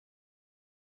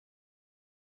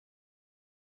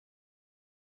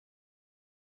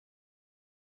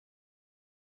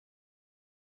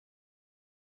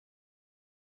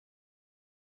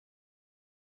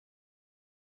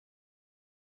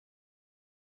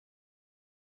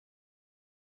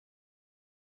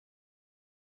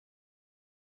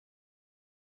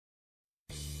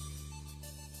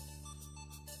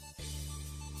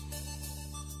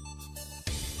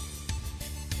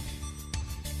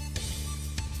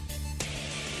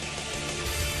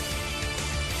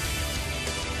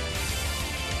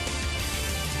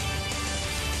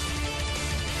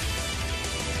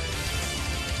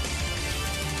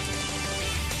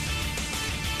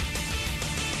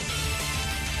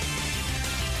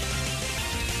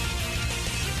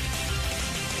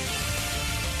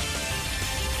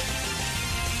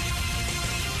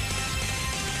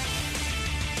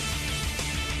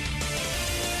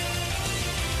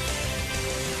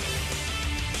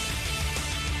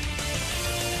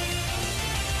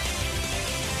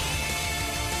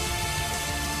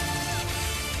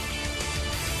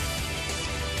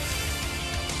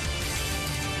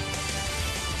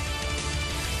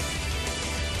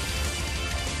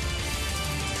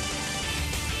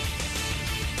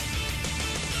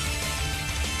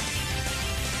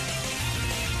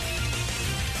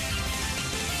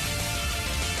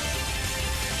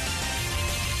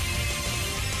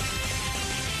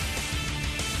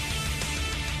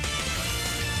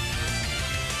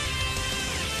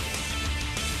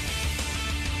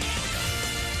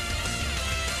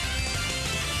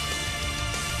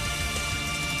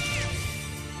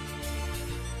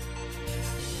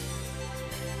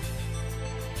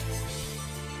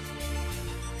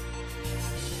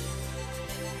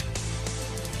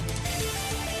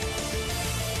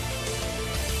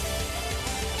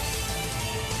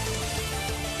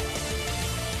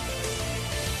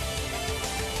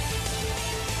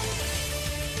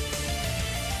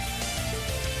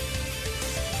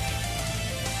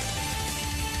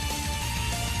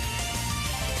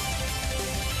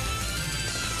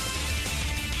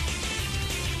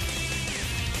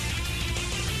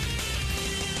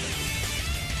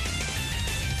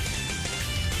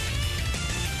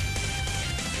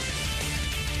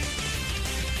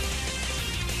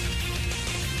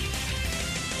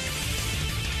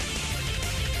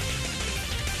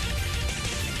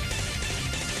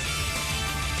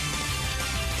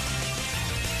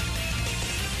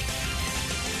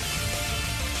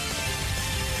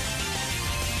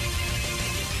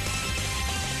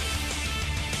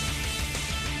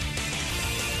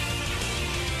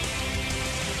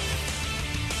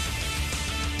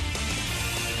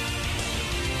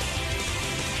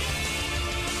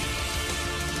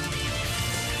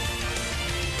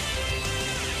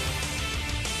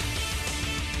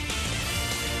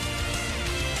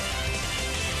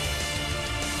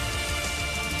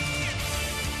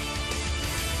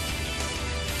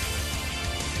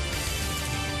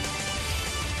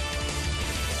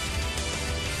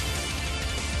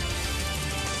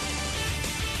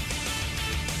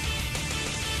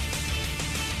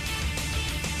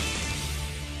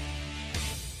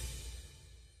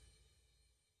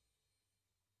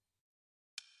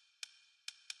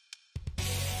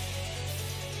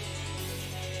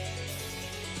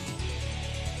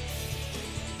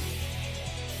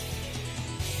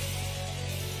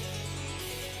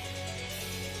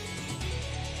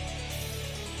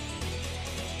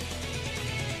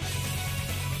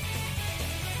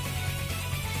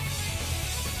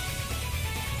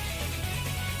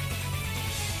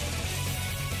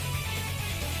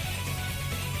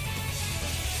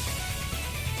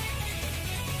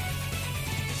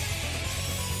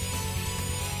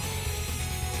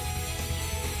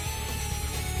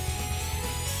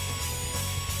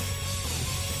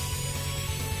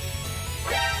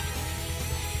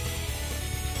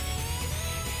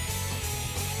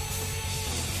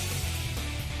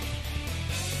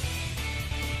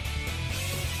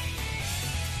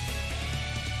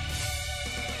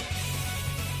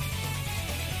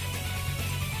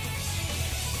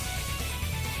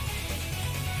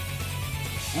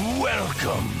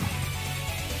Welcome.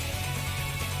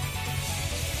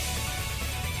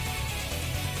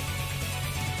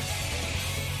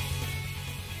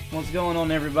 What's going on,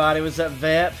 everybody? What's up,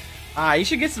 Vet? You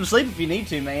should get some sleep if you need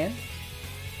to, man.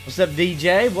 What's up,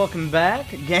 DJ? Welcome back.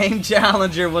 Game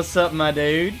Challenger, what's up, my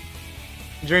dude?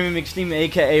 Dreamy McSteam,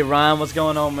 aka Ryan, what's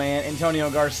going on, man? Antonio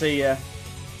Garcia.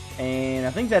 And I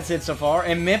think that's it so far.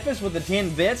 And Memphis with the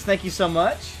 10 bits, thank you so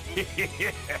much.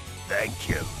 Thank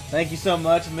you. Thank you so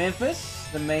much, Memphis,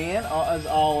 the man, as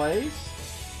always.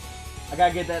 I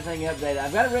gotta get that thing updated.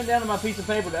 I've got it written down on my piece of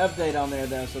paper to update on there,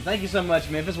 though. So thank you so much,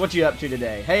 Memphis. What you up to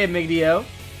today? Hey, Amigdio.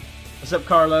 What's up,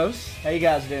 Carlos? How you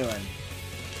guys doing?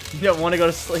 You don't want to go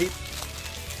to sleep?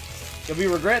 You'll be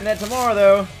regretting that tomorrow,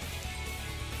 though.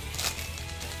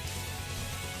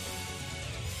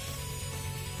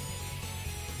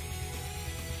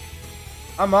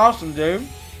 I'm awesome, dude.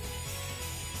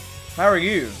 How are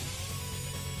you?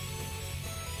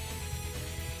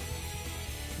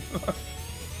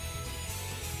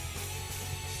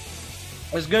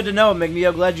 It's good to know,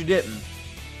 McNeil. Glad you didn't.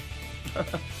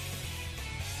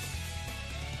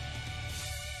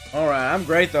 Alright, I'm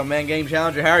great though, man. Game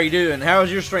Challenger, how are you doing? How's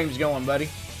your streams going, buddy?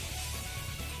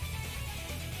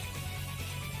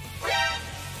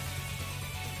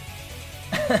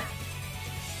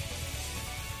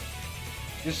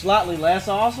 You're slightly less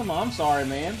awesome? Oh, I'm sorry,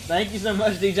 man. Thank you so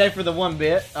much, DJ, for the 1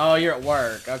 bit. Oh, you're at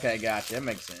work. Okay, gotcha. That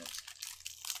makes sense.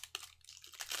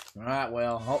 Alright,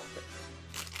 well.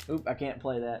 Oop, I can't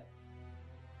play that.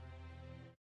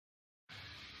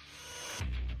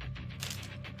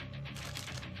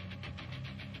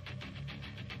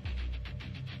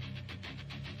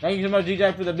 Thank you so much,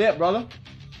 DJ, for the bit, brother.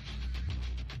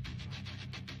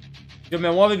 Good,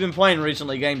 man. What have you been playing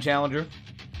recently, Game Challenger?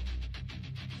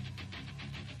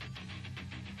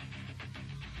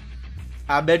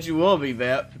 I bet you will be,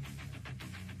 Vet.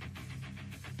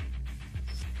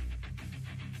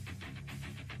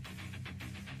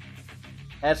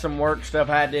 Had some work stuff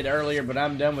I did earlier, but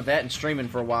I'm done with that and streaming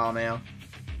for a while now.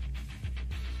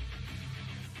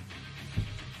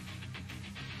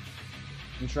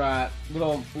 And try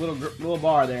little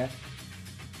bar there.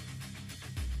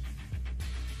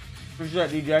 Appreciate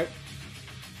that, DJ.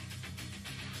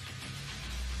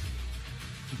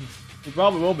 You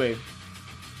probably will be.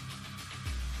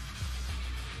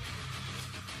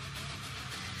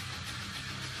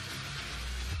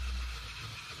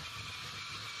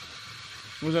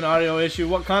 It was an audio issue.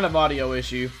 What kind of audio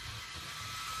issue?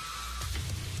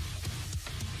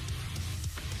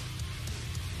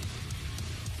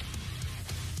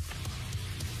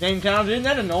 Game Times, isn't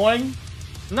that annoying?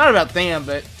 Not about them,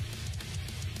 but...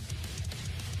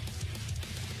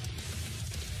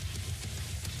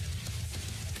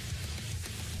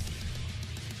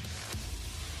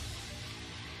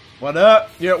 What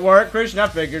up? You at work, Christian? I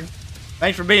figured.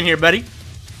 Thanks for being here, buddy.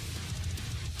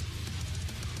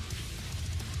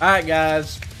 Alright,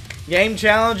 guys. Game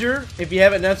Challenger. If you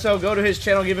haven't done so, go to his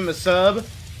channel, give him a sub.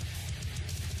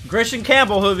 Christian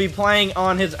Campbell, who will be playing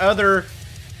on his other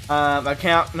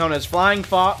account known as Flying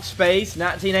Fox Space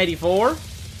 1984.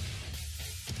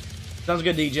 Sounds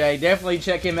good, DJ. Definitely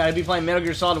check him out. He'll be playing Metal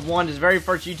Gear Solid 1, his very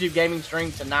first YouTube gaming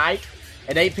stream tonight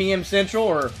at 8 p.m. Central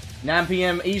or 9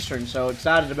 p.m. Eastern. So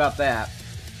excited about that.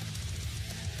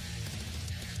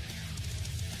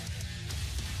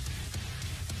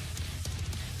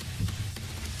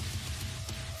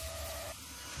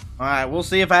 Alright, we'll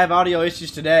see if I have audio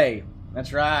issues today.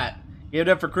 That's right. Give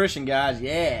it up for Christian, guys.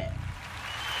 Yeah.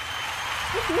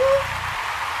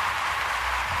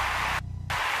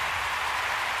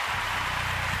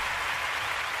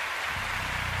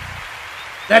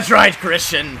 That's right,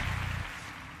 Christian.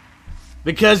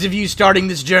 Because of you starting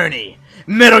this journey,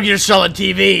 Metal Gear Solid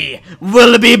TV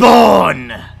will be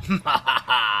born.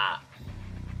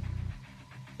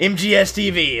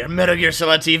 MGS TV, or Metal Gear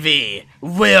Solid TV,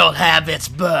 will have its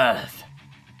birth.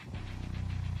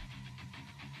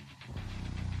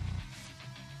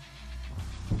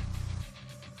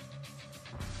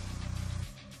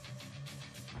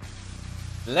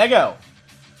 Lego.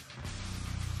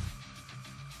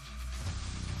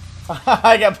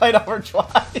 I got played over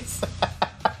twice.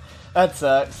 That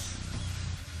sucks.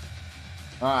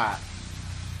 Alright.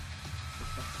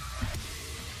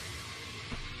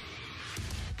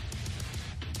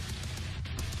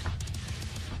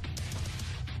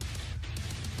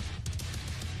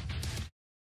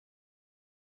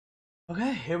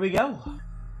 Okay, here we go.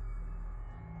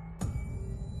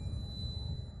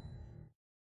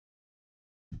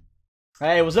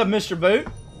 Hey, what's up, Mr. Boot?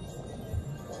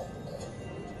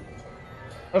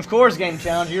 Of course, Game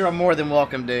Challenger, you're more than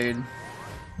welcome, dude.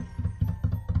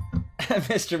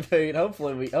 Mr. Boot.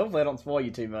 Hopefully I don't spoil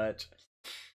you too much.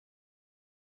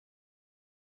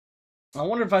 I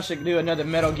wonder if I should do another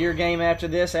Metal Gear game after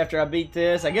this, after I beat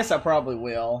this. I guess I probably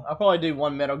will. I'll probably do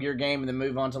one Metal Gear game and then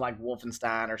move on to like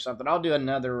Wolfenstein or something. I'll do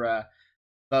another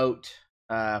vote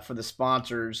for the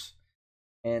sponsors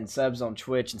and subs on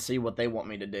Twitch and see what they want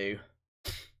me to do.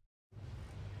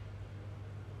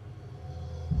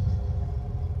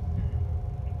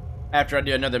 After I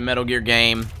do another Metal Gear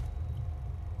game.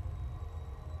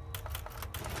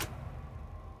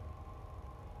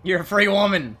 You're a free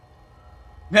woman.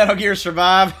 Metal Gear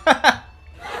Survive.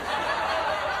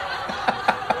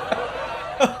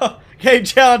 Game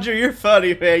Challenger, you're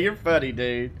funny, man. You're funny,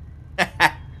 dude.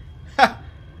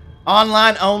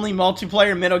 Online only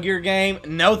multiplayer Metal Gear game?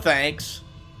 No thanks.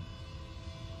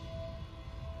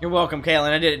 You're welcome,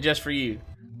 Caitlin. I did it just for you.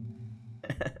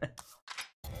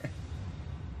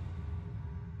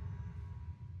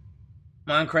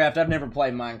 Minecraft. I've never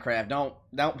played Minecraft.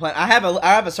 Don't play. I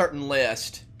have a certain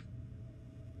list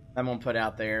I'm gonna put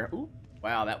out there. Ooh,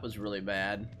 wow, that was really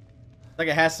bad. I think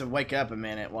it has to wake up a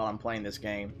minute while I'm playing this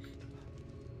game.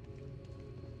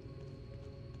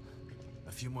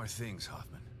 A few more things,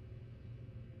 Hoffman.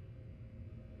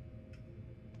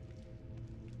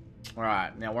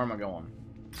 Alright, now where am I going?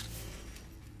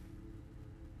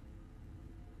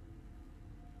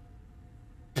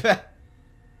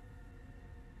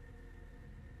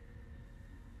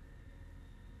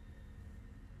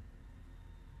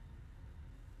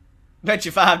 Bet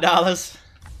you $5.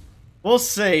 We'll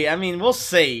see. I mean, we'll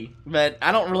see. But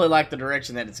I don't really like the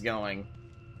direction that it's going.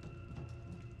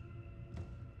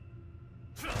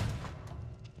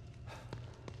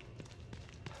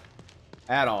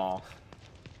 At all.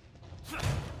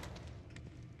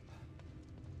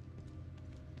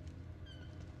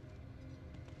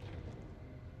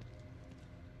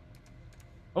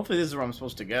 Hopefully this is where I'm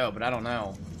supposed to go, but I don't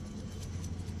know.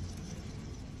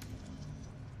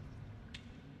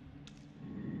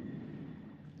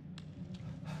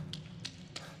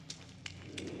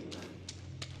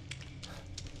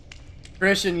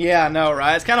 Christian, yeah, I know,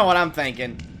 right? It's kind of what I'm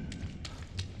thinking.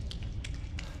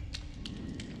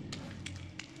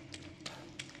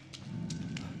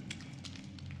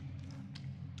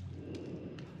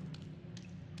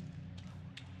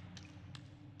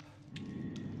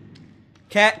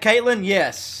 Caitlin,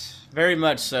 yes. Very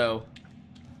much so.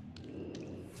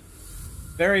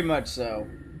 Very much so.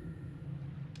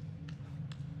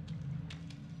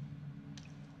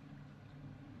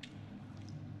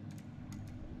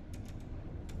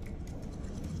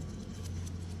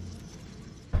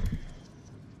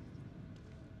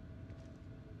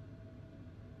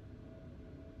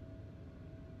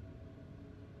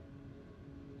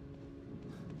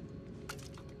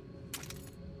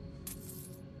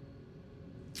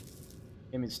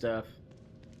 Give me stuff.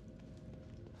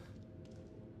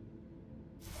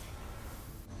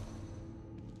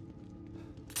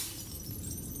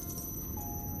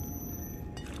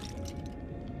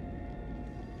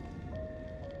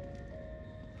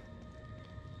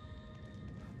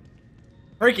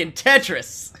 Freaking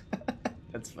Tetris!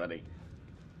 That's funny.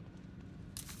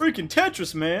 Freaking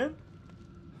Tetris, man!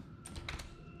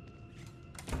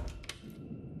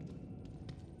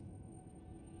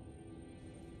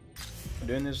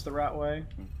 Doing this the right way?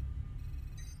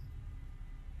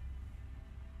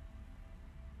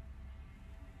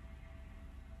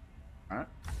 Alright.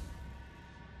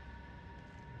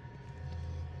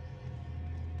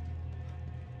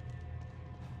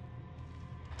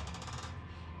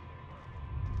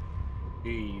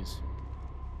 Jeez.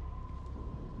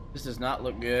 This does not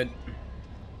look good.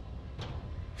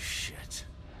 Shit.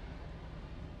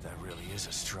 That really is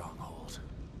a stronghold.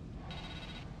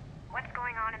 What's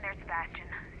going on in there, Sebastian?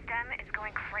 STEM is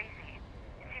going crazy.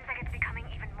 It seems like it's becoming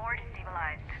even more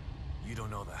destabilized. You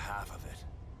don't know the half of it.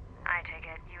 I take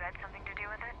it you had something to do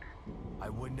with it? I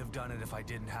wouldn't have done it if I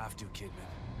didn't have to, Kidman.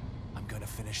 I'm gonna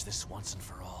finish this once and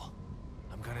for all.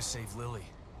 I'm gonna save Lily.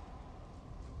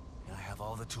 And I have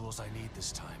all the tools I need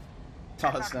this time.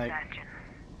 Solid Snake. Sebastian.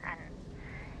 And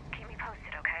keep me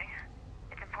posted, okay?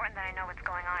 It's important that I know what's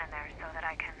going on in there so that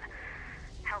I can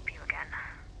help you again.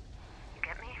 You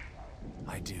get me?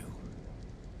 I do.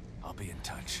 I'll be in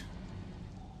touch.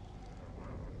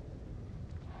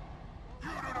 You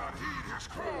do not heed his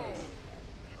call.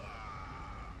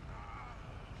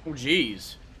 Oh,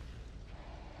 jeez.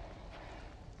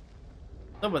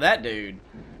 What's up with that dude?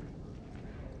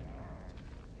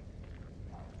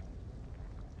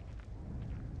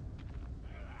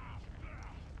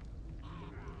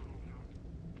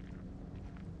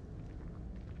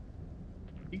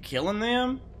 You killing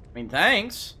them? I mean,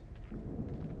 thanks.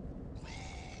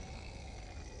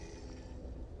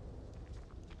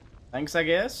 Thanks, I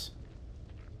guess.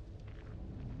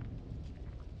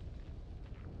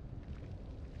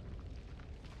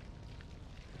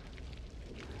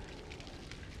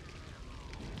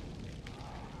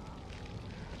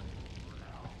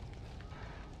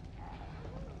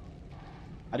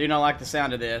 I do not like the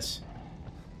sound of this.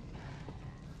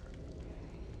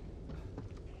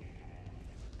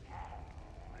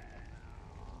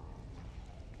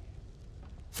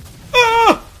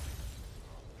 Ah!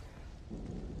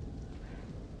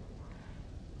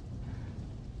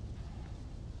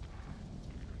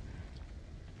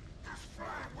 This flame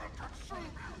will consume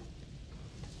you.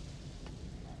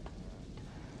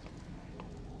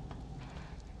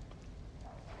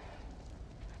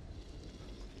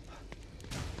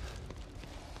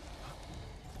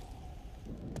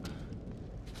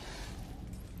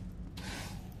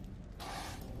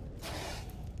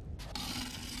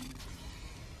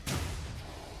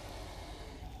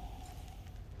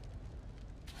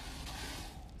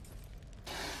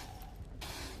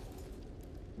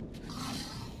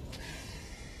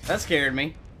 That scared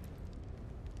me.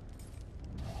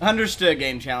 Understood,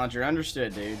 Game Challenger.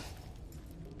 Understood, dude.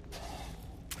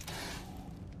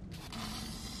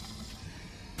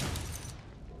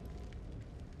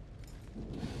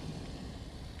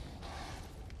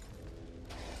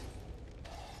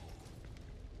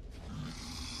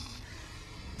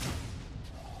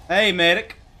 Hey,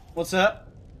 medic. What's up?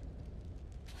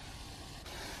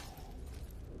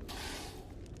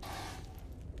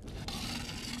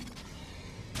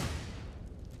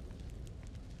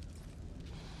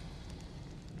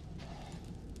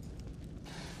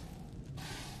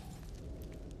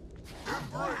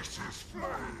 Embrace his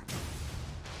flame.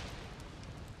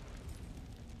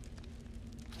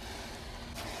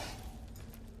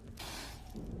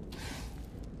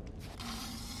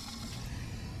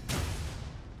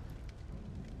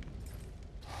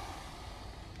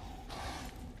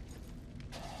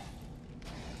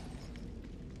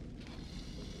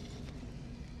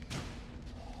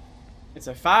 It's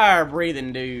a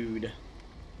fire-breathing dude.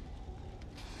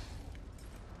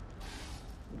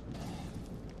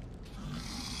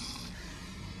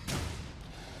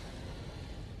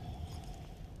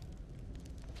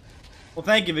 Well,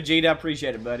 thank you, Vegeta. I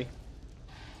appreciate it, buddy.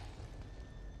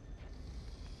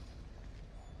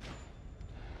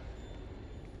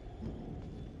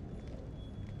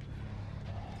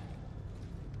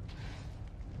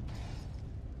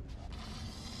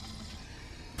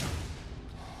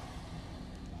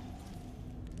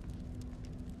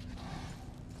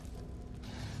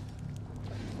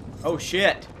 Oh,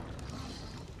 shit.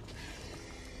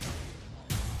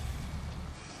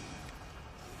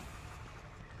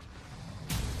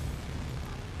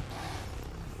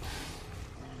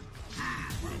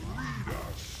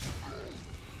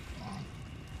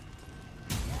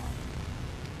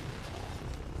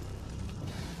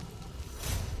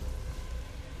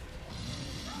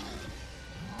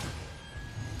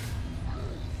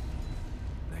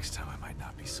 Next time I might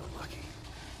not be so lucky.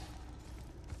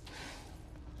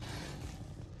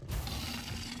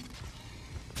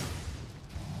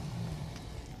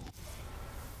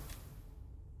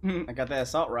 I got that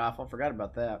assault rifle. Forgot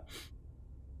about that.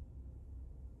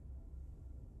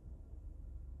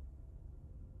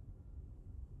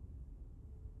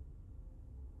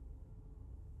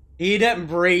 He doesn't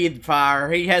breathe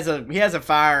fire. He has a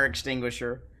fire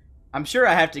extinguisher. I'm sure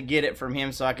I have to get it from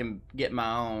him so I can get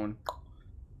my own.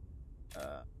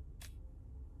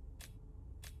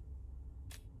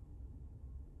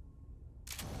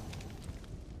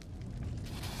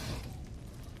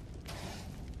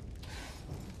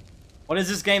 What is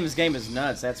this game? This game is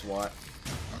nuts, that's what.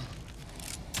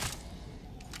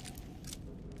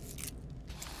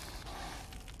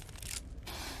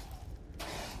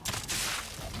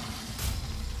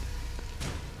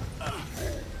 Oh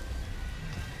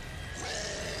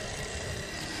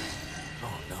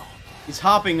no. He's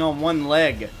hopping on one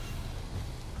leg.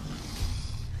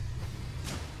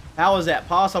 How is that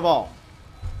possible?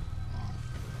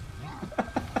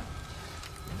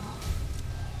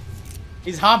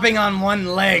 He's hopping on one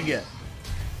leg.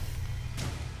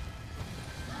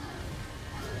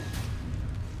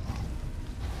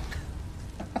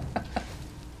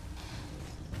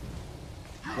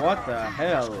 What the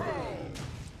hell?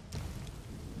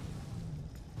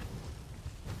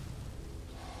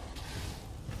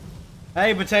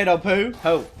 Hey, potato poo.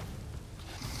 Ho.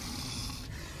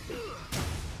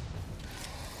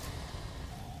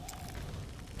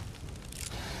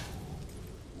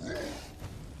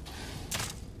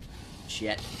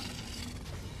 Shit.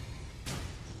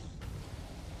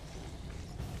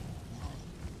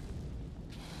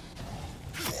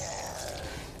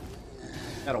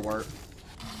 That'll work.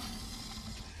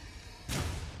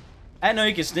 I didn't know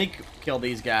you could sneak kill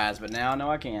these guys, but now I know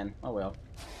I can. Oh well.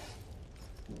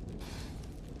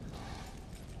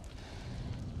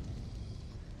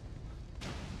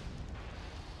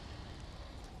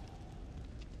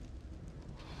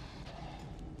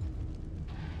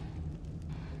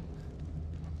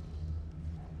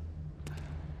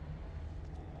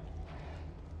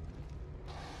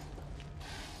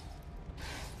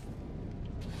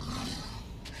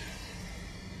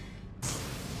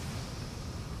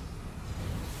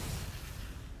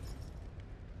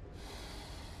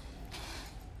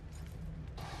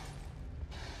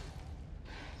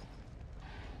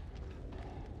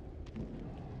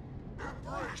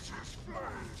 Embrace his flame.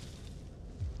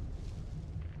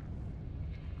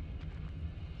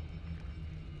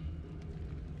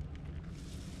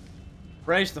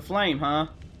 Brace the flame, huh?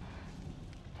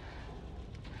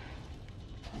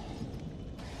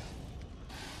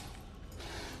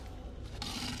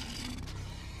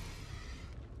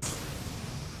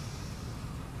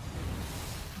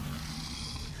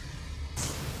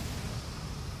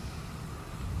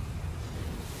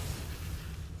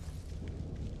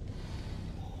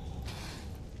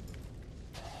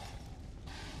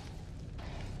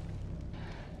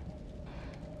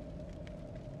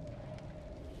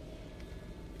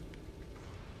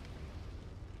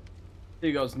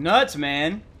 He goes nuts,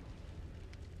 man.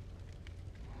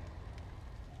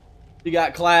 You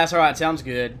got class. Alright, sounds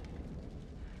good.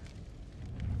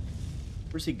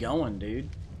 Where's he going, dude?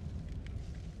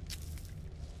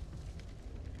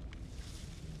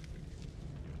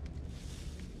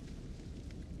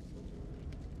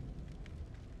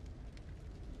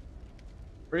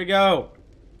 Where'd he go?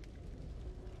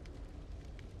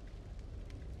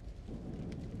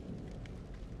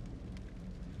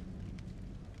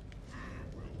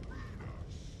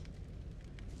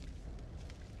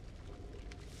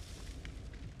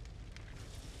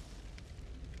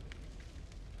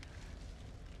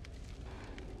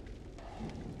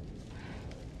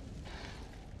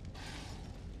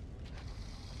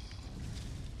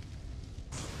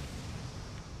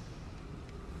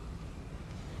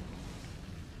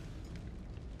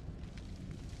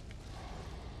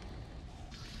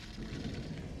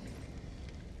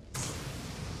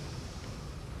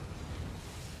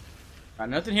 Got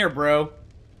nothing here, bro.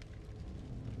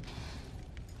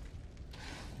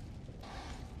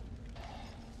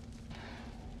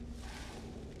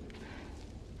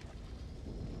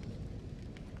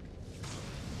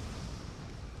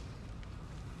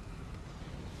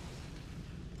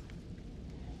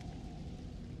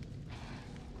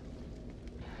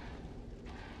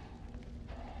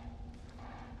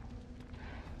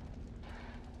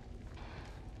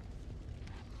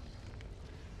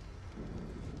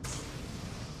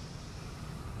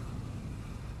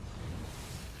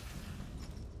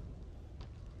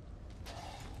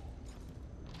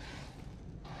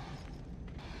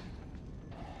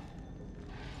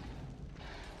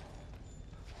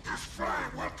 His flame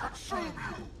will consume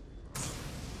you.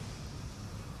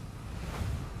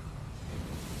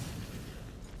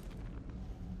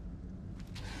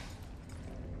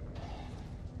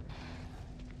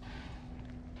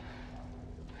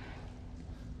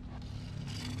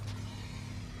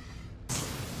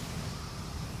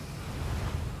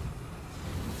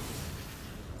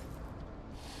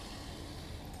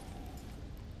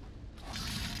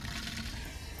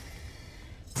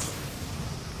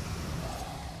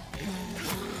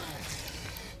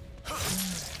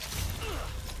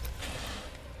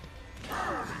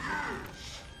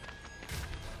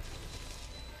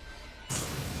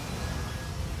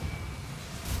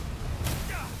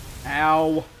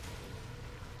 Ow.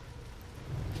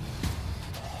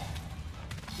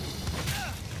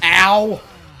 Ow.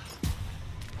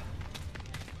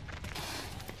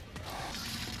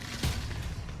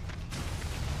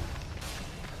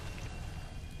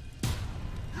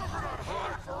 You cannot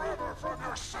hide forever from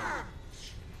your sins.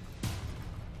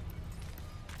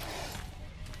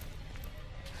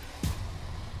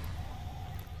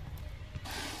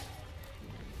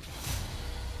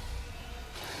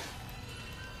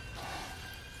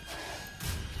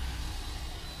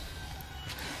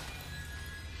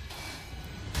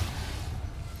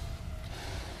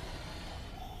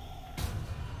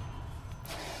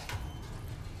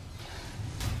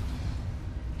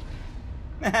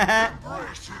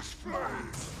 Embrace his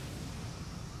flame.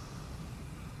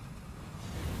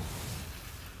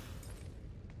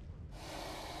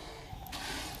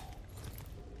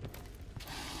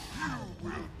 You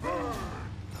will burn.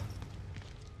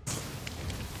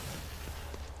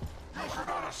 You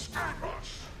cannot escape us.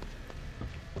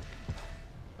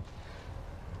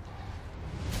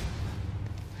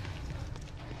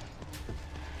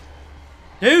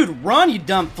 Dude, run, you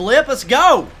dumb flip. Let's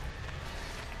go.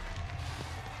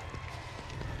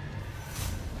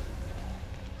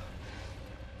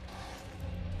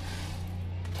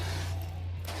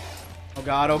 Oh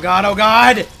god, oh god, oh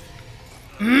god!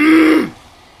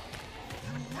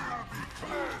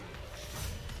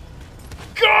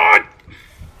 God!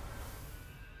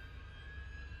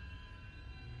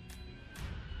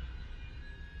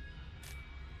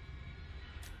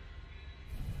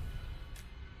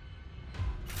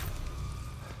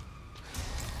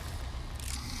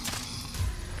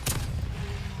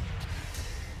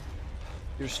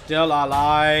 You're still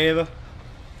alive.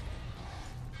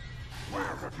 Where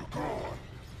have you gone?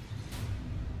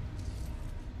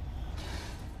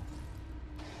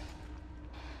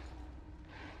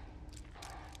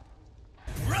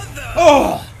 Brother!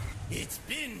 Oh! It's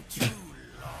been too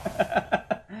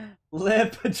long. Le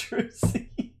Petrucci.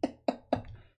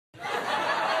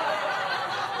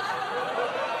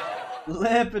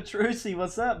 Le Petrucci,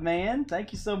 what's up, man?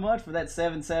 Thank you so much for that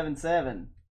 777.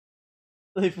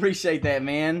 Really appreciate that,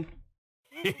 man.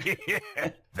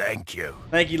 Thank you.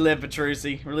 Thank you, Le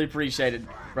Petrucci. Really appreciate it,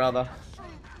 brother.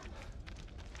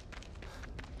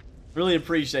 Really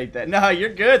appreciate that. No,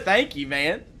 you're good. Thank you,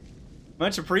 man.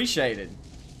 Much appreciated.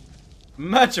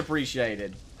 Much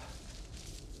appreciated.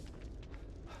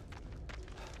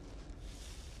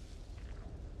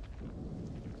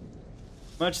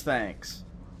 Much thanks.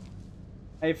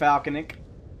 Hey, Falconic.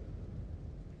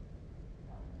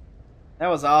 That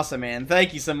was awesome, man.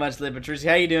 Thank you so much, Le Petrucci.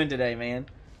 How you doing today, man?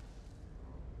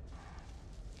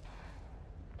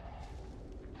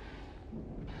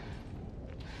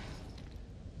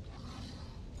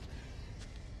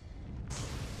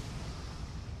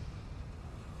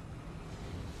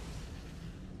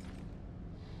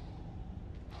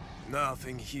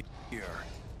 Nothing here.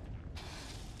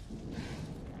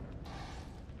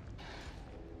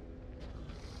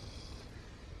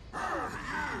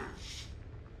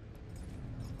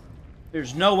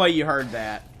 There's no way you heard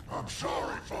that. I'm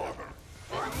sorry, Father.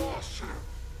 I lost him.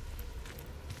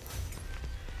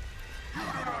 You do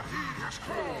not heed his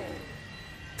call.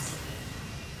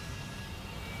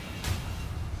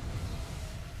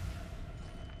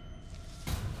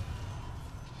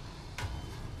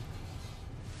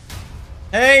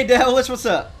 Hey, Devilish, what's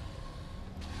up?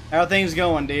 How are things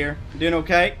going, dear? You doing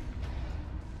okay?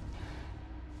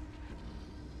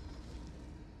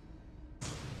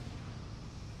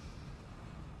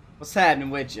 What's happening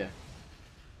with you?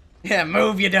 Yeah,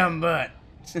 move your dumb butt.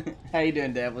 How you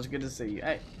doing, Devilish? Good to see you.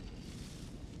 Hey.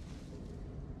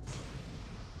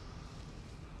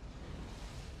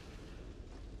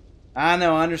 I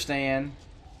know, I understand.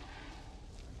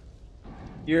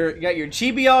 You got your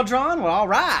chibi all drawn? Well,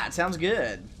 alright. Sounds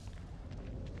good.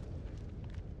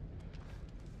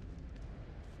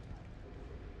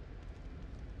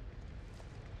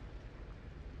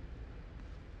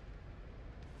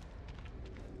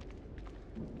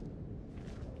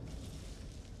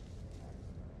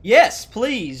 Yes,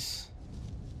 please.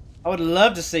 I would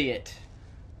love to see it.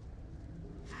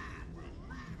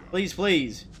 Please,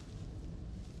 please.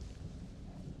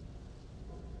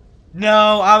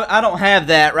 No, I don't have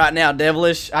that right now,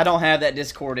 Devilish. I don't have that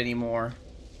Discord anymore.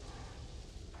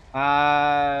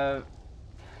 I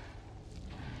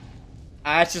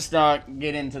just not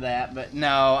get into that, but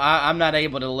no, I'm not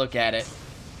able to look at it.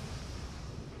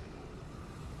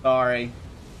 Sorry.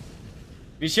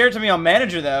 If you share it to me on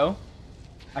Manager, though,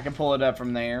 I can pull it up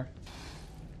from there.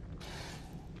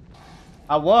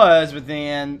 I was, but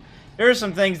then there are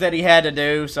some things that he had to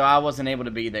do, so I wasn't able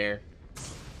to be there.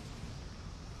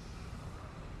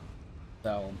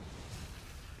 So.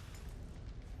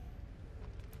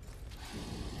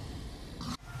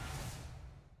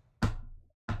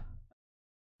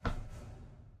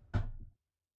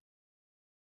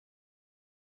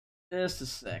 Just a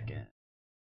second.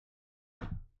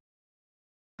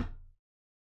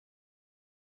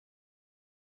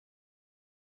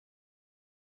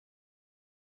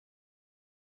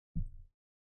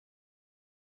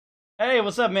 Hey,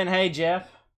 what's up, man? Hey,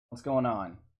 Jeff. What's going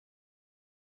on?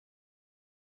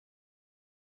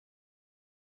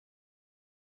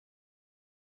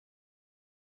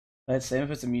 Let's see. Let me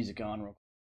put some music on real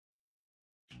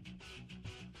quick.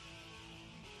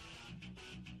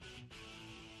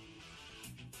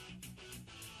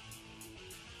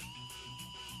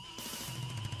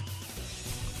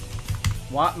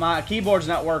 What? My keyboard's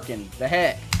not working. The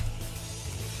heck?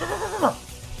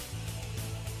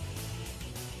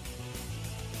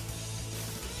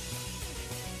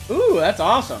 Ooh, that's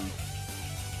awesome.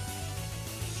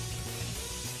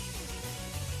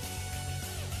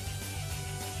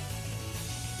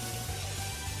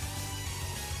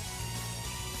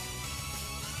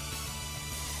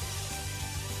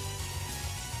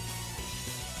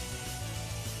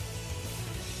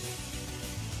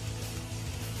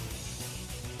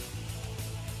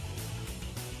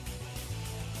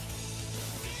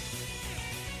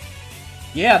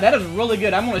 Yeah, that is really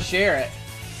good. I'm gonna share it.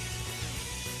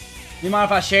 You mind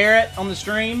if I share it on the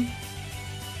stream?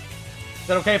 Is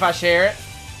that okay if I share it?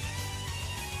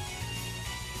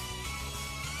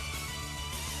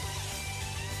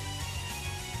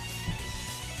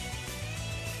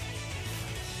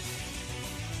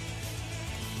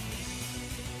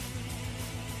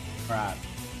 Right.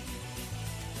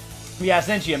 Yeah, I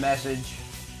sent you a message.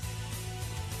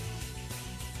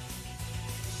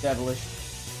 Devilish.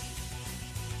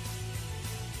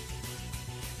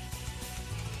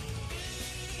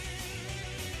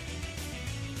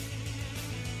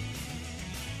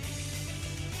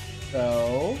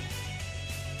 So,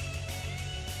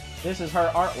 this is her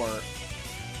artwork.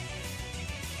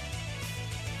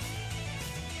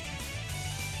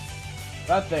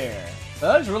 Right there.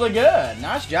 That looks really good.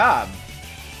 Nice job.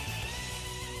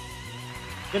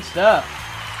 Good stuff.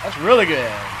 That's really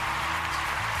good.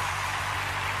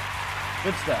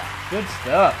 Good stuff. Good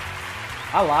stuff.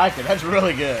 I like it. That's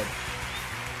really good.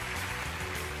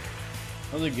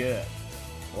 Really good.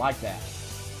 I like that.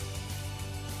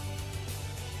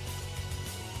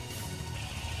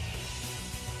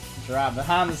 That's right.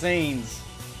 Behind the scenes.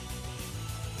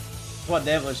 That's what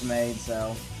Devilish made,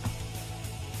 so.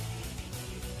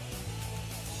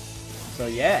 So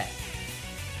yeah.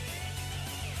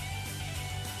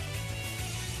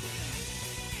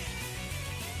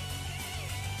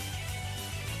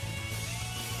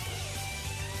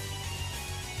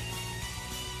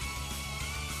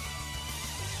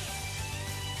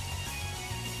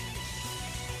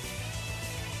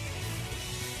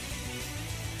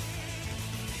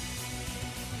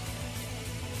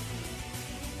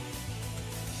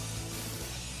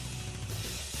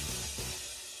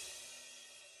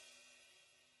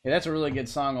 Yeah, that's a really good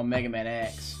song on Mega Man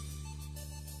X.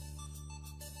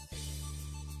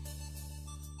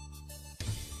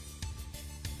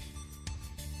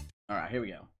 Alright, here we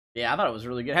go. Yeah, I thought it was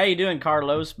really good. How you doing,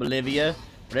 Carlos, Bolivia?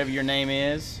 Whatever your name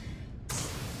is.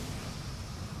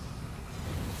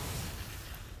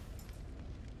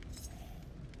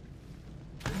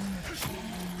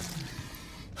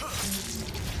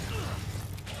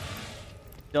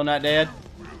 Still not dead?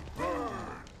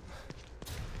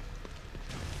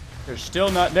 They're still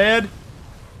not dead.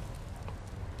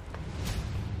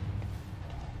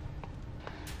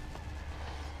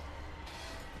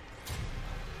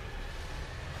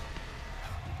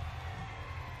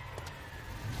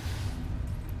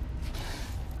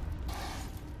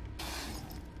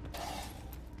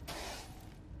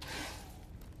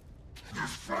 This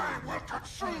flame will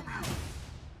consume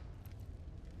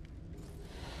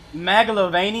you.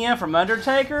 Megalovania from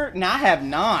Undertaker? No, I have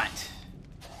not.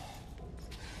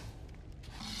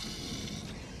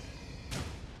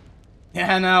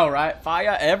 Yeah, I know, right?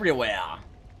 Fire everywhere.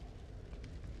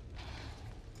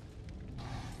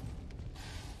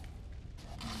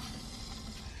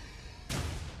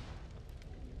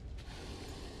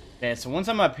 Okay, so once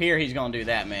I'm up here, he's gonna do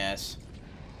that mess.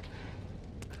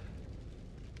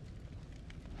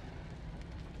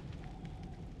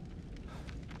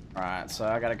 Alright, so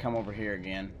I gotta come over here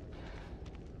again.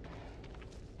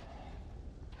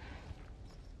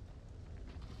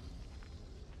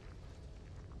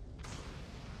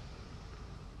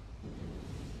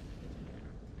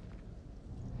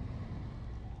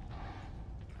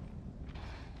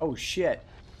 Oh shit.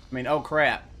 I mean, oh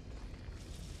crap.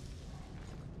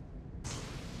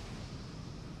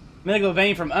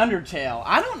 Megalovania from Undertale.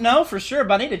 I don't know for sure,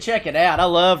 but I need to check it out. I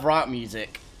love rock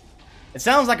music. It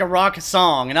sounds like a rock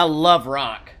song, and I love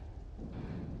rock.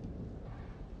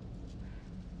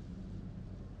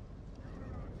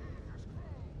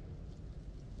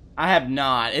 I have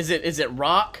not. Is it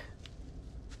rock?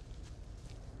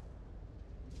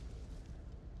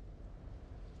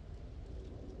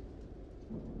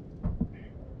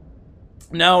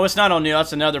 No, it's not O'Neil.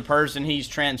 That's another person. He's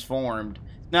transformed.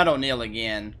 Not O'Neil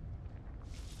again.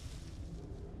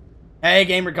 Hey,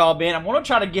 Gamer Call Ben. I want to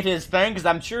try to get his thing, because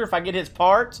I'm sure if I get his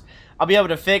parts, I'll be able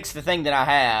to fix the thing that I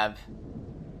have.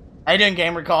 How you doing,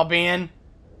 Gamer Call Ben?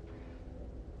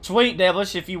 Sweet,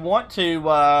 Devilish. If you want to,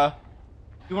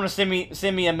 you want to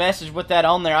send me a message with that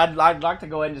on there, I'd like to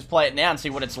go ahead and just play it now and see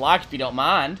what it's like, if you don't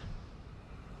mind.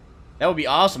 That would be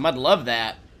awesome. I'd love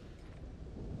that.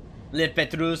 Le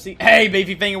Petrucci. Hey,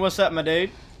 Beefy Finger, what's up, my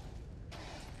dude?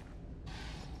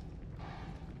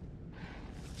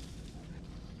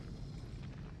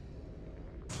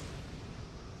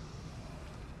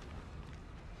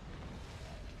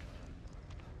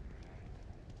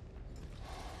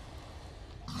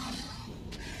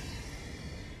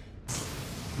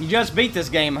 You just beat this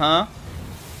game, huh?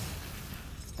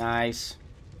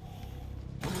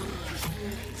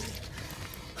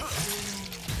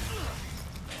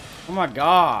 Oh my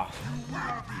god.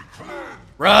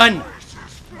 Run!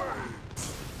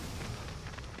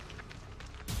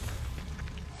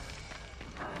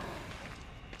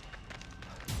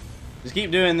 Just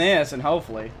keep doing this and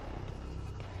hopefully.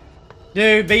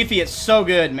 Dude, Beefy, it's so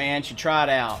good, man. You should try it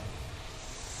out.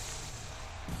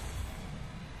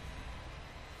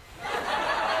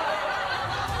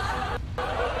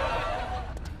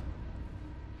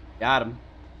 Got him.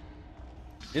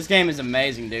 This game is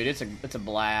amazing, dude. It's a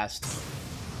blast.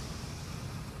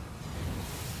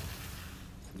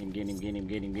 Get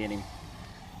him.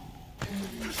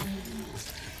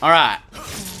 All right.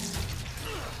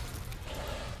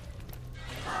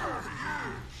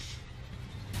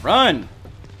 Run.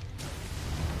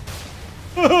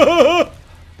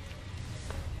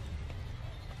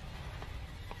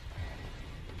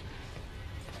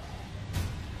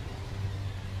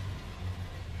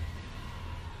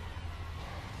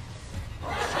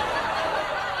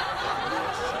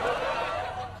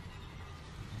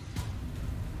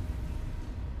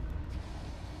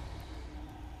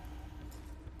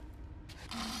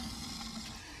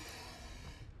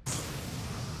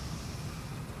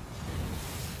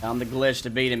 Found the glitch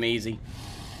to beat him easy.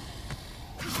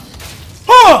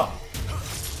 Huh!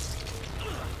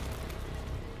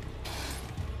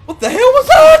 What the hell was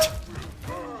that?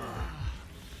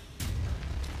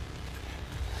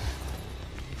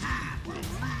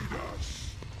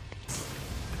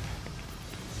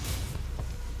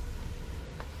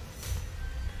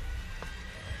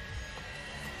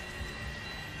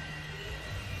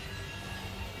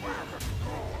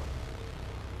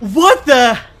 What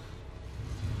the?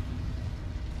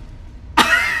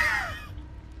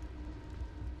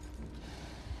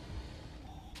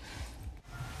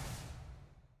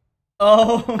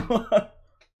 Oh.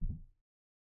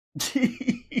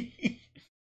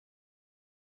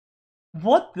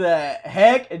 What the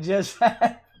heck just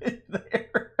happened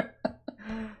there?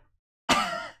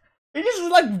 He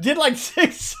just like did like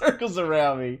 6 circles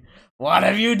around me. What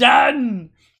have you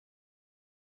done?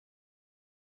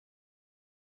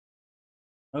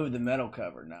 Oh, the metal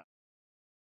cover now.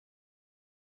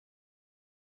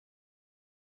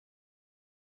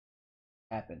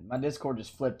 Happened. My Discord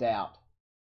just flipped out.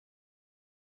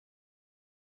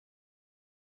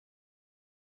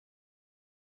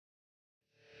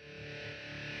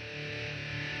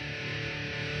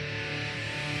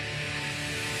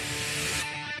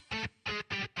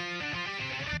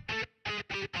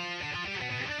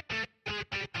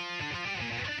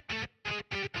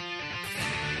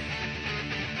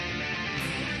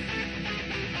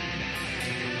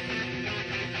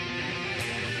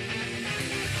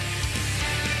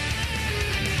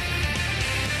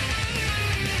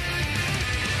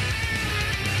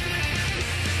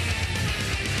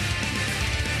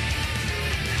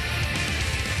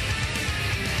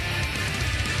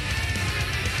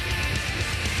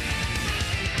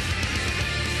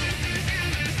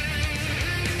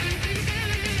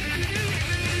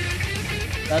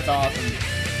 That's awesome.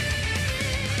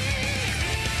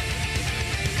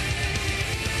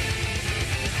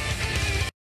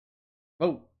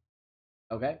 Oh.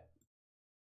 Okay.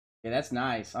 Yeah, that's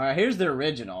nice. Alright, here's the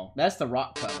original. That's the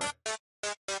rock cover.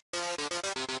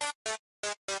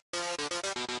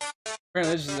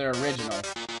 Apparently this is their original.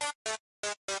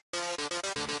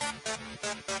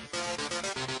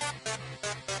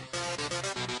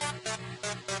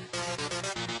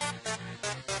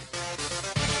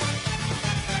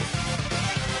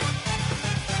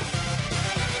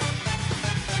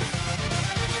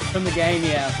 From the game,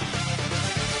 yeah.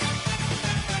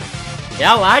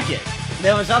 Yeah, I like it.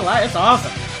 It's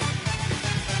awesome.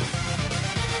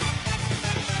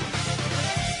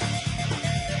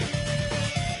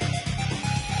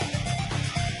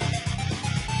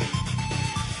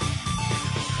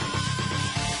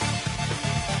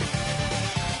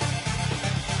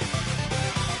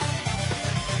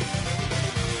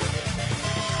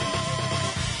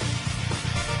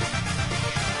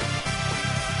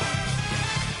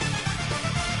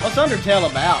 What's Undertale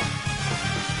about?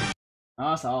 Oh,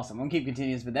 that's awesome. I'm gonna keep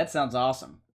continuing this, but that sounds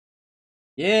awesome.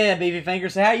 Yeah, Beefy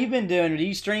Fingers. So how you been doing? Did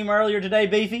you stream earlier today,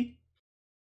 Beefy?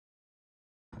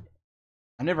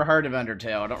 I never heard of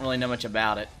Undertale. I don't really know much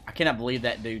about it. I cannot believe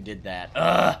that dude did that.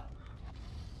 Ugh.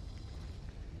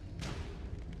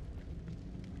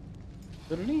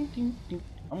 I'm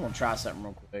gonna try something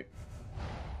real quick.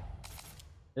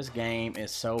 This game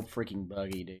is so freaking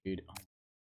buggy, dude.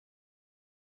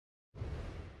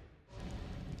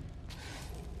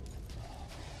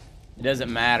 It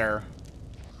doesn't matter.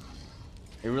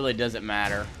 It really doesn't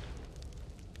matter.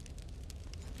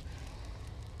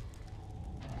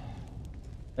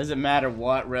 Doesn't matter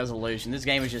what resolution. This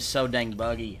game is just so dang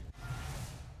buggy.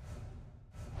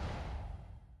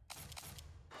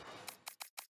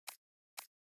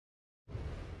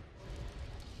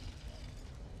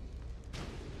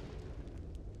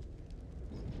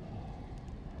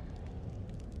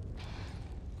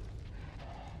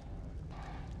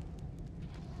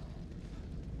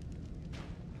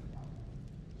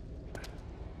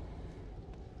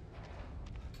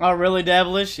 Oh, really,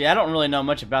 Devilish? Yeah, I don't really know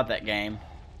much about that game.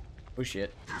 Oh,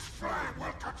 shit. This flame will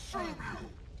consume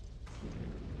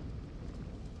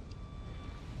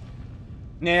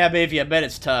you. Yeah, Biffy, I bet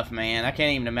it's tough, man. I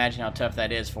can't even imagine how tough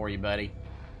that is for you, buddy.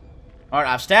 Alright,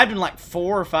 I've stabbed him like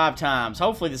 4 or 5 times.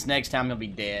 Hopefully this next time he'll be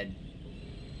dead.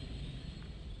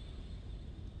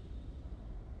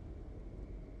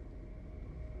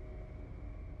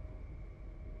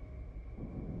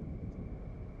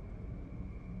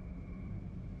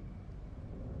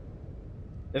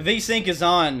 The V-Sync is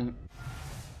on.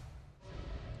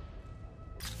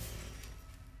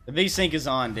 The V-Sync is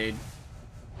on, dude.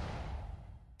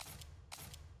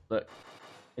 Look.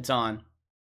 It's on.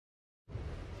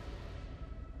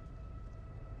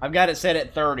 I've got it set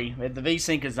at 30. The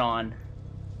V-Sync is on.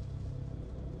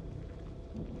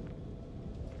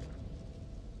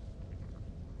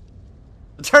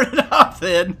 Turn it off,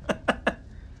 then.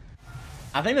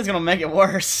 I think that's gonna make it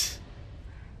worse.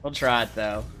 We'll try it,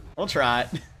 though. We'll try it.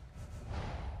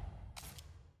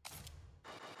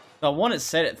 So I want it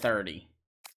set at 30.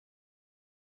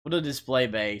 We'll do display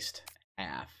based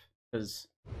half. Because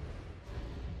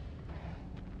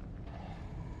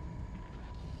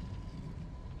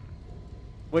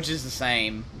which is the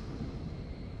same.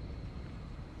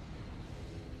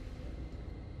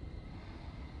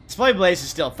 Display base is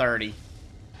still 30.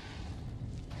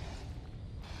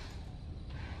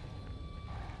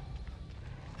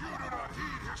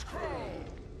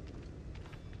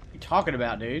 Talking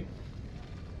about, dude?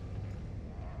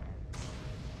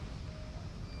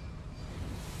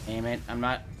 Damn it, I'm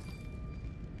not.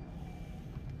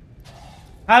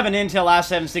 I have an Intel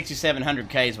i7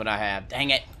 6700K is what I have. Dang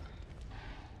it.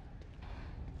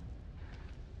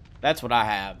 That's what I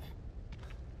have.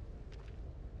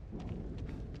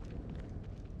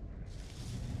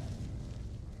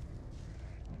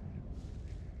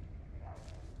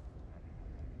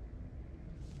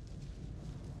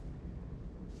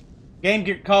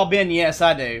 Game call Ben, yes,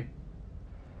 I do.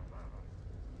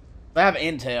 I have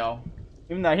Intel.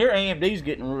 Even though I hear AMD's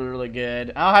getting really, really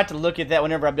good. I'll have to look at that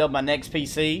whenever I build my next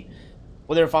PC.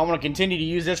 Whether if I want to continue to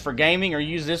use this for gaming or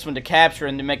use this one to capture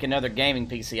and to make another gaming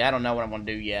PC. I don't know what I'm going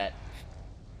to do yet.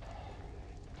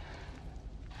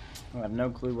 I have no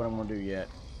clue what I'm going to do yet.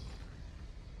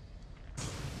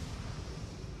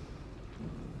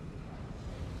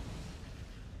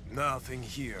 Nothing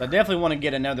here. I definitely want to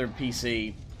get another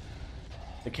PC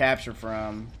to capture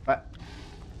from. But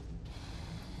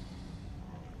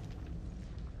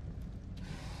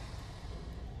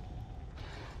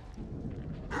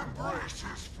Embrace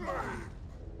his flame.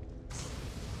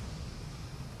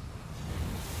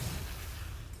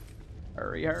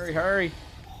 hurry, hurry, hurry.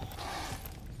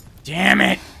 Damn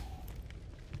it!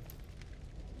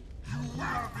 You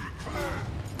will be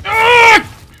cleansed.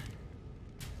 Ah!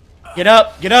 Get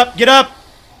up, get up, get up!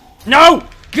 No!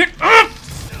 Get up!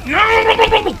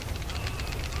 No!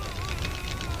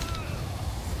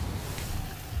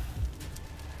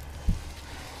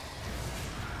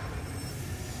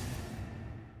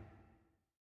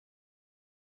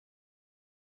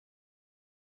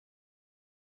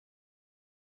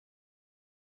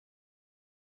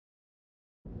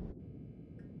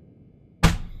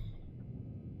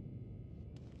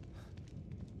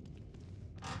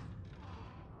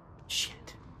 Shit.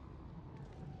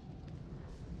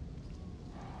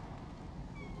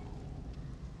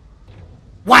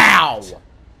 Wow!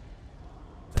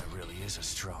 That really is a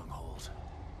stronghold.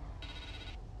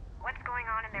 What's going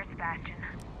on in there, Sebastian?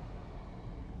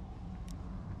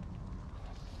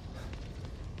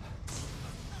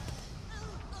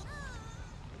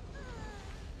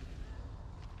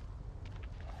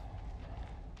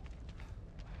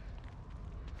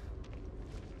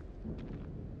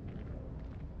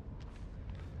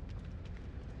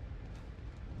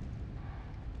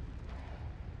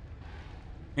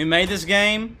 Who made this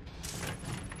game?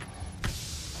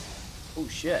 Oh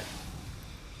shit.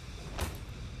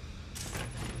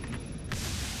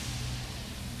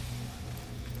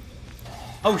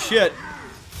 Oh shit.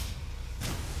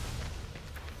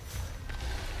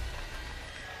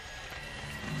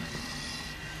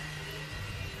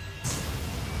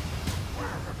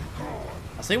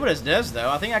 I see what it does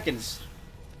though. I think I can.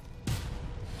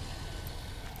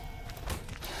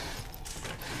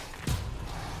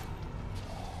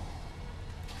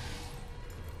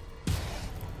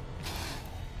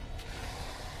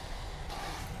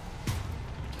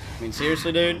 I mean,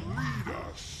 seriously, dude? Lead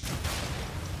us.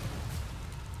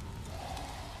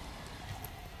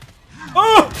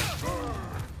 Oh!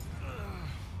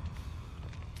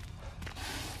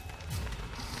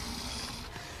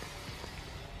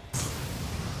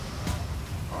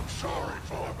 I'm sorry,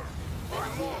 Father.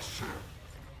 I lost him.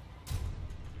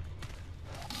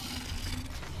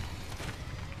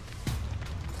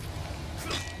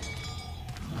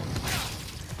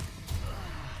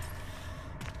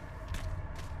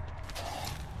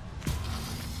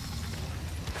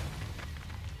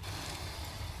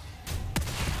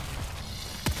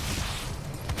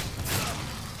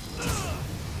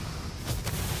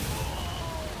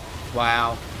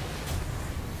 Wow.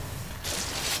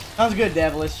 Sounds good,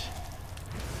 Devilish.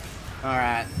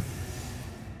 Alright.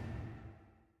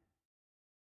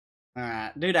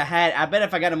 Alright. Dude, I bet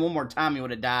if I got him one more time, he would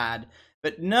have died.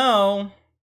 But no.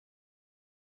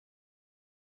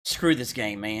 Screw this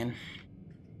game, man.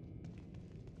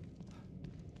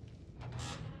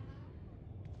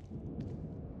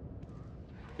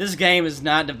 This game is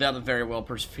not developed very well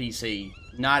for PC.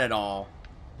 Not at all.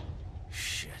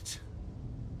 Shit.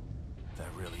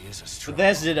 That really is a struggle.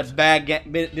 Bethesda did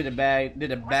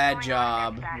a bad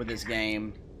job with this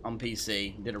game on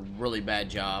PC. Did a really bad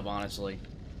job, honestly.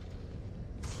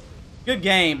 Good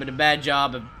game, but a bad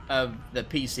job of the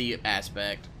PC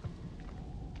aspect.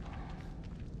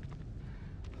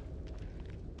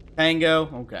 Tango,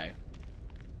 okay.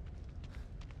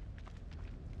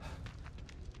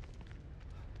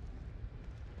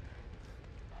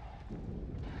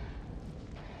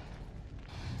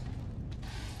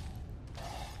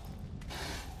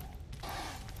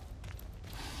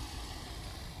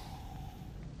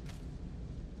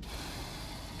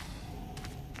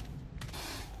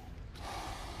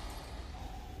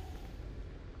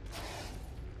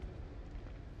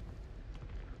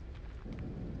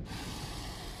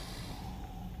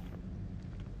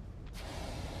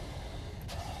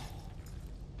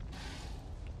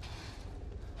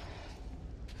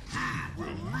 Will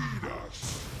lead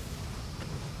us.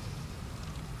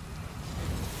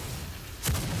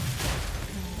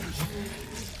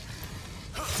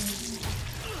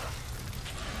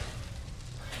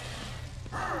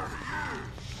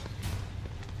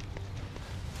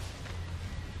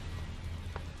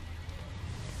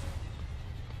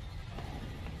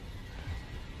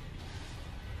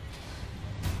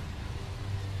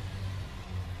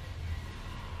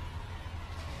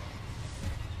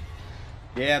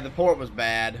 Yeah, the port was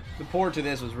bad. The port to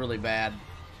this was really bad.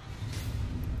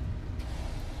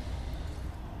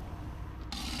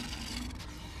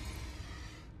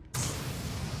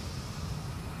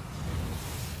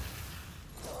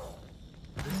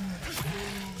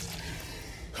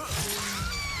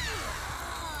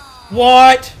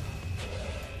 What?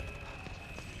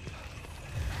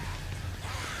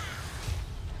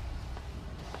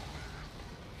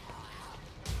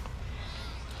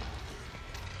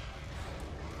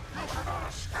 You cannot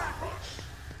escape us.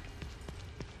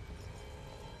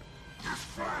 This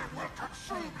flame will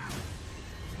consume you.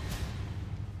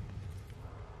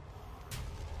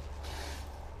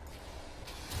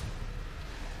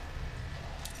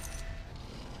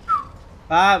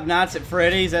 Five Nights at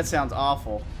Freddy's? That sounds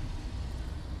awful.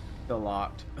 Still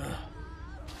locked. Ugh.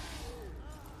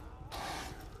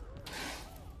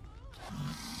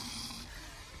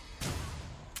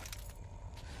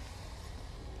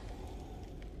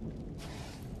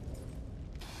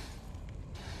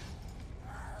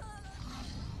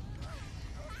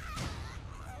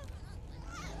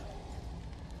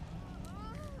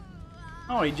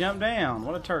 Oh, he jumped down.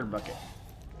 What a turd bucket.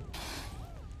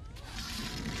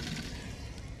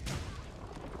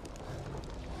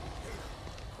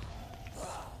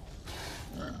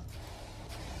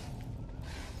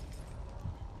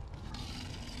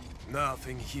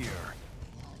 Nothing here.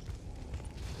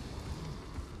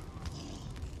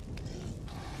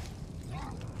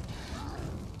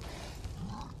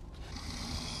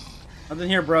 Nothing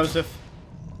here, Broseph.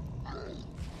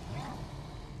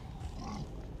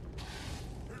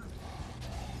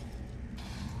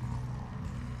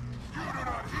 You do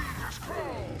not heed his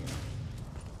call.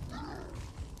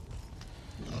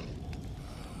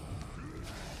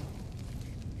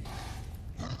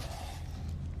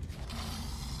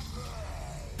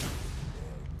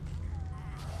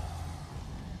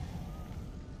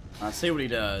 Let's see what he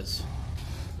does.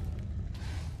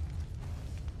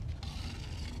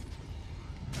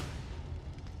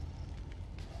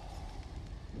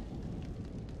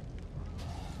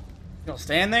 You gonna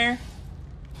stand there?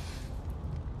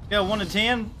 Scale 1 to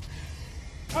 10?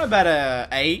 Probably about a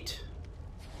 8.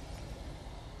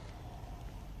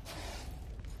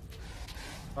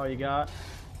 All you got?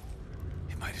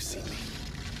 It might have seen me.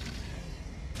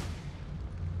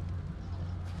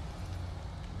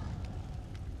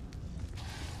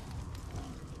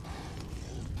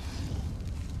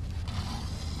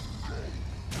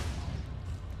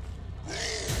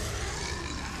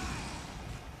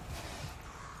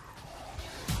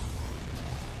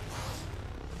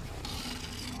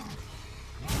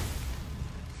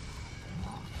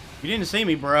 You didn't see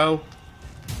me, bro.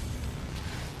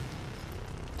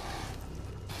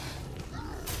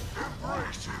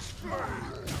 Embrace his flame.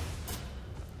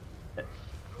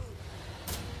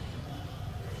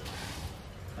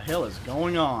 The hell is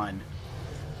going on?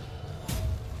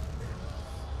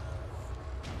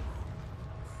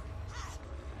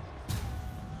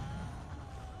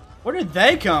 Where did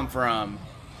they come from?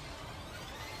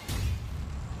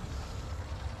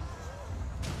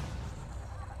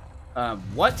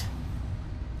 What?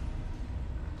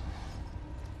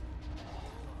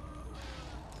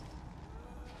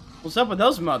 What's up with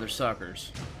those mother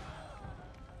suckers?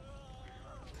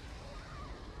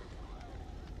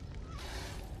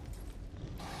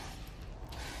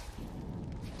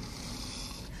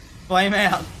 Flame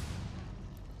out.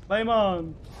 Flame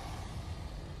on.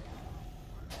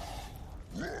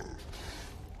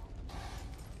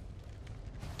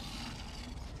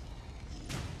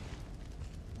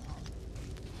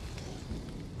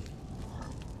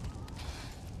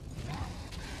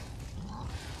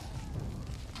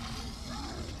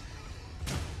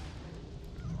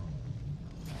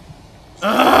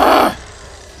 Ugh!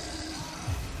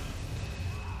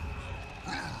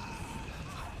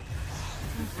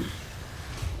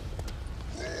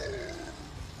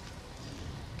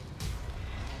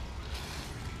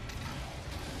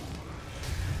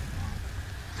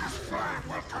 His flame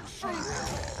will consume you.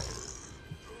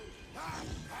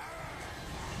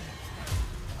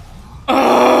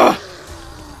 Ugh!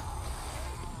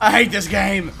 I hate this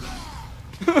game.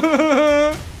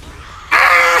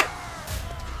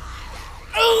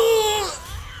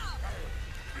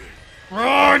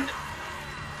 Run!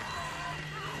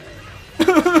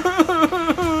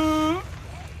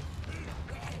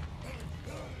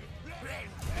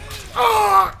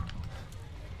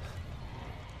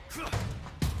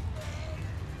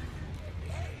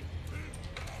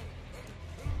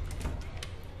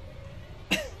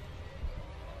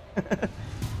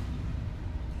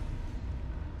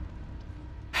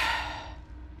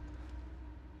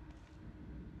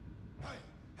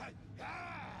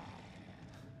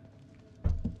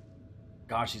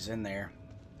 Gosh, he's in there.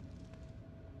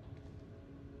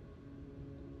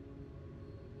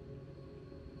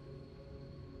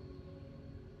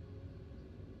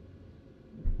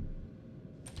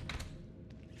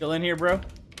 Still in here, bro?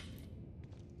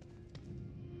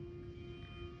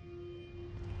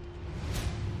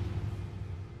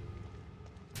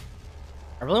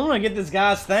 I really want to get this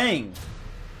guy's thing.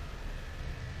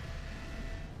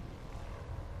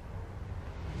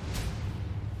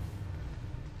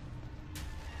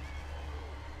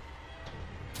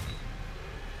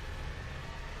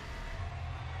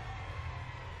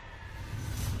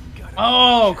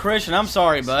 Oh, Christian, I'm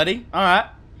sorry, buddy. Alright.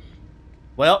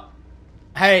 Well,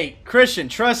 hey, Christian,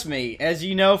 trust me. As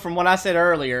you know from what I said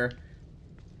earlier,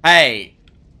 hey,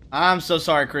 I'm so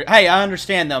sorry, Chris. Hey, I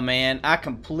understand, though, man. I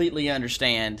completely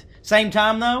understand. Same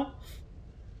time, though?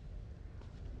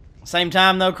 Same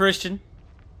time, though, Christian?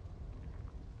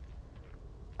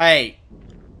 Hey,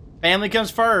 family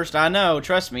comes first. I know.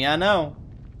 Trust me, I know.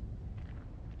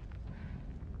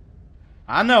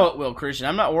 I know it will, Christian.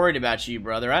 I'm not worried about you,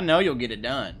 brother. I know you'll get it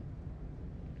done.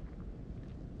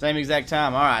 Same exact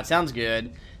time. Alright, sounds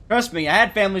good. Trust me, I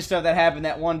had family stuff that happened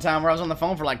that one time where I was on the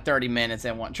phone for like 30 minutes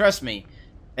at one. Trust me,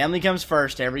 family comes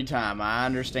first every time. I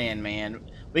understand, man.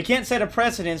 We can't set a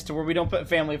precedence to where we don't put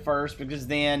family first, because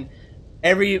then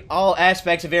all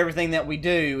aspects of everything that we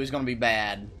do is going to be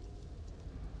bad.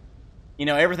 You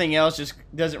know, everything else just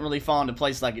doesn't really fall into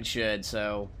place like it should,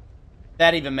 so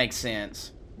that even makes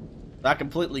sense. I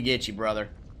completely get you, brother.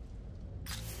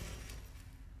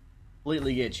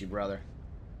 Completely get you, brother.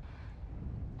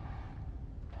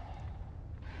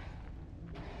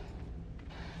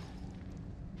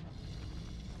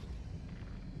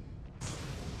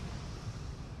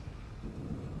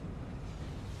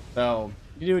 So,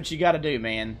 you do what you gotta do,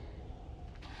 man.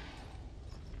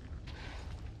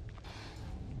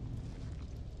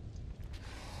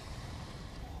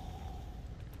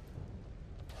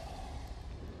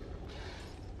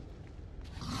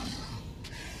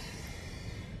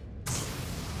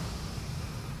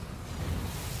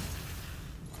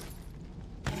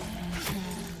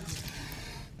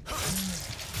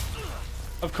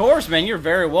 Of course, man. You're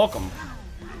very welcome.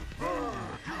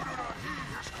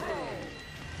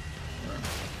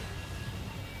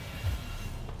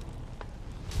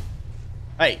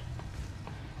 Hey.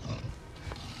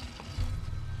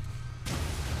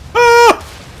 Ah!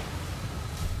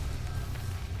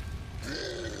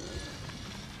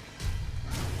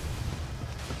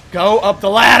 Go up the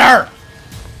ladder!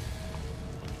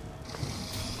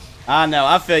 I know,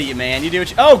 I feel you, man. You do what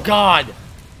you... Oh, God!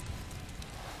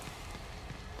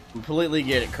 Completely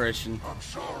get it, Christian. I'm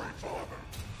sorry, Father.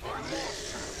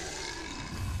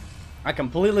 I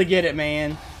completely get it,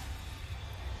 man.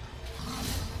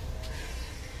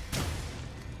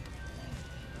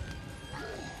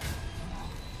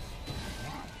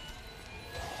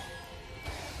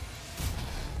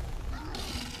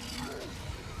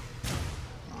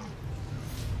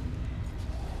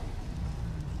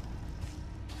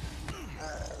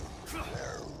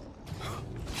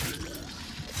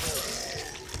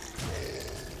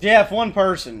 Jeff, one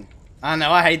person. I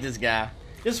know, I hate this guy.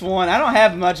 Just one. I don't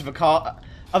have much of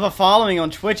a following on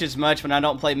Twitch as much when I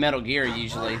don't play Metal Gear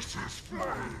usually.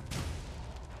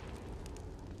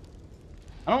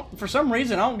 For some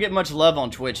reason, I don't get much love on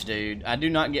Twitch, dude. I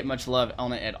do not get much love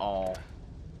on it at all.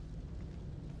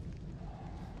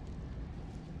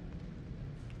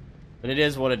 But it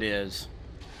is what it is.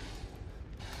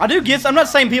 I do get, I'm not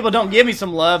saying people don't give me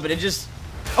some love, but it just...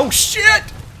 Oh, shit!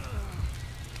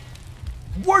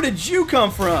 Where did you come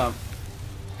from?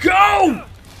 Go!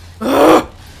 Ugh!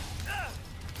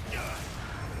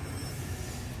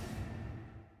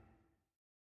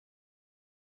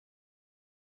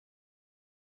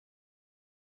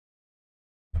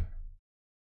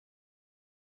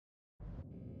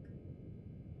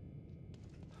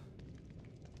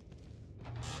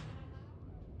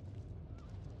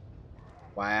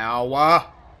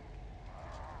 Wow.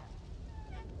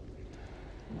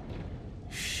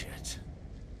 Shit.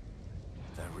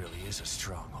 That really is a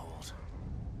stronghold.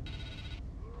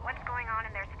 What's going on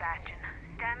in there, Sebastian?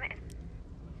 STEM is...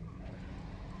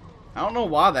 I don't know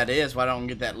why that is, why I don't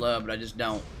get that love, but I just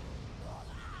don't.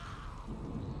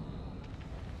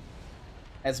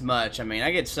 As much. I mean,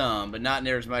 I get some, but not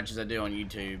near as much as I do on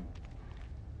YouTube.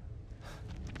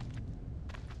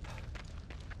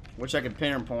 Wish I could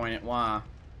pinpoint it. Why?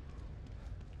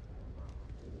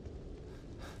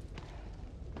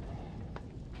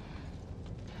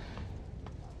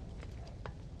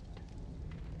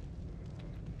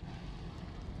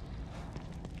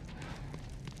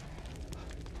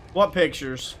 What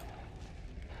pictures?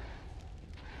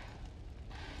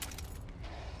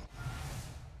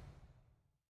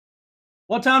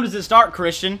 What time does it start,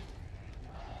 Christian?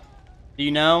 Do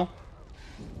you know?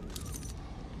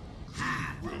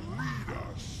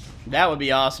 That would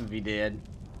be awesome if he did.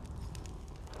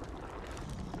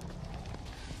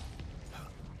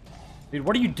 Dude,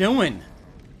 what are you doing?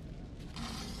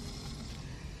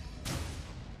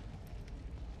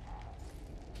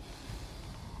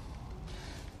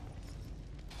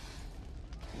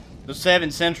 So 7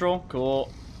 Central,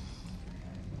 cool.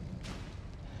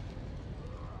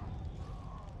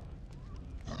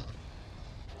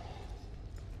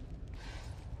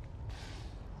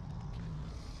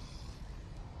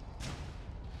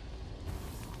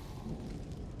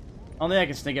 I don't think I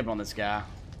can sneak up on this guy.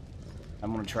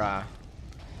 I'm gonna try.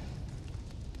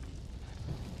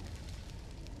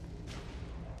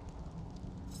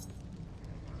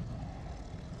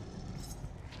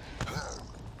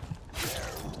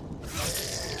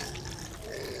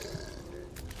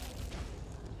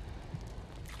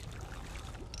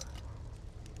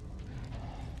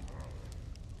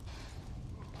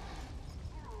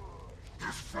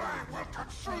 This flame will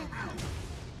consume you.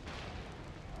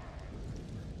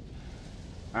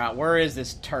 Alright, where is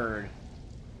this turd?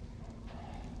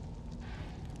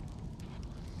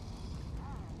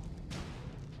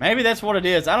 Maybe that's what it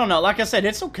is. I don't know. Like I said,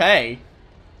 it's okay.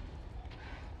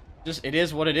 Just, it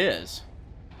is what it is.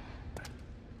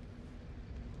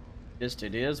 Just,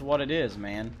 it is what it is,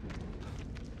 man.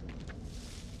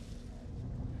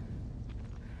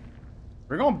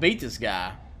 We're gonna beat this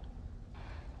guy.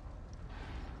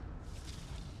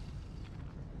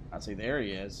 I see, there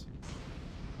he is.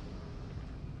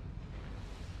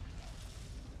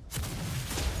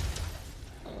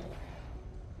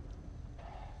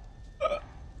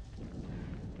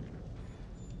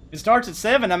 It starts at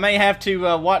 7. I may have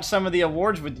to watch some of the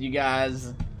awards with you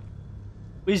guys.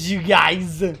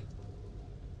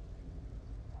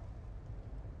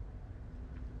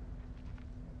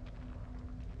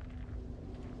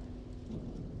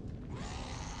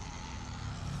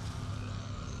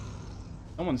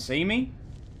 Someone see me?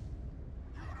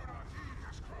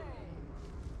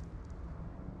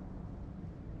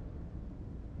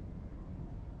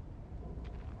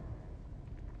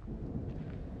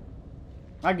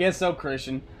 I guess so,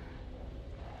 Christian.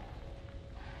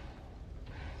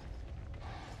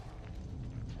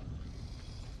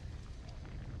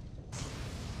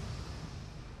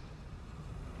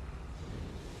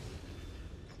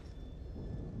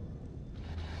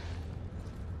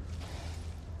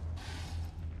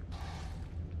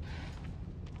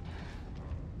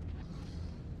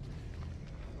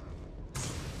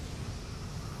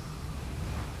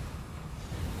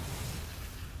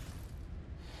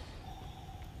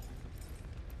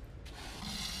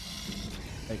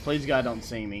 Please God don't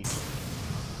see me.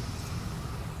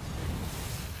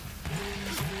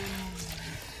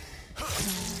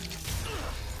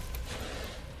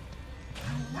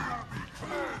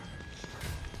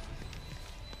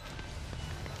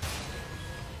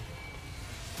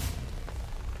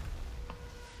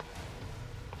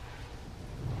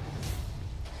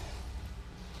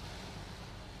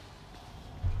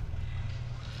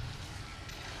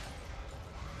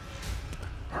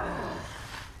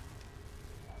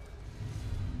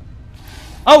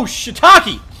 Oh,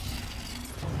 shiitake!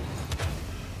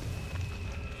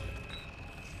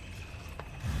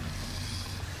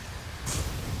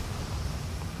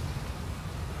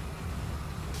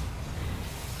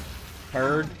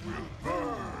 Heard.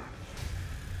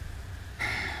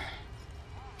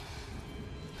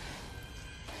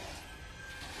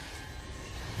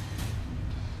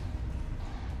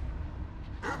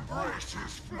 Embrace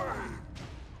his flame.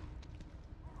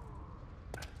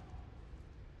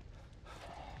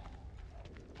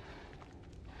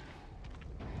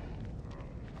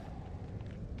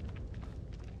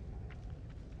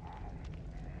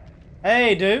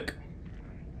 Hey, Duke.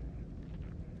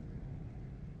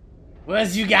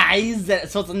 Where's you guys? That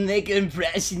sort of make an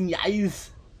impression, guys.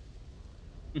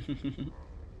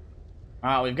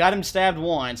 Alright, we've got him stabbed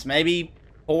once. Maybe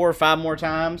 4 or 5 more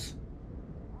times.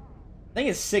 I think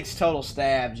it's 6 total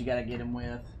stabs you gotta get him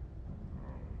with.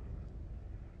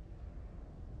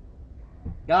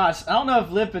 Gosh, I don't know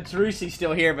if Liv Petrucci's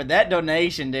still here, but that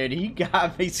donation, dude, he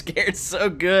got me scared so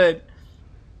good.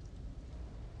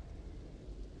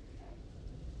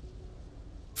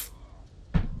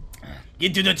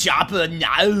 Get to the chopper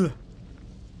now!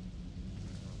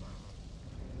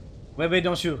 Wait,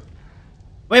 don't shoot.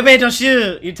 Wait, don't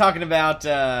shoot! You're talking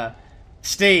about,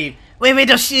 Steve. Wait,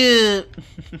 don't shoot!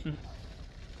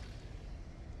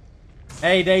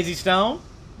 Hey, Daisy Stone.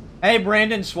 Hey,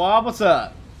 Brandon Schwab, what's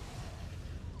up?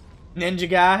 Ninja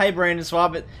Guy, hey, Brandon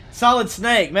Schwab. Solid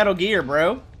Snake, Metal Gear,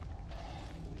 bro.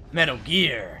 Metal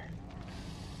Gear.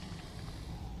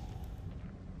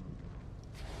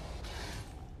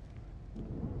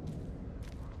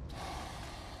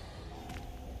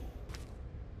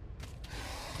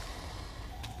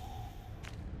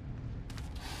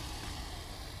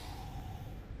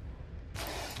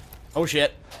 Oh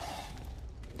shit.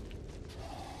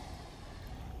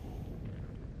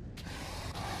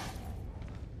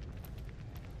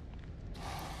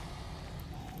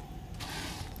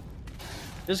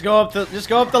 Just go up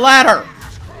the ladder.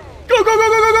 Go.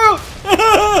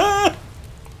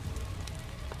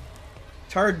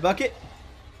 Turd bucket.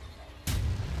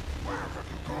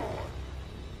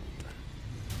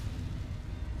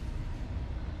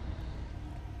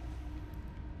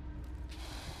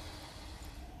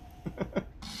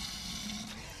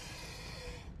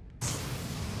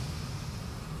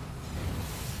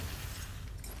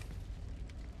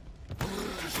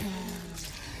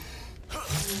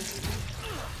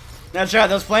 That's right,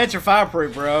 those plants are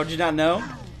fireproof, bro. Did you not know?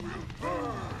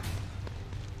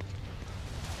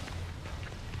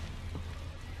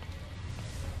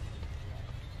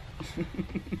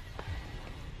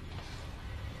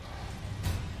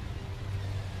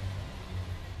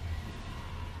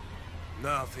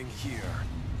 Nothing here.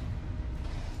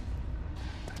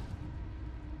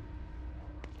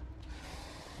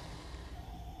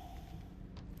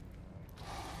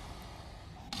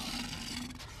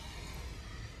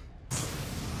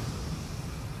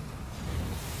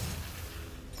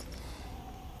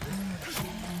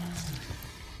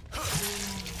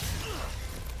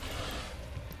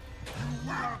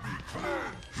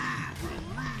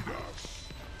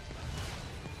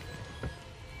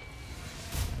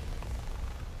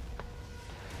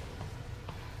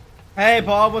 Hey,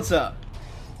 Paul, what's up?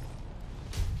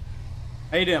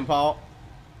 How you doing, Paul?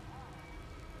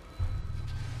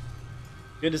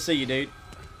 Good to see you, dude.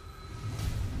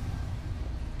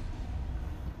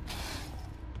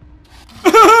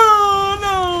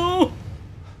 No!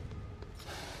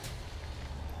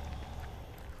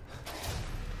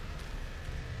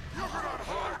 You cannot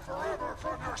hide forever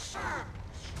from your sins.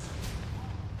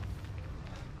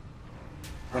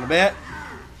 Wanna bet?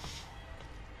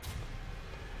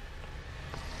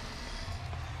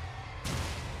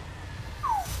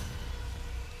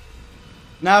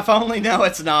 Now, if only, no,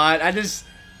 it's not.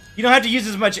 You don't have to use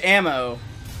as much ammo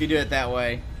if you do it that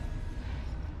way.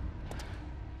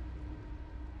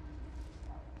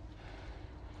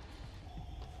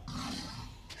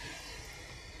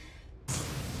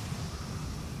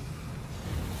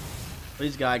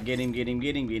 Please, God, get him.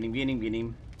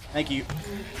 Thank you.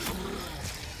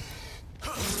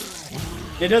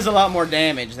 It does a lot more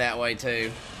damage that way,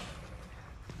 too.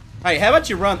 Hey, how about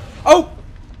you run? Oh!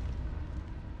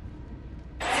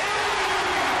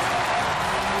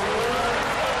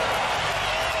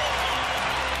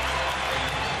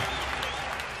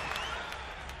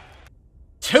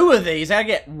 Two of these. I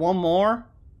get one more.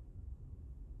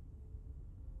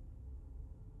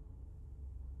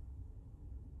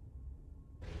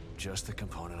 Just the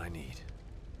component I need.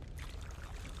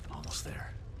 Almost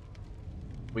there.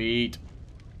 Sweet.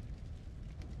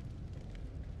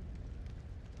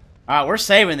 Alright, we're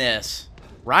saving this.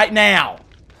 Right now.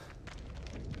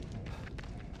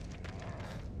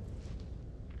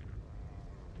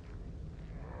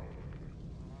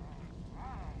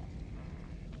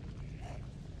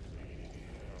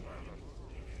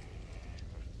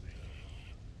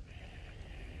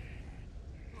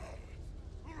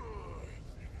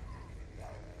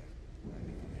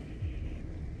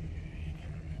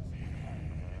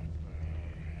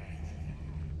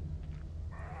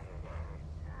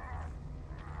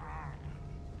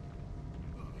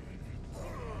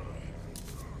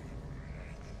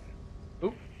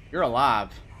 Oop, you're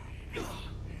alive.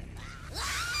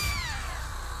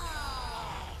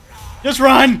 Just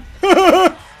run!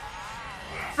 Run!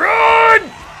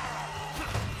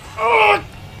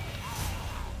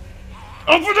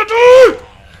 Open the door!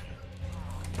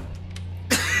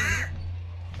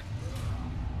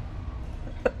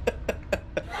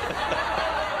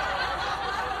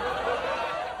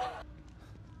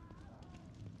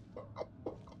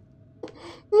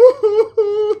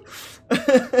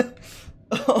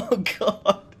 Oh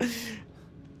God.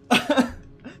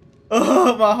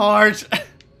 Oh, my heart.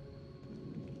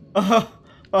 Oh,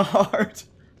 my heart.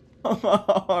 Oh, my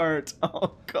heart.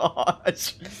 Oh,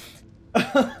 gosh.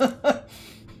 Oh,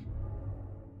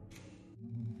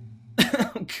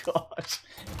 gosh.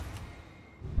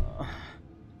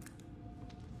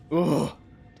 Oh.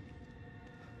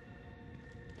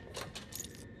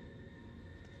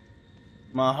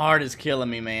 My heart is killing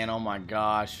me, man. Oh, my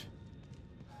gosh.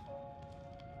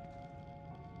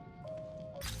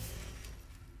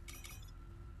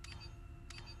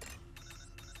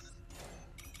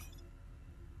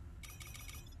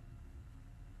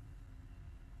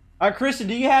 Kristen,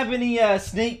 do you have any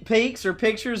sneak peeks or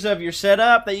pictures of your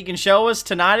setup that you can show us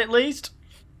tonight at least?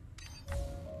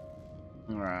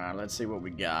 Alright, let's see what we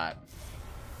got.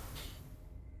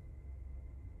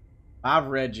 5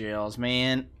 red gels,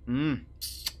 man.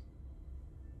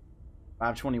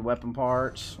 520 weapon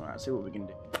parts. Alright, see what we can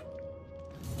do.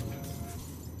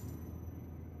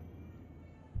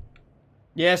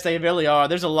 Yes, they really are.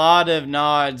 There's a lot of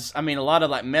nods. I mean, a lot of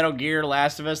like Metal Gear,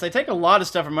 Last of Us. They take a lot of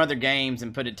stuff from other games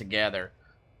and put it together.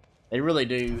 They really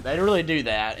do. They really do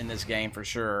that in this game for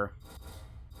sure.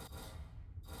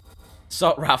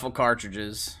 Assault rifle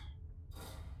cartridges.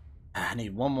 I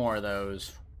need one more of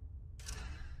those.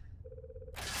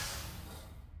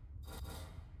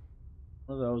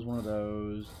 One of those, one of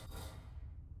those.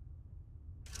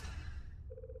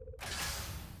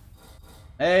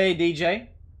 Hey, DJ.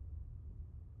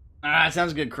 Alright,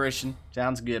 sounds good, Christian.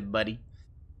 Sounds good, buddy.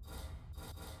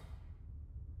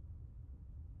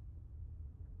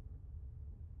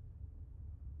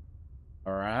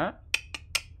 Alright.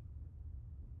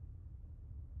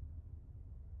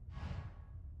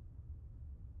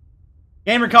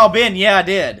 Gamer call Ben. Yeah, I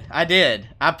did. I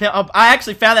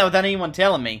actually found that without anyone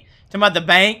telling me. Talking about the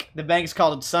bank. The bank's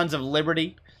called Sons of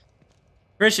Liberty.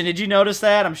 Christian, did you notice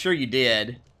that? I'm sure you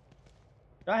did.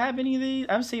 Do I have any of these?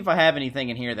 Let's see if I have anything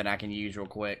in here that I can use real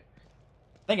quick.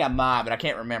 I think I might, but I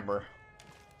can't remember.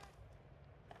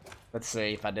 Let's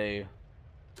see if I do.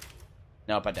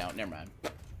 Nope, I don't. Never mind. The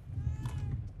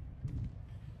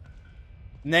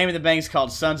name of the bank's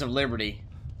called Sons of Liberty.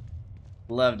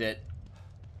 Loved it.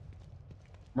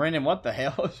 Brandon, what the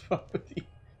hell is wrong with you?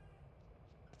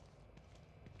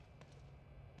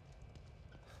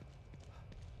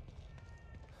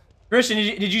 Christian,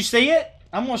 did you see it?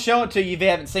 I'm going to show it to you if you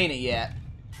haven't seen it yet.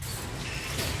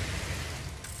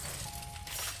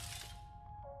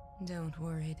 Don't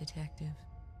worry, Detective.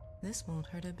 This won't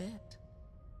hurt a bit.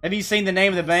 Have you seen the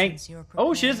name of the bank?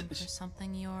 Oh, she is. For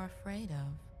something you're afraid of.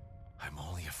 I'm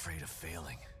only afraid of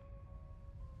failing.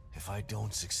 If I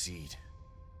don't succeed.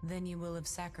 Then you will have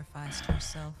sacrificed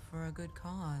yourself for a good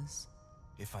cause.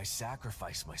 If I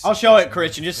sacrifice myself... I'll show it,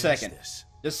 Christian. Just a second. Just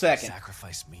a second.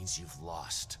 Sacrifice means you've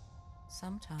lost.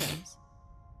 Sometimes.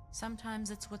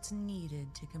 Sometimes it's what's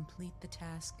needed to complete the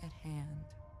task at hand.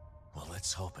 Well,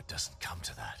 let's hope it doesn't come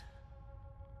to that.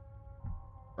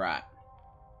 Right.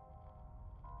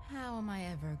 How am I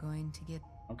ever going to get...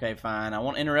 Okay, fine. I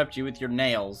won't interrupt you with your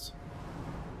nails.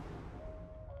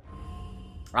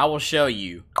 I will show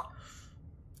you.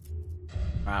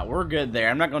 Alright, we're good there.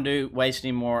 I'm not going to waste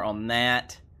any more on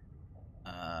that.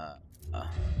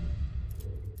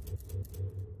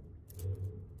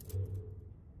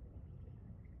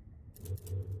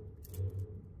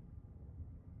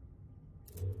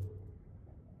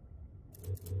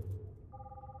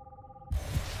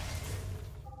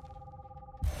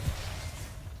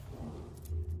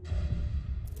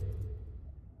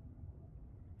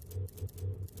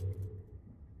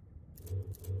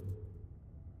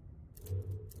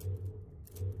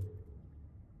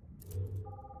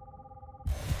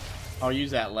 I'll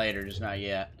use that later, just not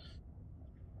yet.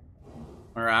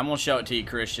 Alright, I'm gonna show it to you,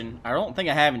 Christian. I don't think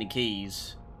I have any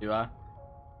keys, do I?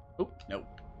 Oop, nope.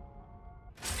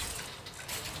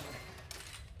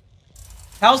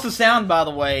 How's the sound, by the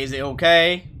way? Is it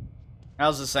okay?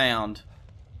 How's the sound?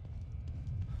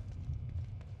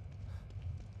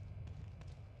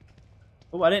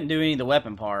 Oh, I didn't do any of the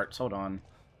weapon parts. Hold on.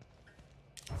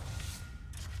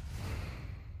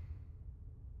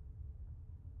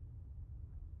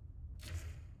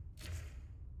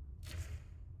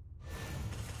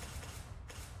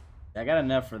 I got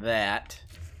enough for that.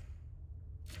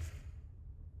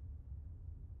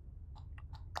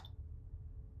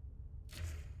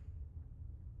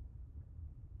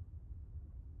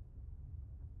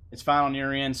 It's fine on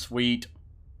your end. Sweet.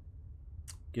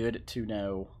 Good to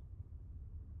know.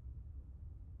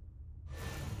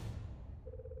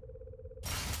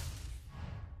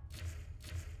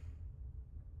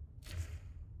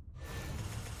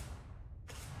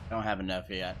 I don't have enough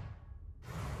yet.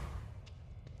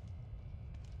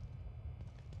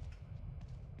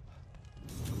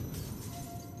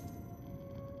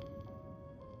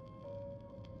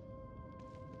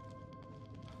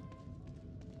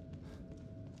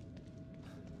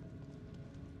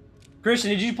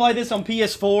 Christian, did you play this on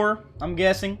PS4? I'm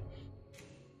guessing.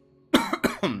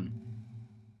 Probably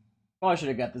should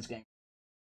have got this game.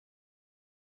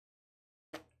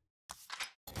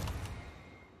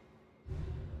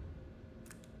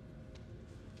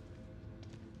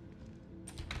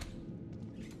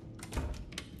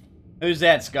 Who's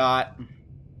that, Scott? Yeah,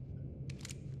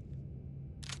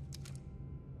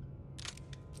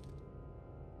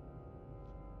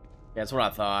 that's what I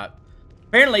thought.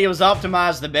 Apparently, it was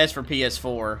optimized the best for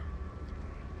PS4.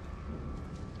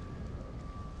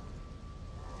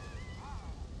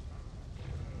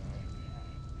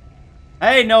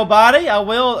 Hey, nobody. I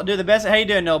will do the best. How you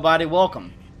doing, nobody?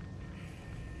 Welcome.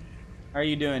 How are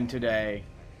you doing today?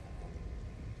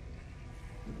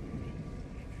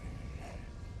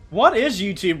 What is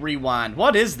YouTube Rewind?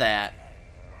 What is that?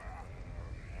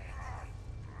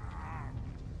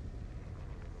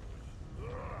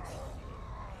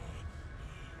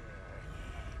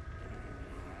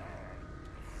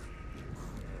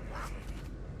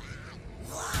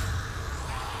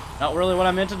 Not really what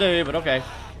I meant to do, but okay.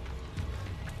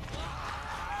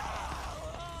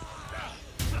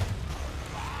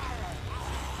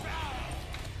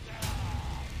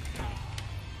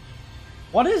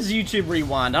 What is YouTube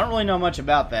Rewind? I don't really know much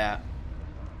about that.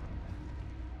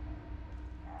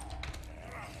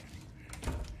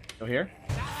 Go here.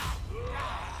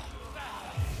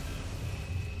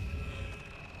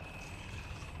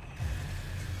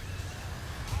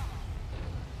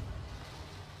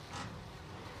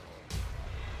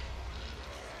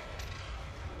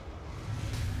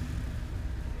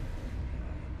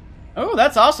 Oh,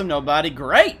 that's awesome, nobody.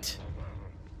 Great.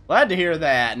 Glad to hear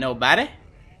that, nobody.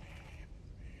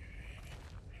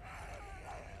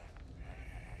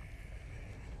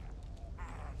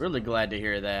 Really glad to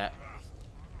hear that.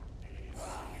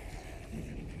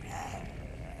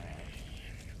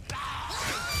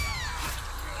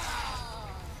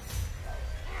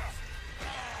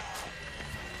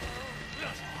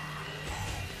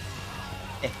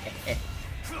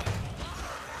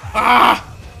 Ah!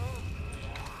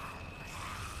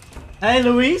 Hey,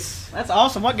 Luis. That's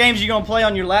awesome. What games are you going to play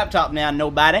on your laptop now,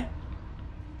 nobody?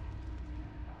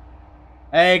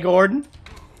 Hey, Gordon.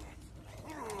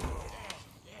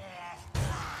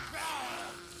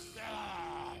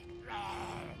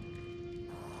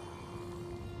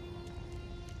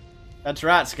 That's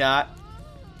right, Scott.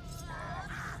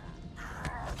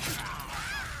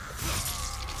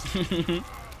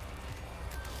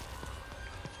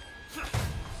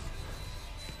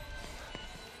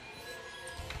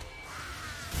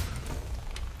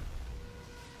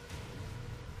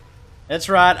 That's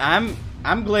right. I'm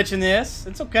glitching this.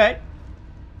 It's okay.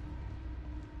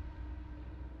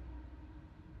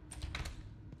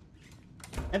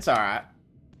 It's all right.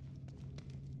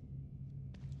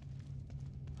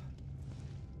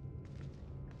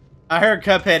 I heard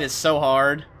Cuphead is so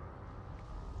hard.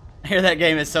 I hear that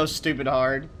game is so stupid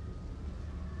hard.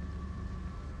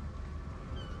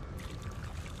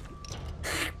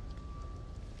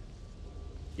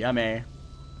 Yummy.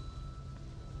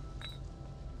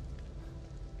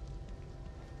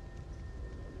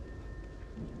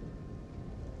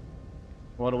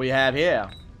 What do we have here?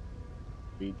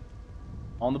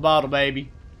 On the bottle,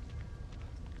 baby.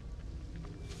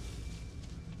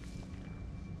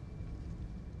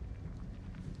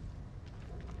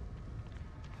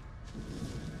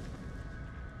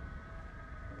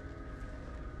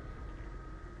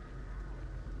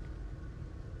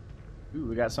 Ooh,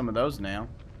 we got some of those now.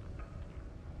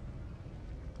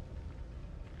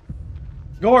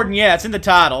 Gordon, yeah, it's in the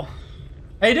title.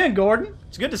 How you doing, Gordon?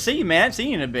 It's good to see you, man. See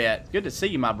you in a bit. Good to see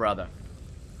you, my brother.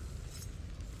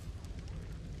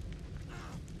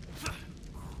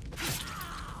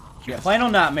 Yeah, plain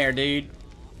old Nightmare, dude.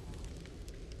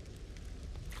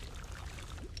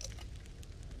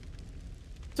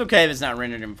 It's okay if it's not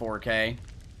rendered in 4K.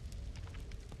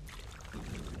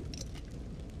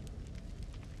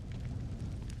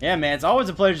 Yeah, man, it's always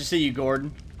a pleasure to see you,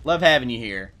 Gordon. Love having you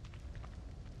here.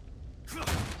 Don't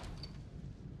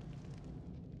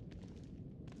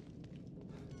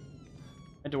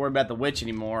have to worry about the witch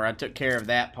anymore. I took care of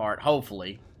that part,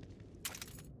 hopefully.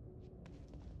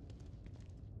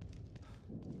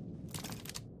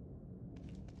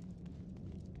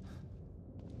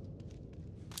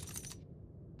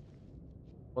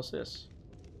 What's this?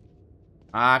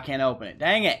 I can't open it.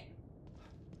 Dang it!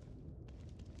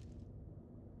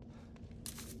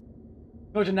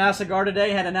 Smoked a nice cigar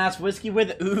today. Had a nice whiskey with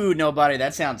it. Ooh, nobody.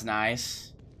 That sounds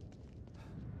nice.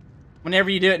 Whenever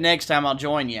you do it next time, I'll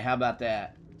join you. How about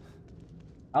that?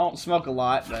 I don't smoke a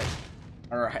lot, but...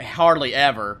 or hardly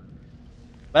ever.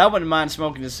 But I wouldn't mind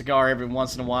smoking a cigar every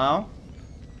once in a while.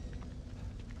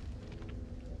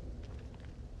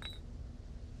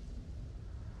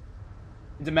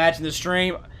 Imagine the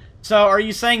stream. So, are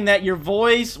you saying that your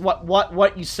voice,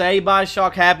 what you say,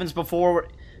 Bioshock, happens before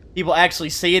people actually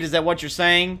see it? Is that what you're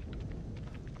saying?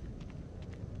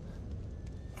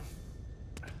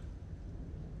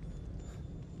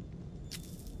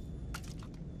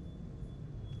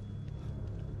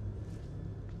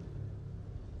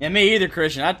 Yeah, me either,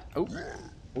 Christian.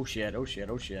 Oh shit, oh shit,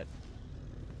 oh shit.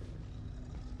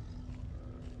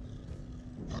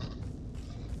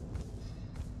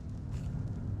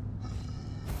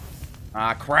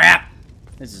 Ah, crap!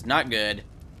 This is not good.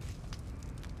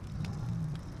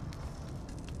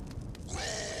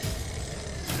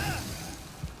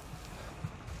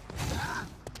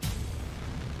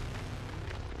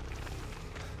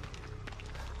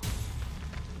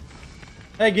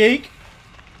 Hey, geek.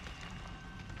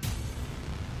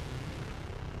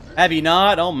 Have you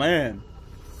not? Oh, man.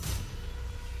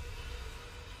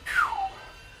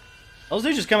 Those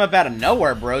dudes just come up out of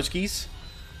nowhere, broskies.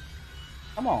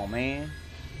 Come on, man.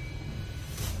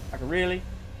 Like, really?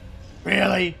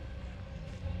 Really?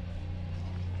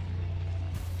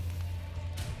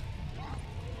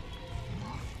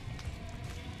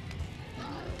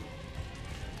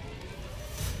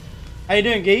 How you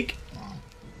doing, geek?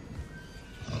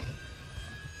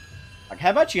 Like,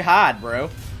 how about you hide, bro?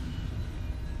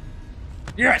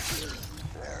 Yes!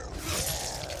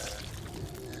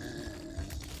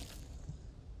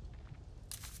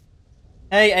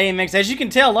 Hey, AMX, as you can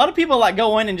tell, a lot of people like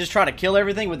go in and just try to kill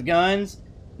everything with guns.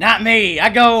 Not me. I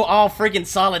go all freaking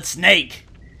Solid Snake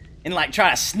and like try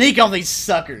to sneak on these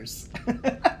suckers.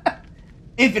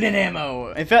 Infinite ammo.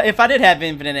 If I did have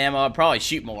infinite ammo, I'd probably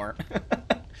shoot more.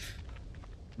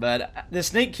 But the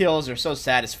sneak kills are so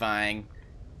satisfying,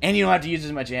 and you don't have to use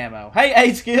as much ammo. Hey,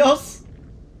 8 skills.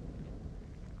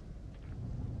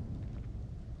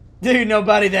 Dude,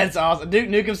 nobody. That's awesome. Duke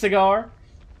Nukem cigar.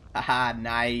 Haha,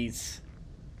 nice.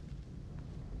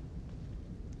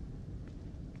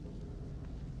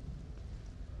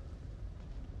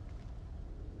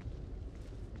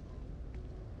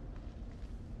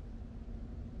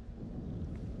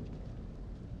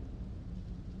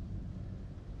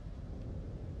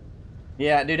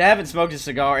 Yeah, dude, I haven't smoked a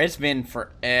cigar. It's been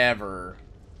forever.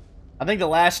 I think the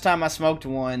last time I smoked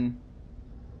one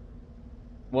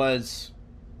was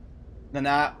the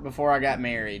night before I got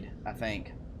married, I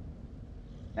think.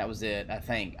 That was it, I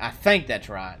think. I think that's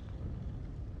right.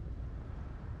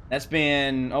 That's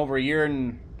been over a year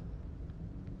and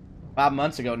 5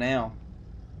 months ago now.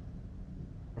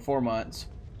 Or 4 months.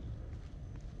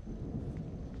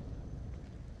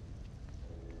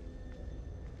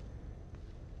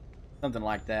 Something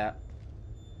like that.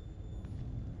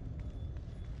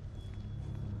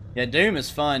 Yeah, Doom is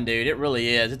fun, dude. It really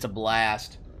is. It's a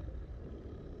blast.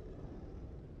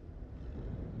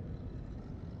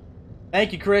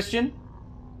 Thank you, Christian.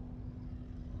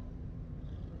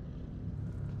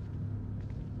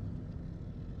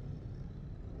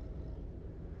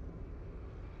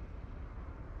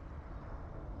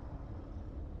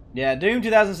 Yeah, Doom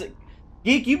 2006.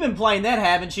 Geek, you've been playing that,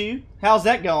 haven't you? How's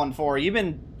that going for you? You've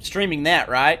been streaming that,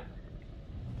 right?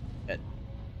 Good.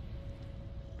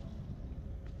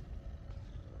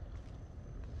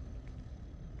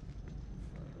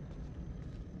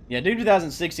 Yeah, Doom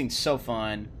 2016 is so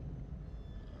fun.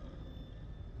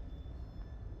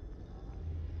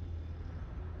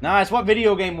 Nice. What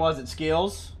video game was it,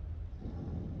 Skills?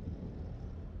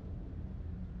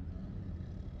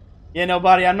 Yeah, no,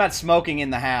 buddy, I'm not smoking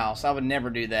in the house. I would never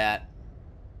do that.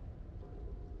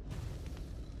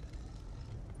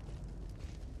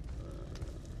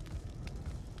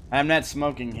 I'm not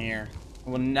smoking here. I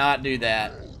will not do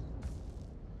that.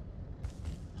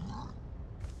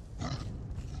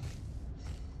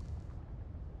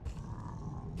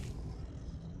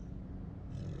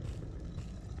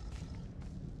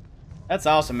 That's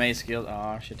awesome, May Skills.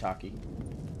 Oh, shiitake.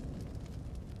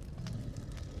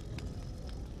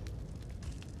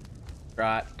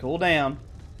 Right, cool down.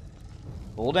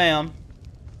 Cool down.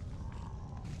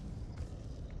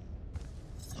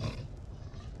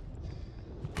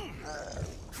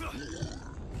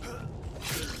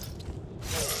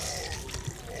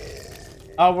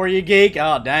 Oh, were you geek?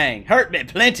 Oh, dang. Hurt me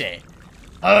plenty.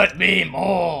 Hurt me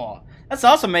more. That's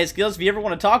awesome, Mate Skills. If you ever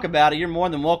want to talk about it, you're more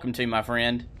than welcome to, my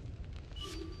friend.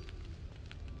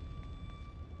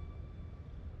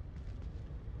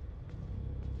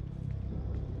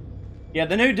 Yeah,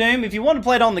 the new Doom, if you want to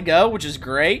play it on the go, which is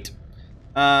great,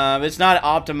 it's not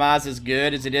optimized as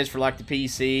good as it is for, like, the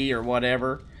PC or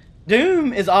whatever.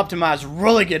 Doom is optimized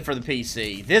really good for the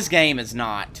PC. This game is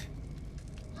not.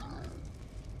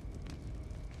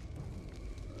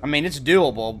 I mean, it's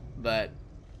doable, but...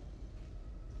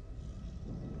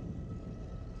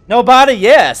 Nobody?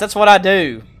 Yes, that's what I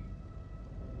do.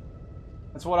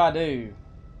 That's what I do.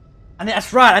 And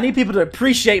that's right, I need people to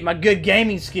appreciate my good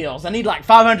gaming skills. I need like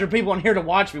 500 people in here to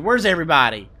watch me. Where's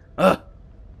everybody? Ugh.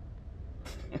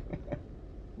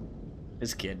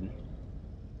 Just kidding.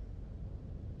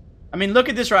 I mean, look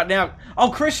at this right now. Oh,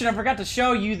 Christian, I forgot to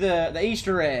show you the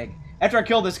Easter egg. After I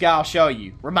kill this guy, I'll show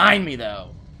you. Remind me,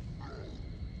 though.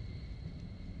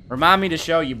 Remind me to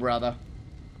show you, brother.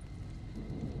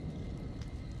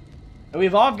 We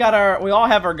all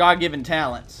have our God-given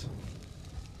talents.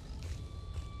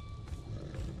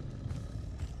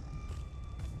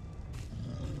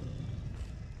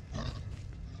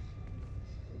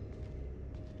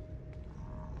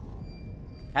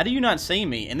 How do you not see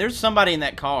me? And there's somebody in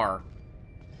that car.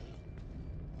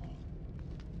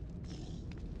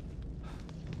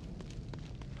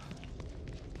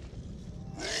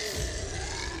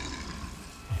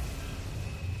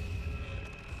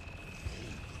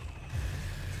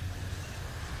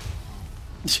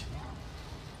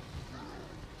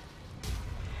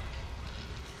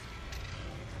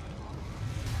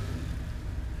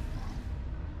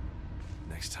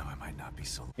 Next time I might not be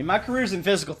so... My career's in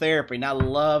physical therapy, and I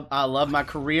love my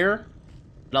career,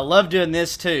 but I love doing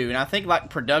this too. And I think like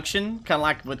production, kind of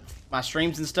like with my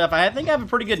streams and stuff, I think I have a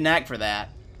pretty good knack for that.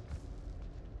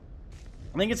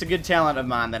 I think it's a good talent of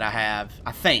mine that I have.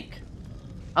 I think.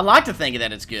 I like to think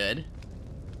that it's good.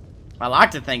 I like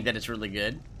to think that it's really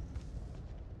good.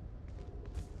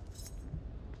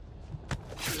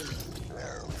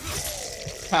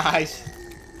 Nice.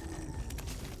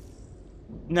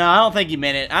 No, I don't think he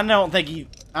meant it. I don't think he...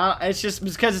 it's just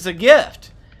because it's a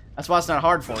gift. That's why it's not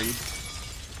hard for you.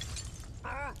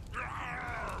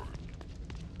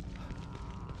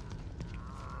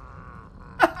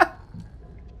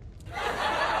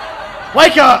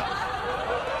 Wake up!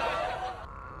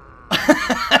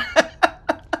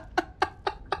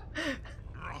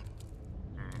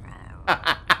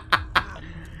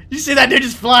 You see that dude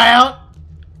just fly out?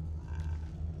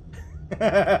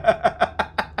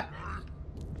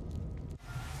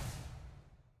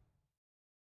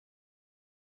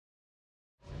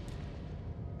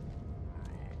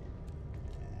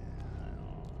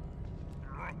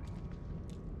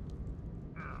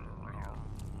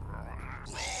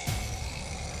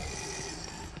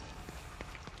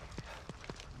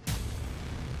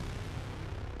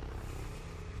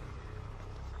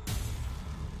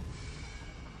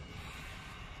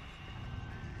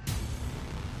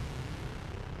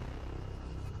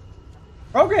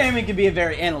 Programming can be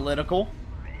very analytical.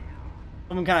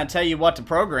 Someone kind of tell you what to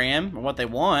program or what they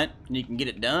want, and you can get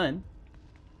it done.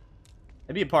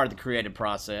 That'd be a part of the creative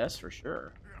process, for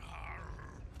sure.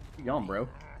 Where you going, bro?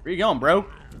 Where you going, bro?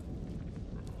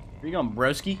 Where you going,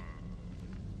 broski?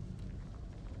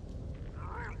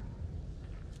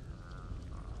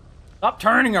 Stop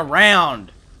turning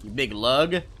around, you big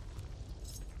lug.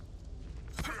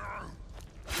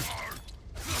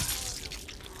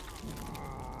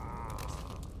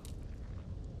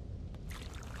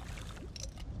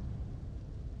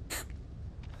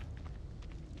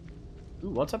 Ooh,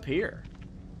 what's up here?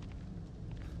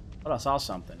 Thought I saw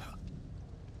something.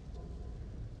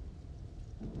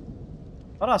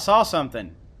 Thought I saw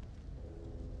something.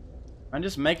 I'm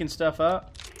just making stuff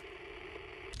up.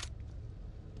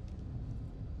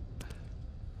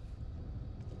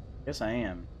 Yes, I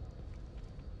am.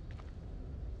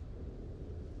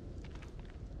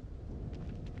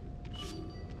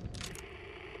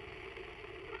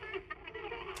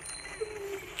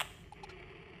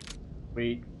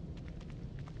 Sweet.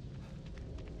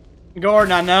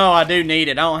 Gordon, I know I do need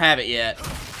it. I don't have it yet.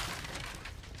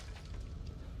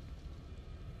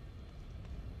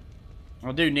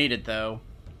 I do need it, though,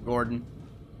 Gordon.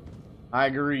 I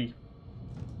agree.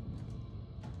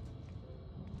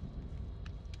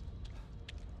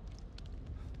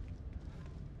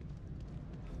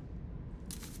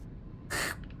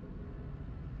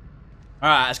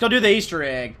 Alright, let's go do the Easter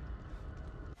egg.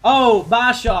 Oh,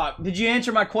 Bioshock, did you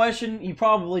answer my question? You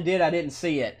probably did. I didn't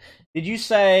see it. Did you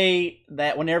say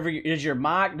that whenever is your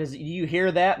mic, do you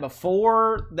hear that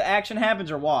before the action happens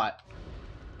or what?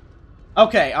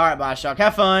 Okay, alright, Bioshock.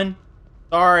 Have fun.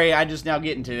 Sorry, I just now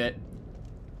getting to it.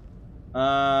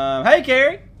 Hey,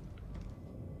 Carrie.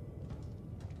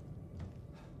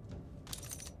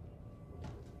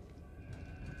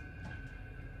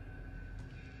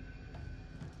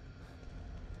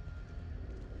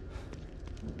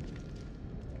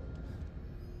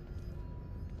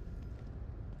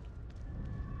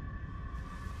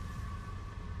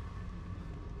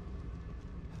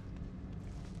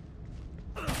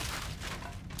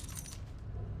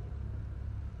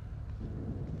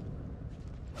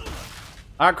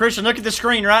 Alright, Christian, look at the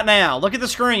screen right now. Look at the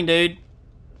screen, dude.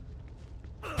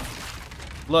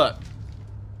 Look.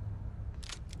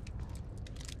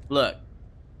 Look.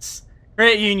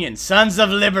 Credit Union, Sons of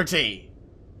Liberty.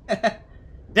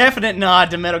 Definite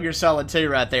nod to Metal Gear Solid 2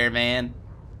 right there, man.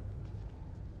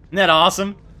 Isn't that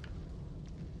awesome?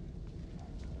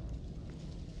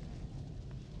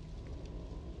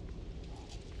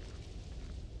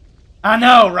 I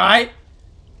know, right?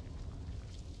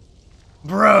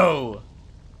 Bro.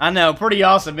 I know, pretty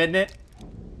awesome, isn't it?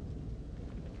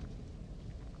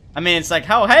 I mean, it's like,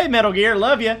 oh, hey, Metal Gear,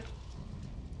 love you.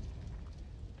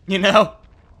 You know?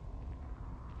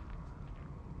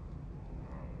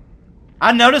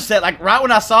 I noticed that, like, right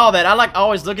when I saw that, I, like,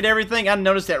 always look at everything. I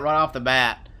noticed that right off the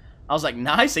bat. I was like,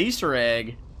 nice Easter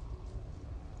egg.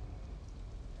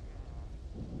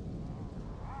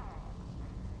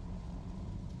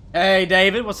 Hey,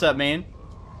 David, what's up, man?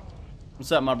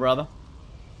 What's up, my brother?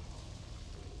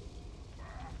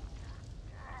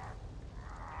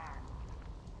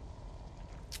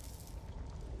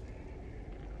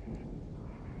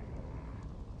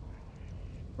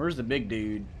 Where's the big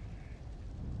dude?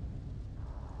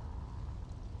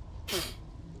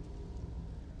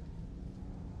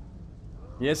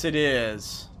 Yes, it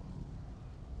is.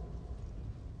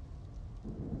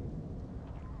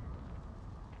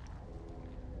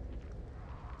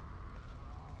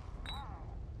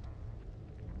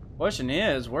 Question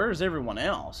is, where's everyone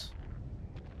else?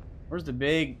 Where's the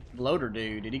big bloater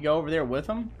dude? Did he go over there with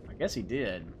him? I guess he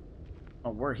did. I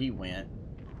don't know where he went.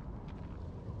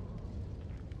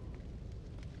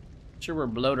 Not sure where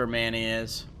Bloater Man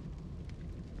is.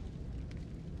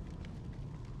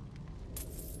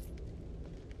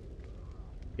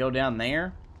 Go down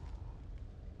there?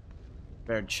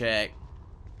 Better check.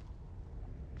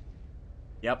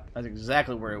 Yep, that's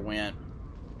exactly where it went.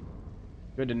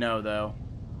 Good to know, though.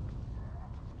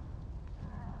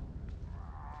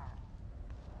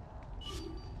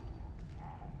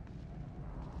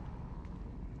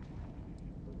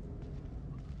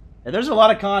 Yeah, there's a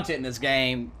lot of content in this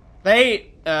game.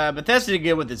 Bethesda did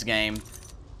good with this game. I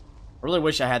really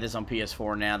wish I had this on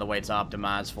PS4 now, the way it's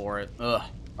optimized for it. Ugh.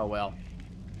 Oh well.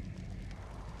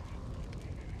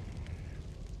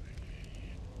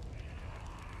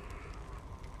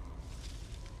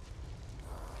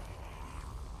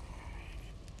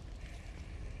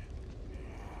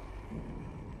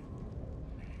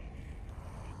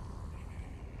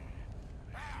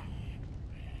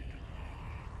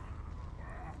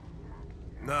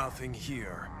 Nothing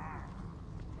here.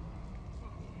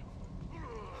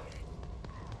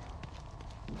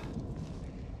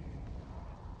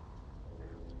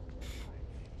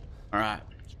 Alright.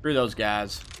 Screw those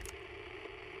guys.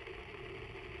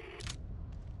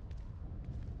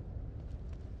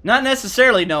 Not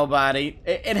necessarily nobody.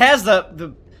 It has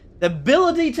the the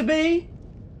ability to be.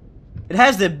 It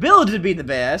has the ability to be the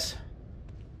best.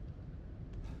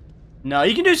 No,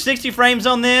 you can do 60 frames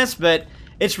on this, but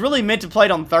it's really meant to play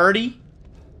it on 30.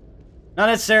 Not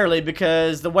necessarily,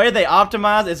 because the way they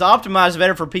optimize, it's optimized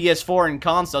better for PS4 and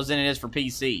consoles than it is for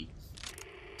PC.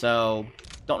 So,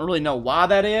 don't really know why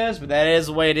that is, but that is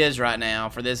the way it is right now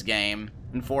for this game,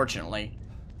 unfortunately.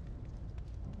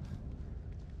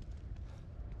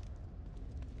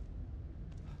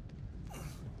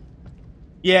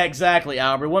 Yeah, exactly,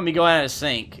 Albert. Wouldn't be going out of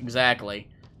sync. Exactly.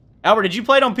 Albert, did you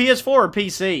play it on PS4 or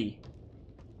PC?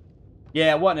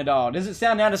 Yeah, it wasn't at all. Does it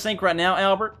sound out of sync right now,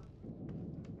 Albert?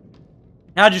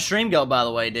 How'd your stream go, by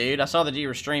the way, dude? I saw that you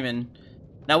were streaming.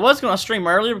 Now, I was going to stream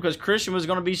earlier because Christian was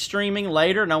going to be streaming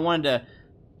later, and I wanted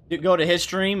to go to his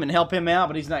stream and help him out,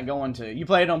 but he's not going to. You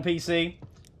played it on PC?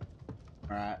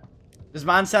 Alright. Does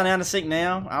mine sound out of sync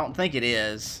now? I don't think it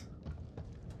is.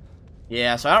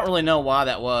 Yeah, so I don't really know why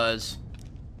that was.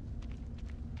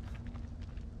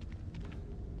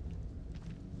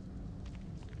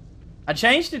 I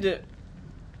changed it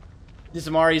to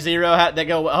some RE0. How'd that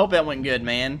go? I hope that went good,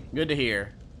 man. Good to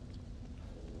hear.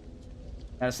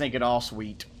 I just think it all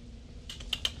sweet.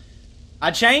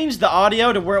 I changed the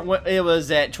audio to where it was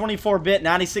at 24-bit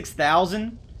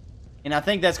 96,000, and I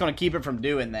think that's going to keep it from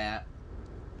doing that.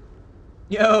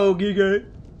 Yo, Giga.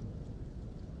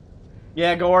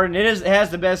 Yeah, Gordon, it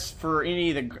has the best for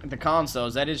any of the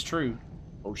consoles. That is true.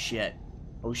 Oh shit.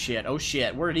 Oh shit. Oh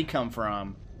shit. Where did he come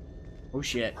from? Oh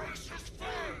shit.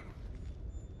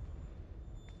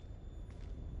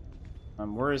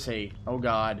 Where is he? Oh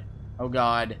god. Oh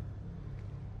god.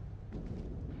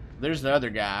 There's the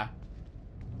other guy.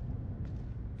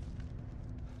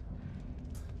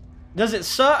 Does it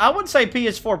suck? I wouldn't say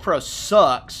PS4 Pro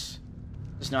sucks.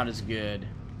 It's not as good.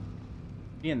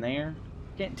 He in there?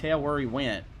 Can't tell where he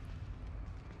went.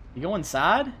 You go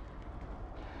inside?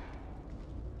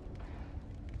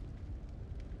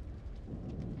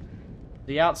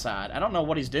 The outside. I don't know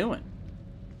what he's doing.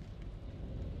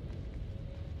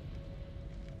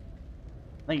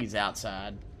 I think he's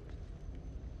outside.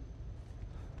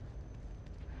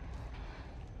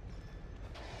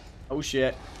 Oh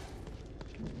shit.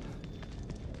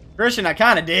 Christian, I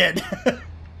kinda did.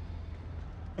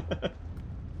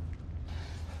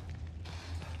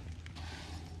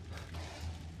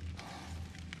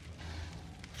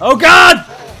 Oh god!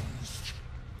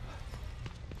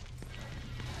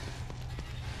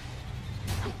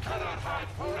 You cannot hide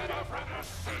forever from your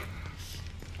sins.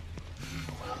 You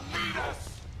will lead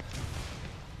us.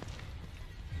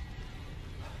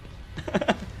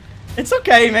 It's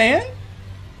okay, man.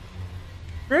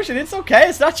 Christian, it's okay.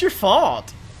 It's not your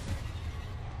fault.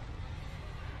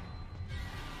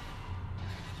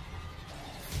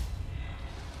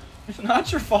 It's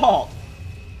not your fault.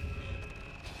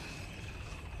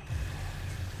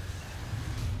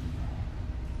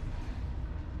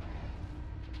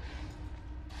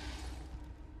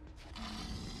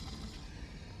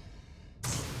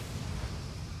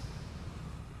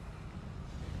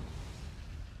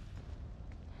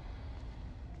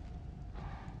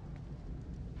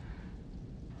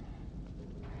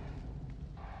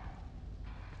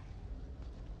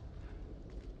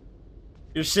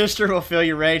 Your sister will feel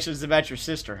your rage. It's about your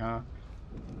sister, huh?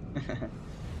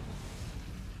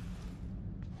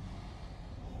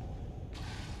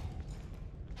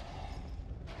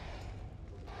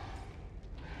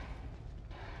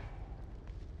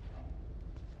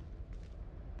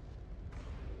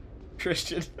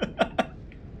 Christian.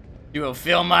 You will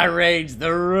feel my rage,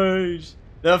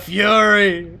 the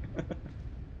fury.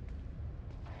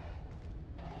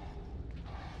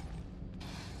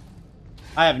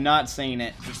 I have not seen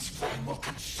it. This flame will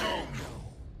consume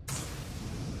you.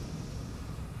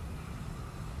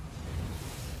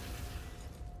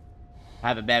 I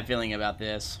have a bad feeling about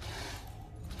this.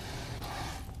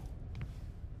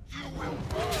 You will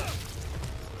burn.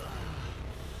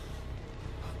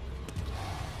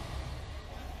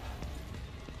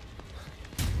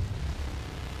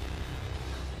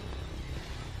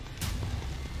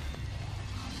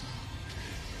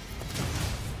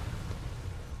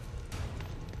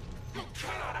 You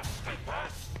cannot escape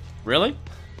us. Really? You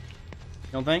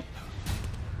don't think?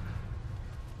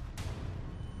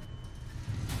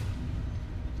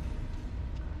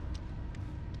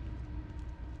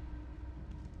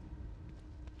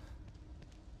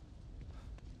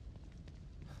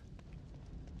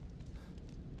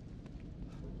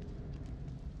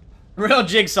 Real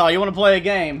Jigsaw, you want to play a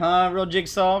game, huh? Real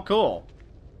Jigsaw? Cool.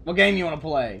 What game you want to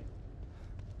play?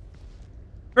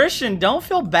 Christian, don't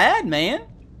feel bad, man.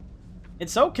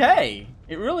 It's okay.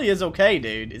 It really is okay,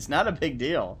 dude. It's not a big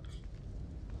deal.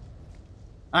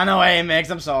 I know,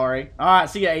 AMX. I'm sorry. All right,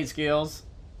 see ya, 8 skills.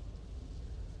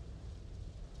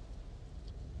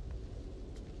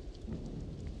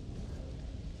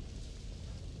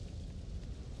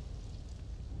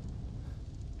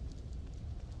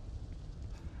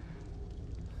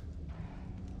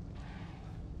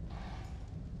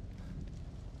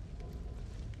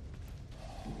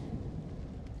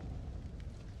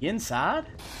 Inside?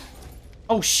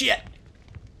 Oh shit!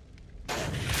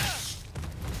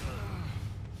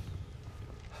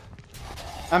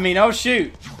 I mean, oh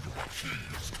shoot!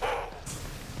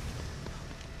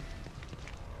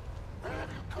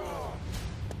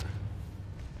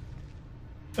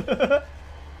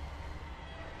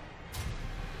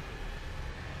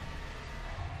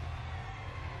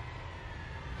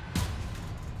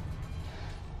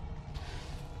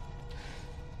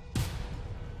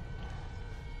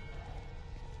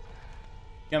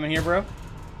 Coming here, bro.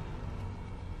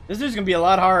 This dude's gonna be a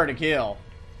lot harder to kill.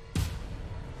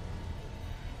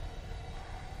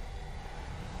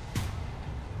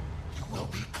 You will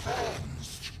be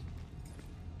cleansed.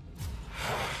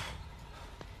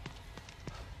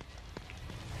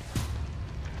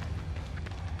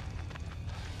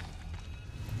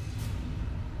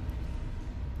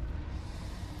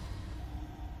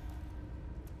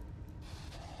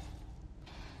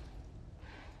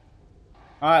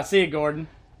 Alright, see you, Gordon.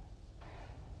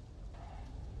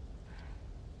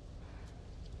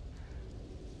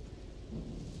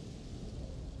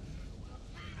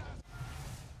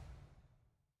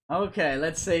 Okay,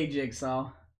 let's see,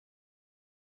 Jigsaw.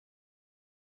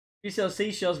 She sells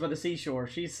seashells by the seashore.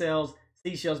 She sells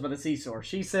seashells by the seashore.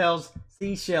 She sells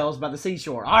seashells by the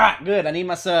seashore. Alright, good. I need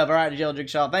my sub. Alright,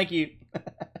 Jigsaw. Thank you.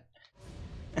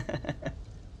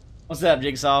 What's up,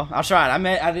 Jigsaw? I'll try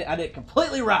it. I did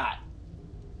completely right.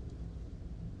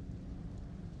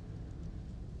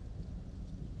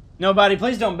 Nobody,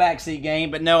 please don't backseat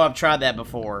game, but no, I've tried that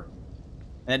before.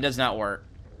 And it does not work.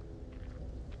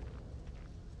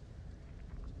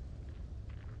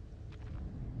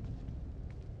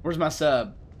 Where's my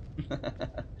sub?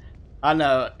 I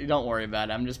know, don't worry about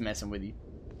it. I'm just messing with you.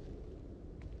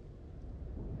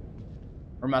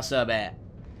 Where my sub at?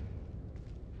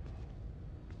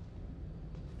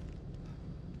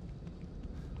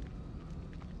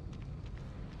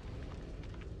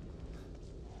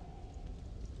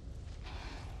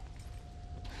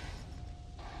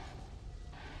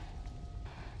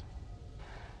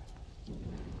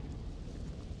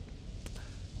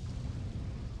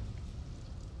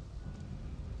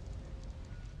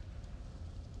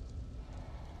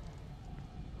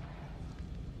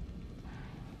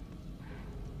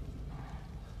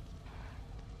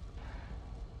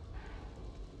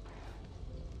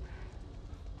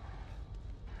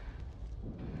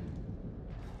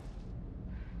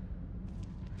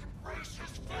 Embrace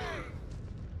his flame.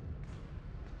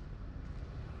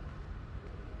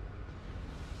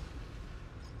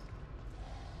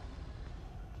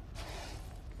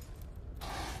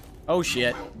 Oh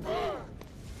shit.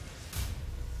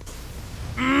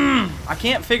 I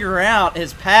can't figure out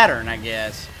his pattern, I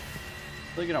guess.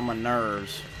 Look at on my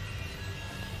nerves.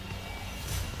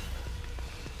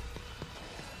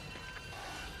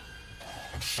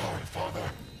 I'm sorry, Father.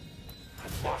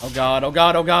 I've lost Oh god, oh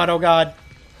god, oh god, oh god.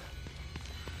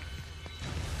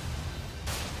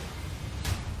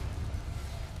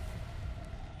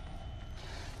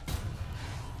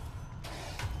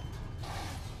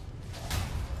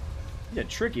 He's a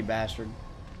tricky bastard.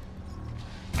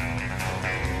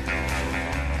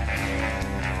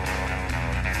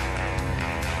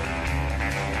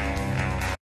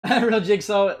 Real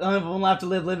Jigsaw, one life to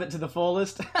live, live it to the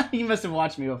fullest. You must have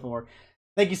watched me before.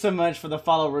 Thank you so much for the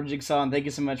follow, Real Jigsaw, and thank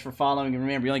you so much for following. And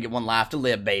remember, you only get one life to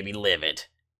live, baby. Live it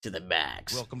to the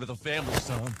max. Welcome to the family,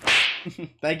 son.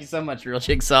 Thank you so much, Real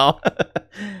Jigsaw.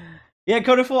 Yeah,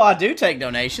 Codeful, I do take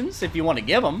donations if you want to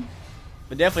give them,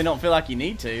 but definitely don't feel like you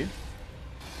need to.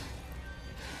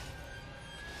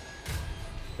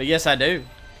 But yes, I do.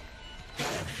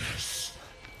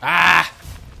 Ah!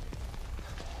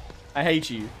 I hate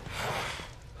you.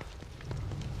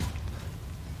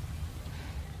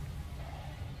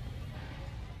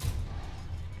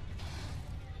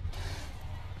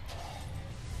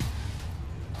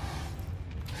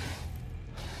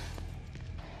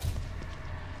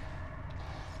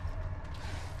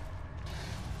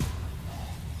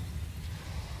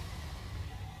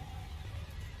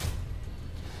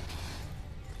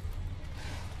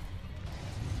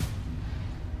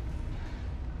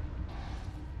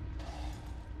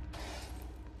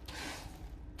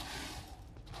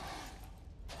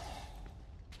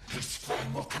 This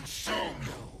flame will consume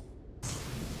you.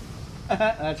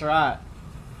 That's right.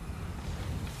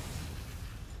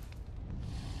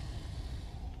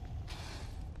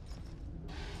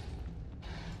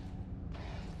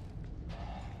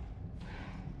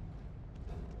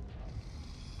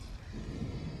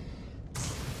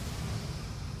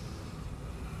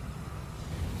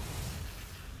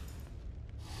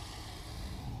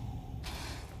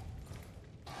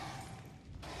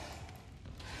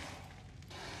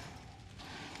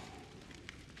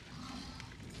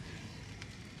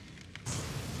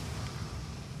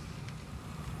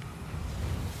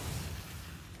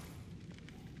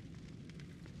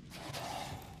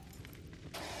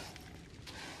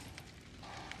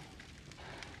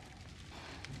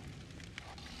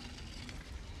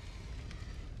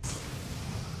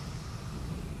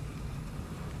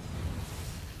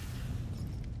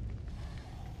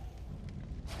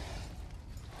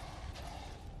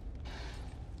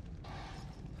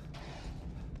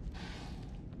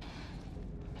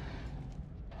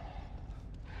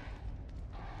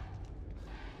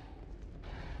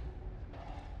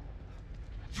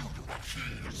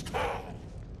 He is called.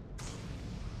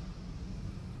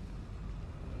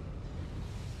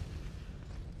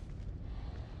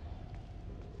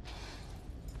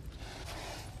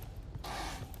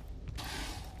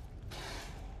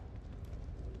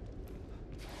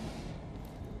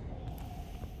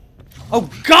 Oh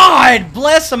God,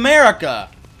 bless America!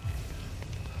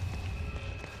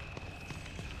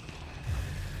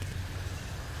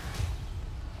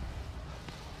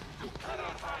 You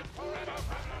cannot hide forever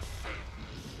from your sins.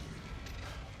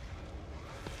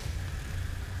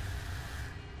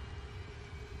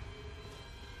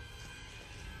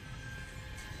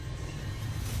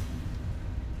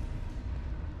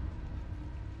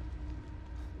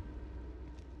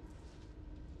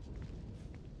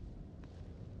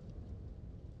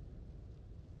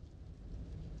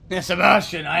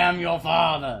 Sebastian, I am your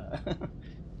father.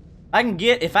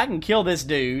 If I can kill this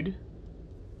dude,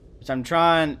 which I'm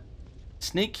trying,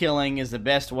 sneak killing is the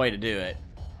best way to do it.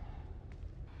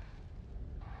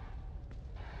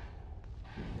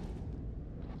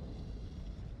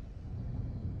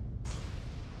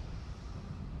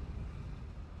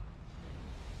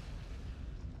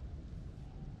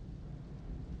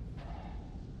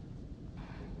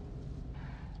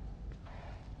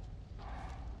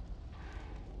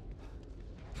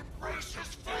 Embrace his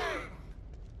flame.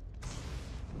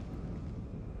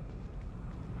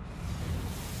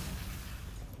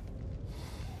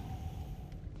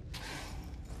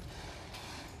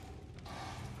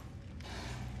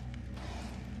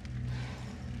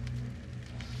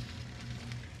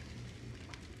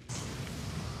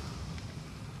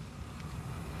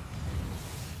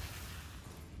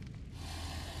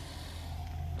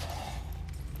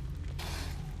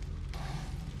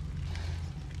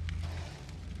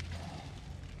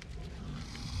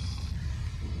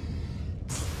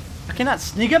 I cannot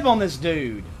sneak up on this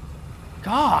dude.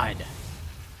 God.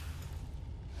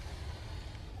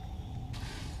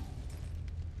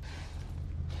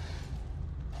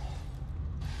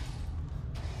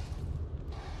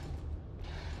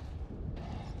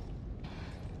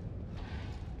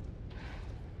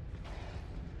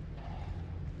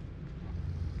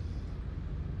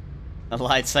 A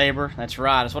lightsaber? That's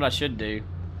right, that's what I should do.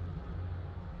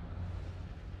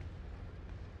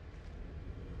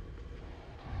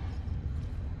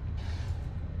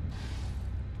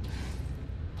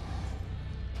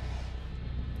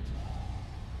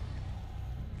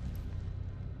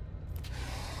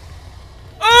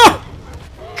 Oh!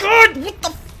 God, what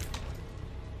the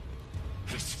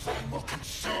His flame will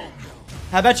consume you.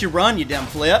 How about you run, you dumb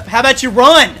flip? How about you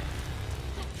run? You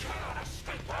cannot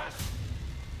escape us.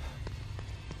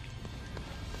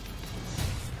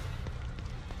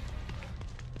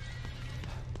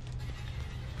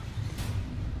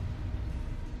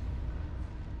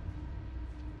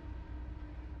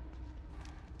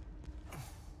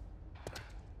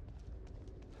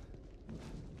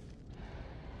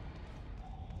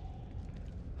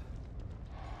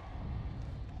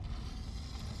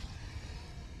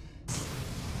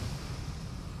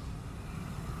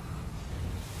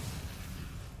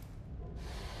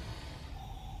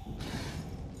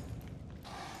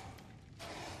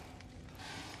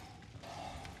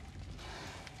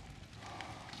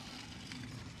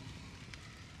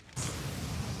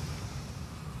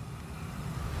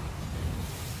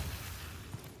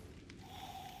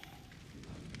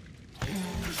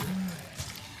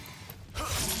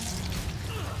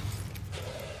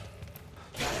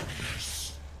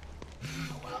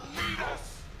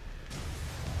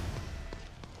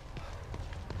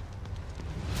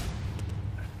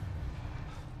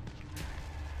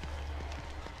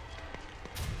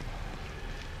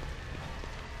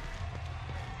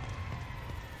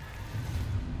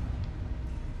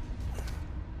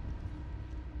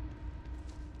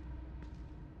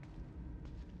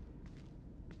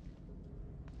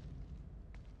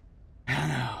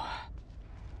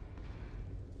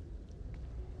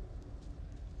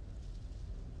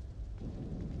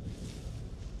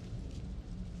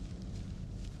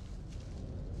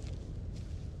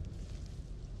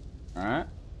 Alright.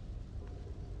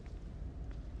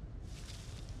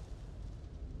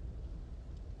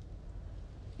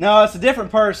 No, it's a different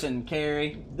person,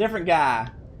 Carrie. Different guy.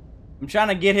 I'm trying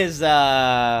to get his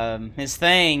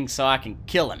thing so I can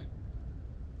kill him.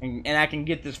 And I can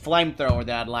get this flamethrower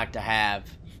that I'd like to have.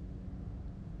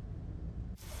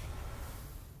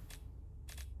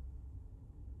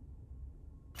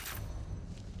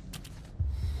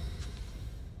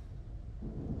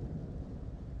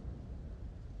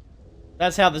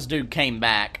 That's how this dude came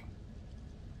back.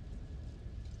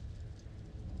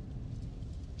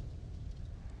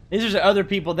 These are the other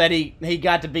people that he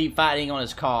got to beat fighting on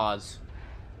his cause.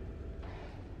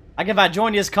 Like if I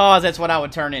joined his cause, that's what I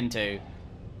would turn into.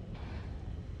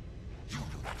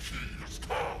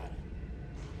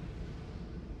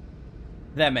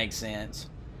 That makes sense.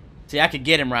 See, I could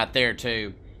get him right there,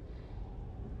 too.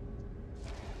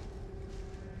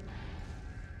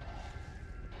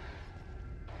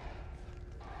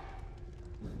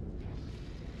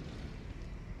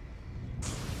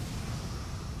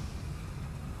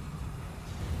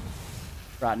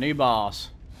 Right, new boss.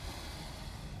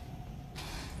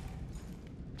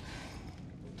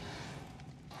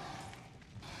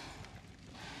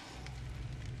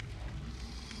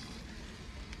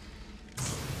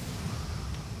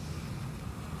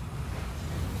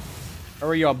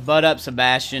 Hurry your butt up,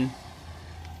 Sebastian.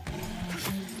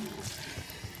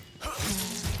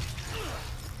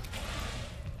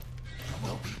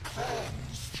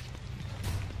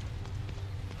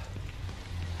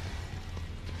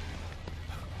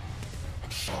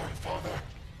 I'm sorry, Father.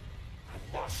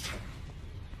 I lost him.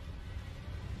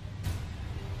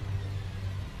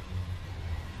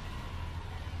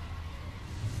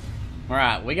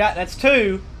 Alright, we got, that's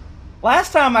 2.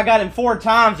 Last time I got him 4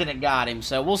 times and it got him,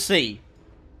 so we'll see.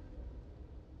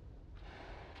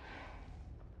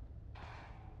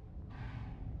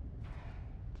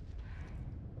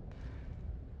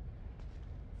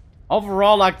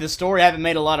 Overall, like the story, I haven't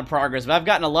made a lot of progress, but I've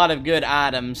gotten a lot of good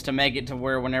items to make it to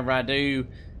where whenever I do,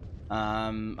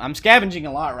 I'm scavenging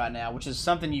a lot right now, which is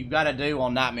something you've got to do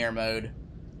on Nightmare mode.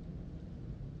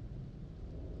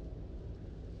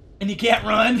 And you can't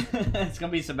run. It's going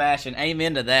to be Sebastian.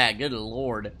 Amen to that. Good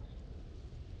Lord.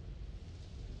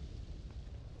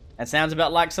 That sounds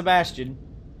about like Sebastian.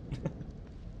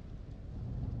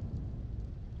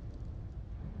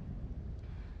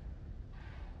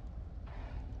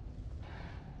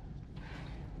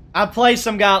 I play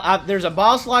some guy. There's a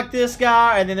boss like this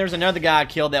guy, and then there's another guy I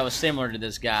killed that was similar to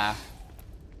this guy.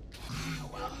 You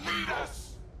will lead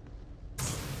us.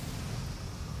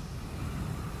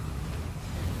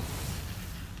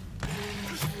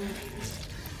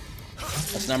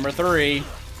 That's number 3.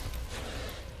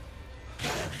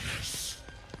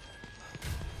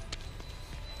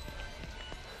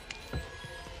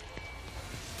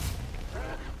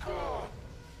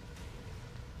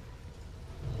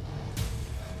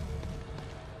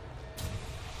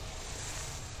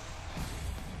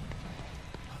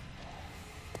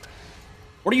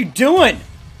 What are you doing?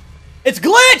 It's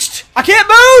glitched! I can't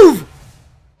move!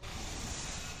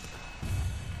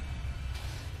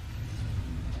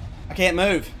 I can't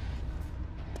move.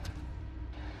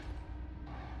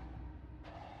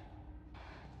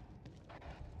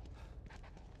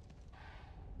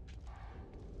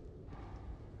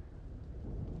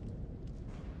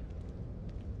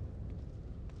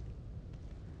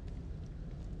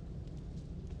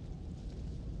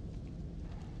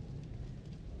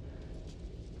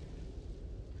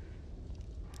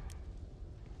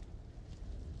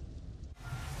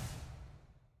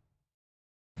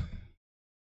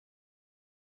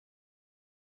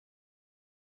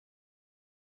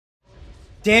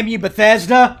 Damn you,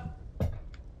 Bethesda!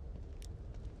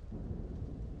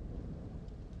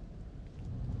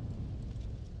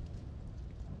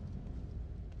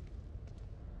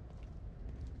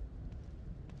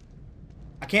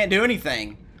 I can't do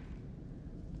anything.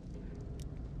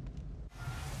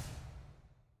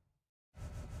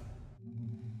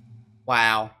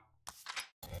 Wow.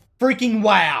 Freaking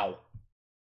wow.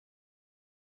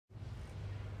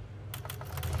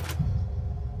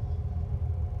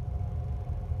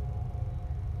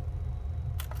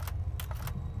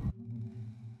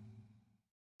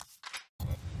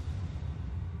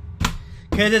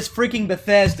 Because it's freaking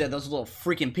Bethesda, those little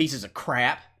freaking pieces of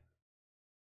crap.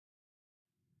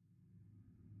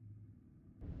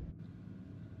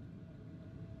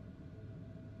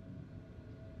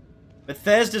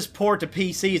 Bethesda's port to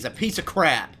PC is a piece of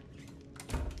crap.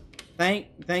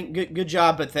 Good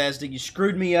job, Bethesda. You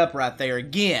screwed me up right there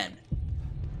again.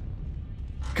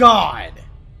 God.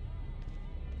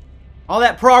 All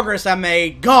that progress I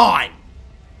made, gone.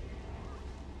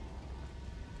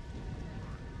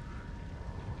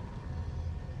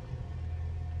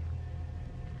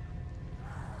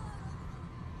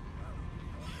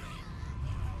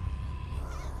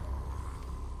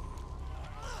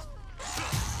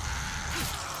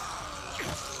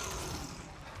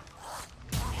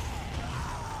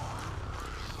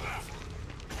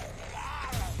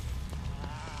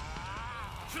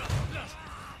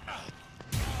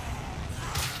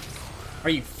 Are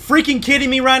you freaking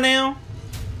kidding me right now?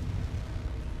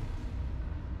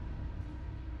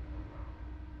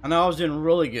 I know I was doing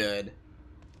really good.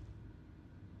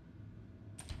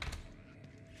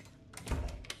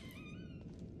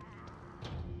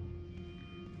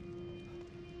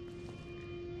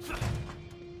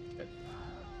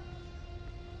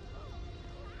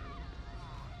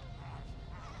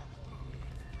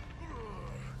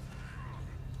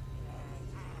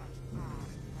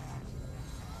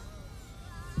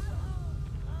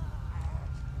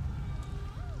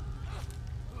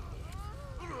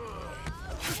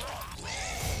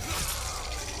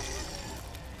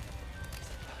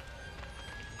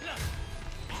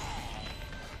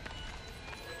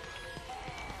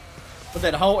 With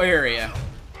that whole area.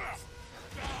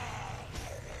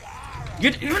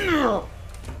 Get in there!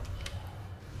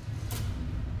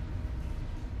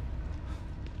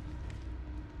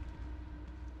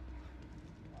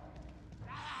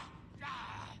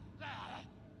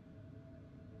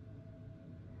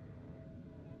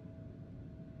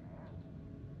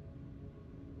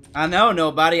 I know,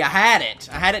 nobody. I had it.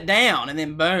 I had it down, and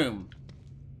then boom.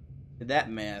 Did that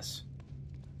mess.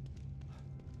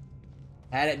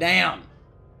 Had it down.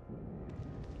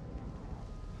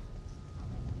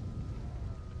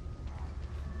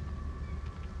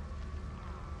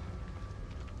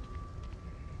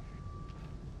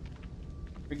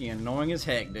 Freaking annoying as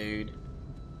heck, dude.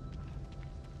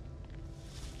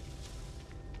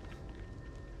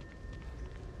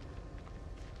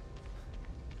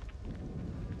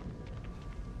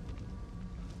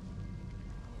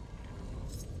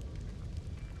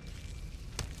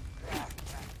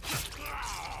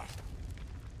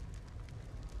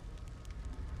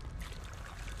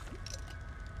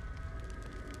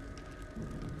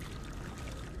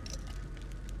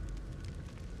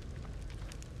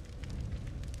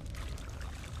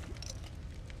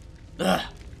 Ugh.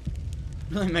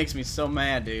 Really makes me so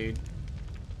mad, dude.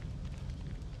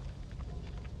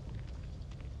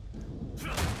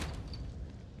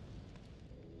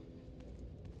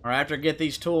 Alright, after I get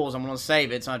these tools, I'm gonna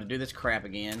save it so I don't have to do this crap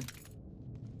again.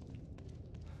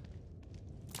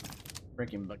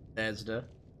 Freaking Bethesda.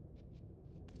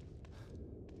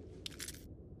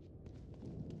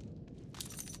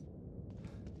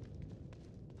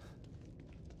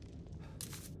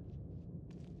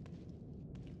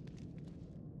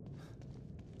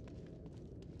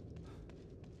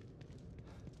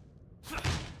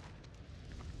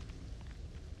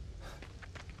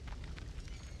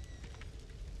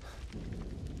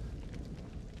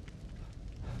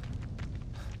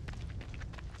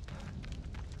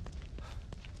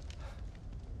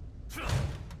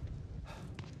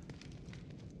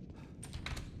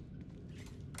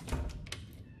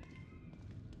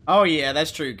 Oh yeah,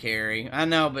 that's true, Carrie. I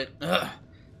know, but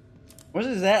what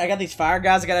is that? I got these fire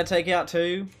guys I gotta take out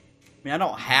too. I mean, I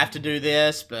don't have to do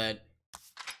this, but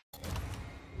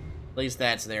at least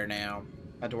that's there now.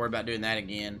 I have to worry about doing that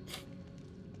again.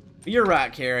 But you're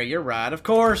right, Carrie. You're right. Of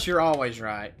course, you're always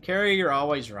right. Carrie, you're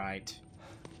always right.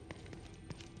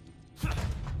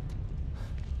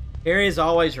 Carrie is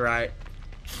always right.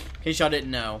 In case y'all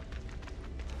didn't know.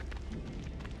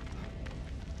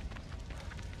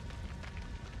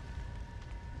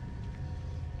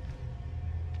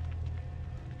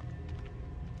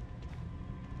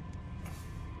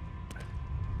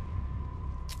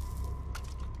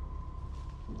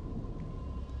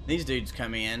 These dudes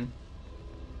come in.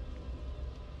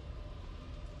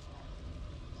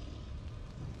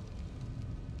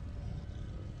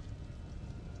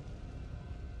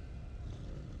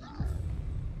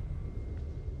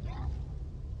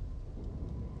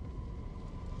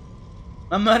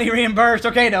 My money reimbursed.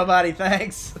 Okay, nobody.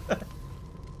 Thanks.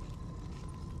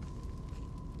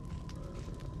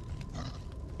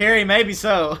 Harry, maybe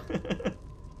so.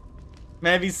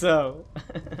 Maybe so.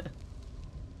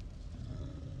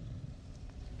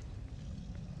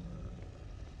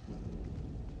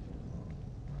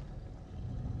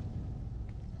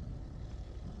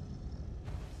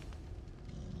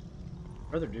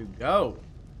 Where'd the dude go?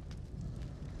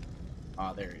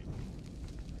 Oh, there he is.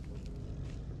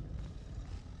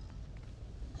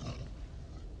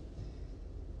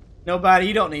 Nobody,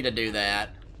 you don't need to do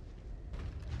that.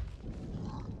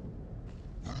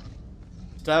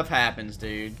 Stuff happens,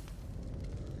 dude.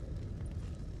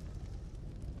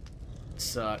 It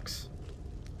sucks.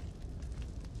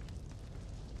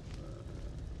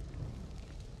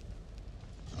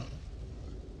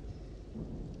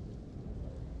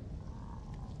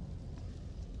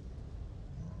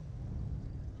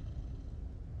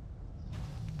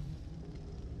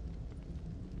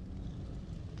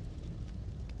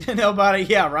 Nobody,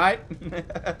 yeah, right?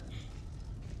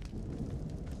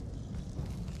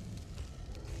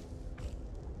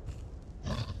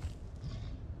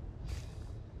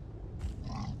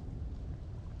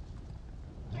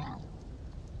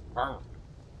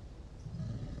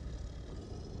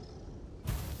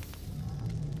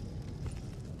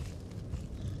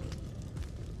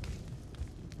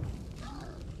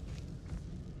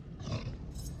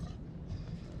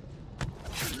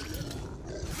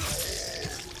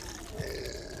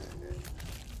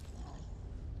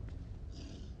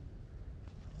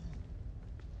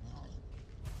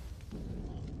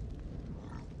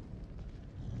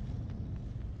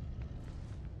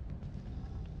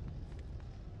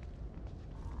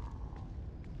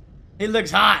 He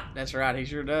looks hot. That's right, he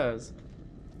sure does.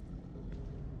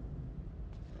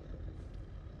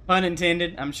 Pun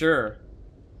intended, I'm sure.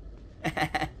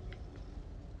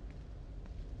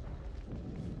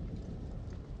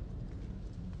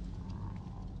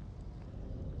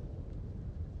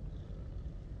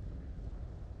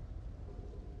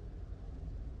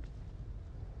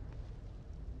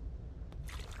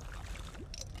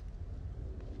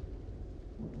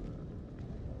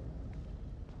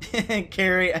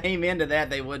 Carrie, amen to that,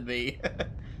 they would be.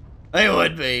 They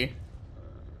would be.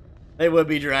 They would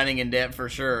be drowning in debt for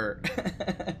sure.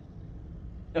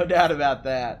 No doubt about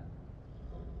that.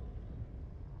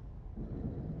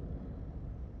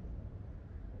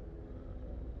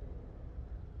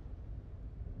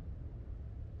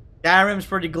 Skyrim's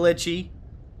pretty glitchy.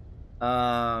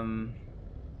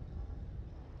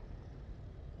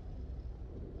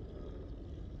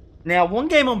 Now, one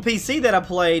game on PC that I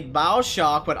played,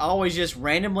 BioShock, would always just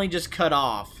randomly just cut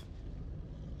off.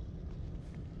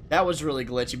 That was really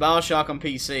glitchy. BioShock on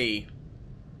PC.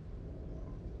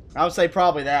 I would say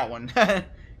probably that one.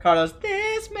 Carlos,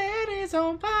 this man is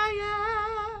on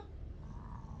fire.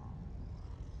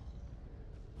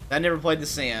 I never played The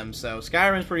Sims, so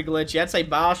Skyrim's pretty glitchy. I'd say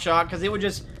BioShock, because it would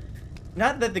just...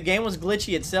 Not that the game was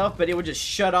glitchy itself, but it would just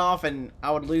shut off and I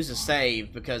would lose a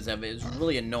save because of it. It was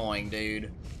really annoying,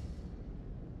 dude.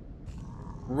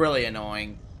 Really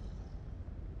annoying.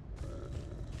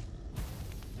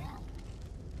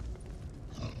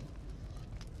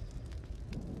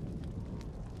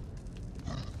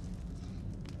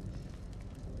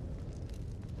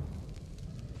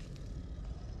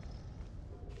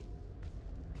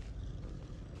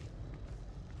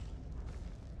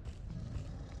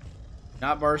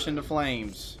 Not burst into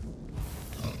flames.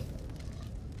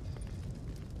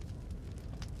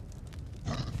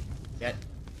 Yet.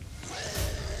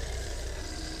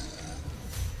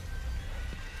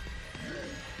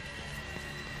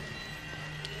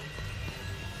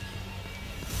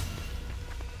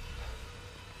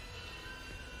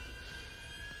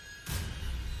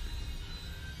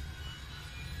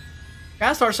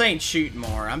 Gotta start saying shoot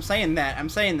more. I'm saying that. I'm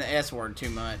saying the S word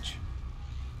too much.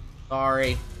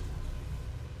 Sorry.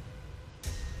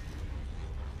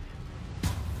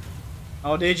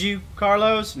 Oh, did you,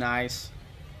 Carlos? Nice.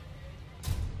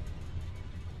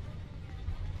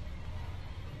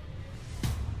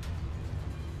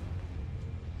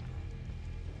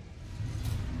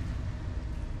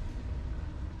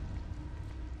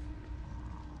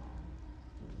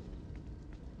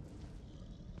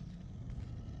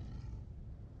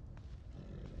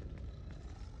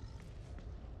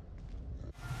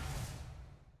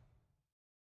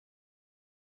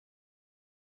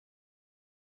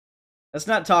 Let's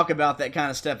not talk about that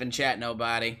kind of stuff in chat,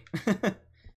 nobody.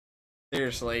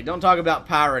 Seriously, don't talk about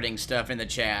pirating stuff in the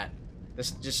chat.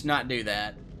 Just not do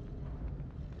that.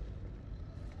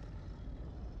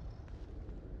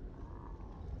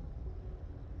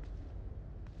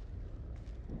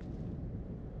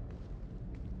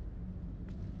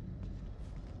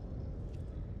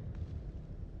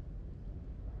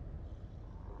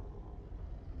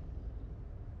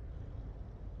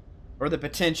 Or the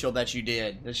potential that you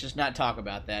did. Let's just not talk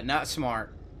about that. Not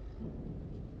smart.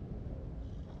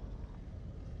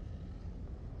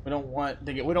 We don't want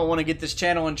to get this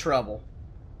channel in trouble.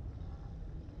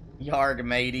 Yarg,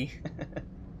 matey.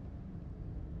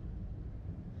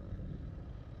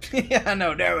 Yeah, I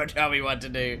know. Never tell me what to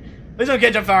do. Please don't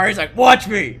catch on fire. He's like, watch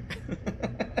me.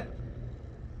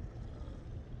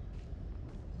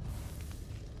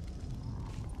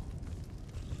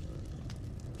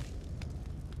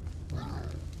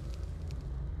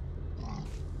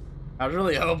 I was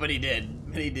really hoping he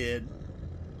did, but he did.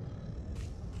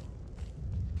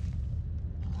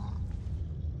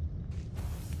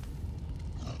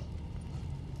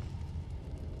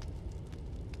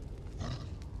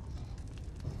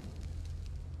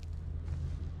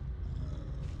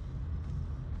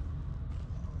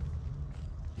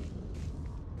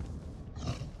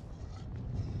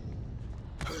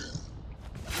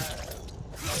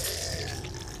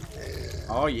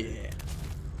 Oh yeah.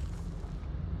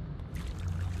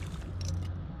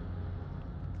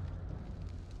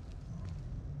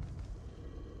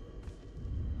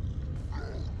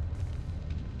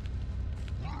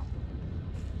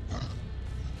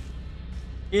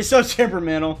 He's so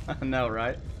temperamental. I know,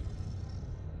 right?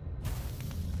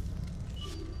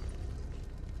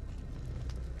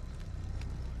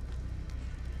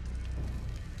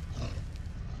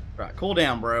 Right, cool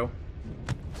down, bro.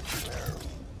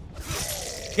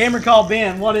 Gamer called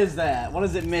Ben. What is that? What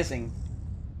is it missing?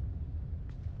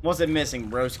 What's it missing,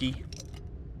 broski?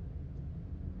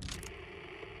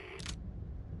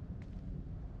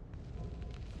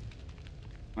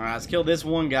 Alright, let's kill this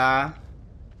one guy.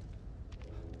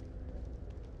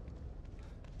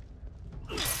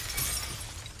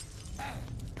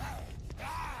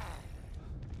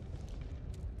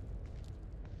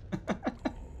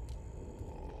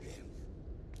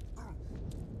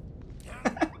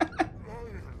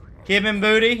 Kidman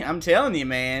booty, I'm telling you,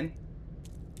 man.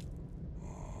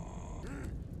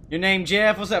 Your name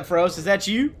Jeff? What's up, Frost? Is that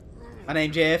you? My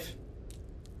name Jeff.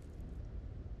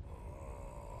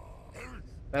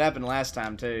 That happened last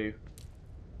time too.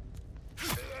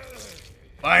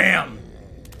 Bam!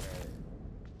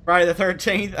 Friday the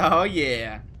 13th? Oh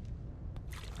yeah.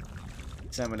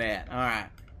 Some of that. Alright.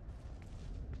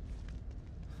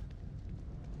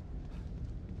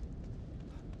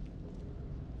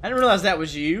 I didn't realize that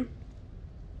was you.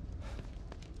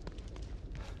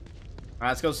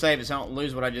 Alright, let's go save it so I don't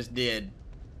lose what I just did.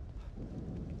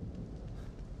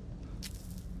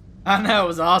 I know, it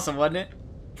was awesome, wasn't it?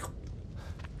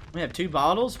 We have 2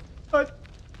 bottles? What?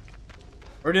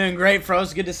 We're doing great,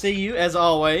 Frost. Good to see you, as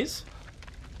always.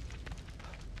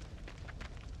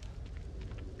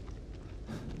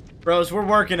 Frost, we're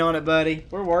working on it, buddy.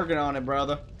 We're working on it,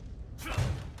 brother.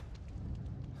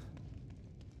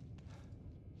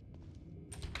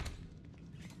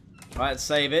 Alright,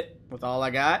 save it with all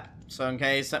I got. So in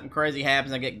case something crazy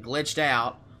happens, I get glitched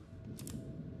out.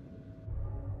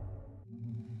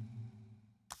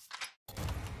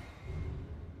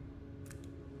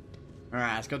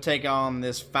 Alright, let's go take on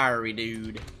this fiery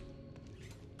dude.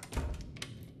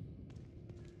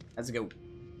 Let's go.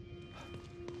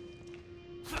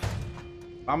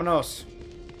 Vámonos.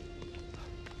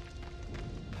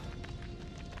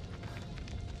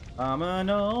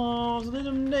 Vámonos,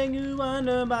 little nigga,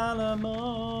 under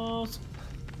balamos.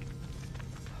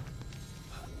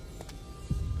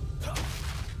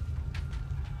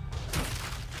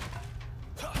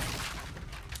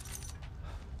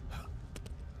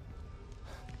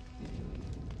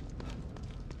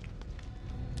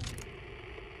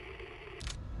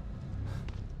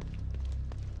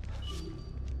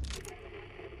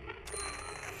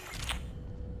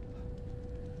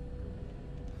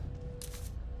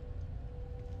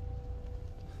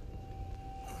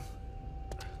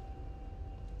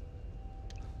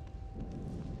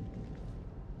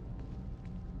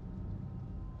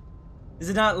 Is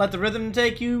it not let the rhythm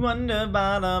take you under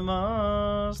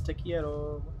balamos? Te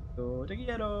quiero, te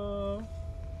quiero.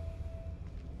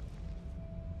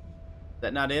 Is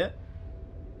that not it?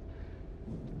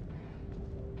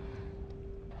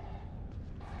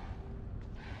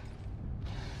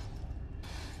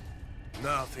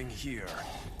 Nothing here.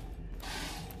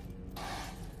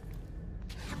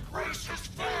 Embrace his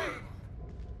flame!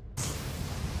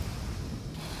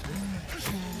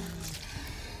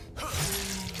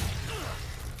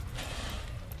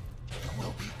 You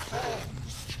will be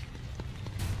cleansed.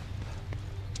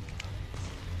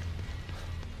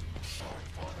 Sorry,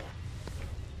 Father.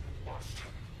 Lost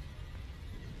him.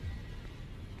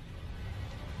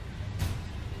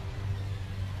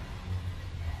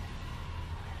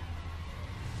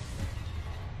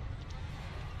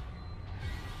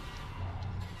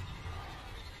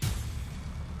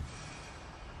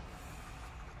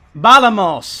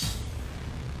 Balamos.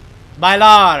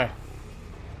 Bailar.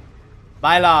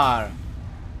 Bailar.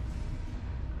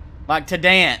 Like to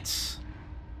dance.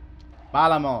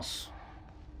 Balamos.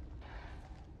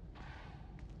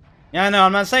 Yeah, no,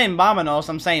 I'm not saying vámonos.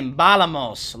 I'm saying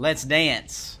balamos. Let's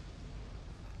dance.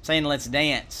 I'm saying let's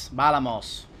dance.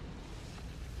 Balamos.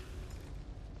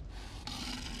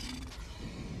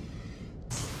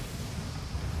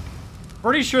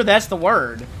 Pretty sure that's the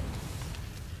word.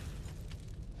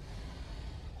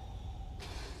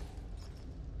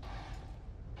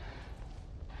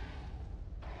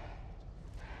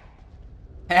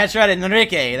 That's right,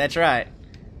 Enrique. That's right.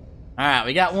 Alright,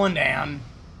 we got one down.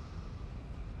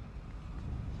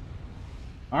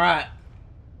 Alright.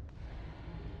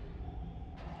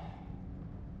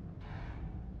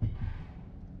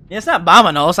 Yeah, it's not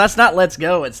vámonos. That's not let's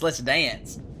go. It's let's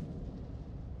dance.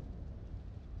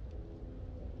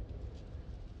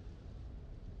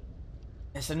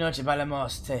 Esta noche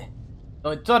bailamos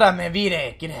toda mi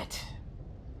vida, Gret.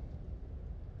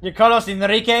 You call us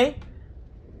Enrique?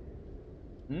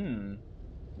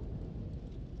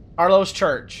 Carlos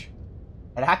Church.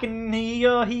 And I can hear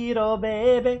your hero,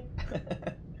 baby.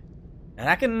 And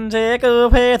I can take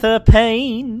away the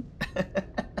pain.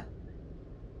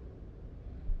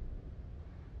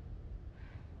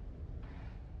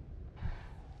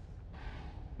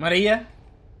 Maria?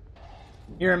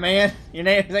 You're a man? Your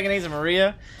name, second name's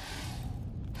Maria?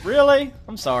 Really?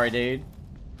 I'm sorry, dude.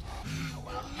 You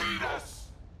will lead us.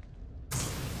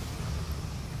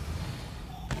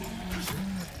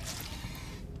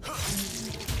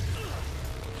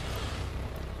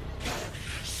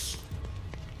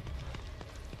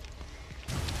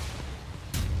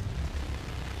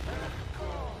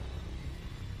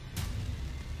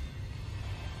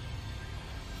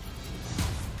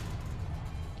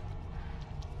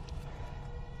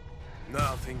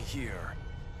 nothing here.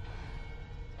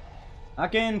 I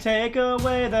can take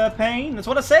away the pain. That's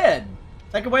what I said.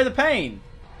 Take away the pain.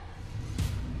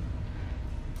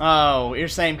 Oh, you're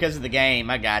saying because of the game.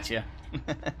 I got you.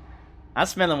 I'm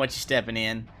smelling what you're stepping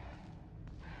in.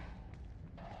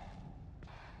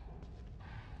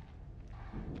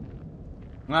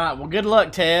 Alright, well, good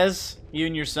luck, Tez. You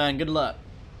and your son, good luck.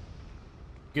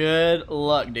 Good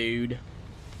luck, dude.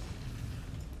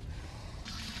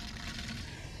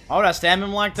 Why would I stab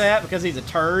him like that? Because he's a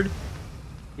turd?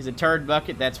 He's a turd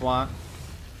bucket, that's why.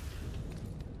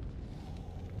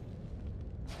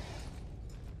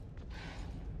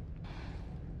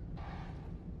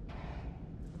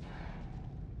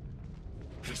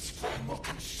 His flame will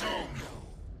consume you.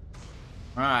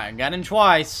 Alright, got him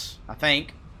twice, I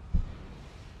think.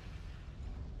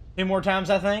 2 more times,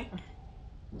 I think.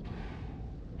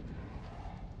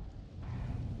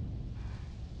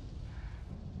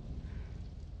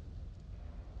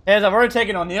 As I've already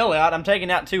taken O'Neill out, I'm taking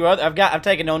out 2 other. I've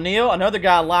taken O'Neill, another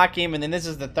guy like him, and then this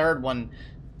is the 3rd one.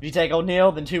 If you take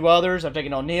O'Neill, then 2 others. I've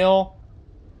taken O'Neill,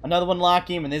 another one like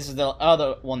him, and this is the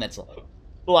other one that's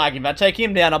like him. If I take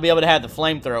him down, I'll be able to have the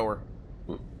flamethrower.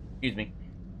 Excuse me.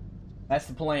 That's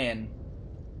the plan.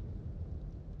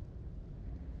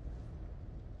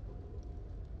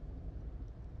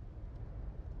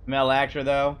 Male actor,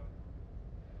 though.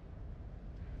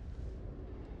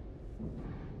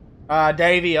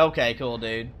 Davey, okay, cool,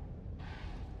 dude.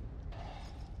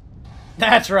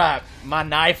 That's right. My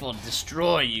knife will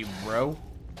destroy you, bro.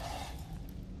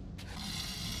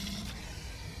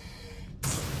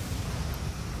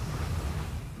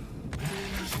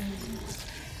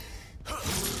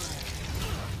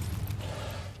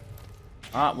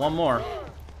 Alright, one more.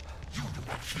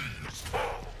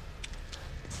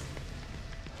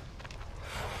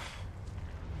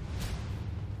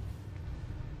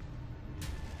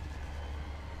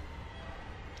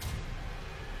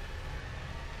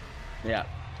 Yeah.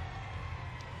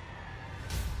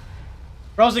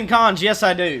 Pros and cons, yes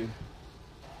I do.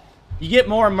 You get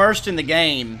more immersed in the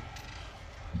game.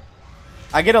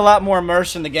 I get a lot more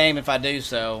immersed in the game if I do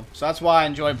so. So that's why I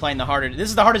enjoy playing the harder. This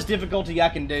is the hardest difficulty I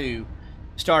can do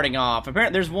starting off.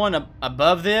 Apparently there's one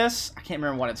above this. I can't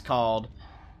remember what it's called.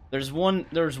 There's one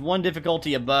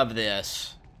difficulty above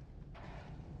this.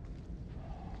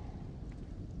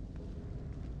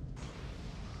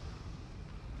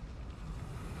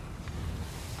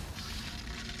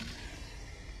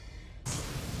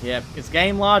 Yep, it's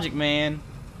game logic, man.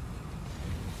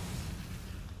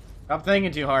 Stop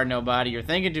thinking too hard, nobody. You're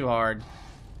thinking too hard.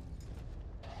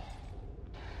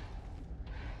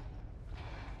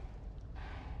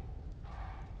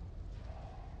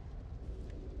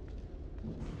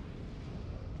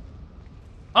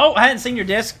 Oh, I hadn't seen your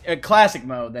desk. Classic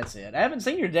mode, that's it. I haven't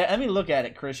seen your desk. Let me look at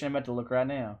it, Christian. I'm about to look right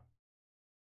now.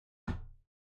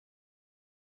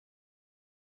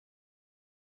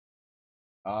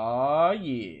 Oh,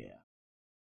 yeah.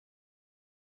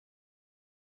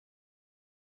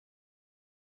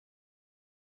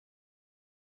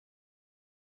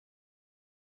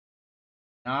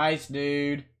 Nice,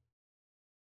 dude.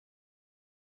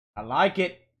 I like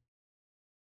it.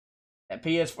 That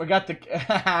PS4 got the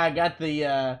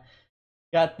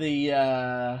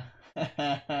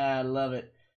I love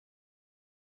it.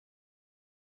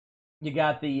 You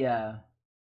got the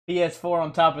PS4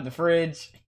 on top of the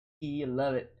fridge. You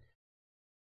love it.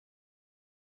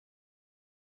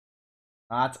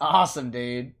 That's awesome,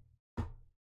 dude.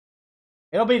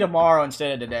 It'll be tomorrow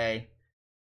instead of today.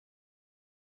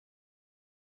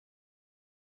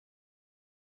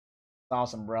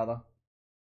 Awesome, brother.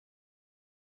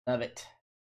 Love it.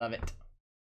 Love it.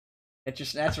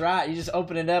 That's right. You just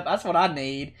open it up. That's what I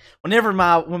need. When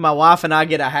my wife and I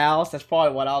get a house, that's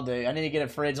probably what I'll do. I need to get a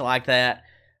fridge like that.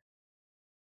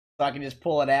 So I can just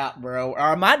pull it out, bro. Or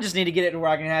I might just need to get it to where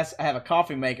I can have a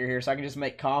coffee maker here so I can just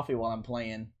make coffee while I'm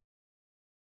playing.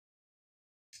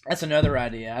 That's another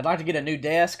idea. I'd like to get a new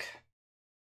desk.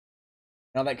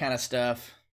 And all that kind of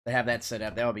stuff. To have that set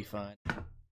up. That would be fun.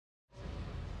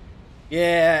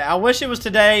 Yeah, I wish it was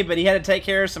today, but he had to take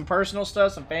care of some personal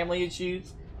stuff, some family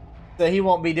issues. So he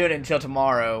won't be doing it until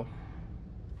tomorrow.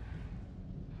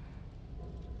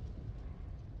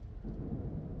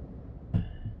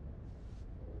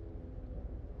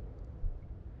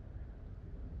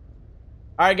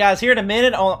 Alright guys, here in a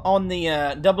minute on the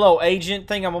 00 agent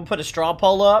thing, I'm going to put a straw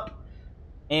poll up.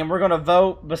 And we're going to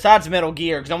vote, besides Metal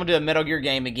Gear, because I'm going to do a Metal Gear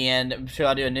game again until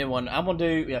I do a new one. I'm going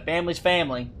to do Family's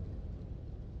Family.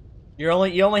 You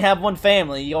only have one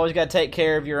family. You always got to take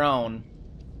care of your own.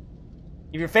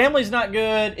 If your family's not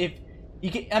good, if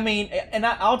you can, I mean, and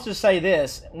I'll just say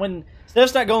this: when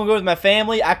Stuff's not going good with my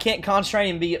family. I can't concentrate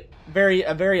and be a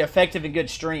very effective and good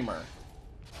streamer.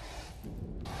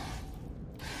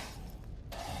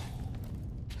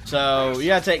 So you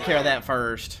gotta take care of that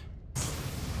first.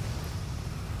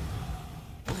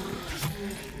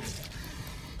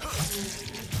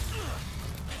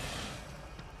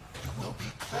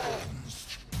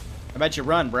 How about you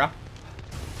run, bro?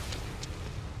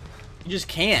 You just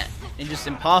can't. It's just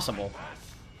impossible.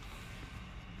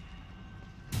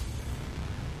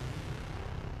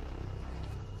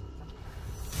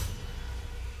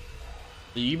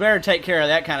 You better take care of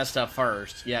that kind of stuff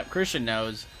first. Yep, Christian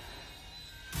knows.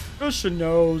 Christian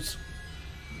knows.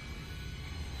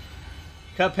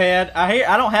 Cuphead.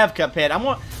 I don't have Cuphead.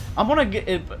 I'm gonna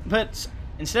get but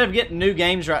instead of getting new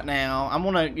games right now, I'm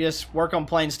gonna just work on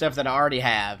playing stuff that I already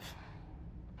have.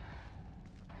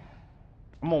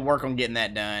 I'm gonna work on getting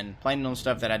that done. Playing on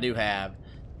stuff that I do have.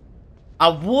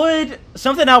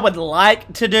 Something I would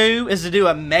like to do is to do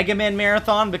a Mega Man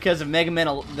marathon because of Mega Man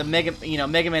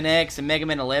X and Mega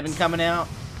Man 11 coming out.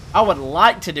 I would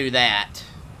like to do that.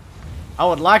 I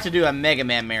would like to do a Mega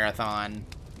Man marathon.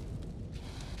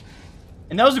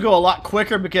 And those would go a lot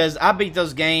quicker because I beat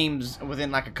those games within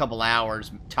like a couple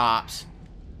hours, tops.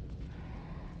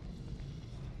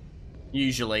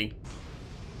 Usually.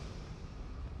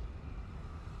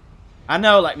 I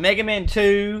know, like Mega Man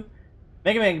 2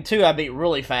 I beat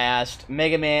really fast.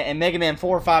 Mega Man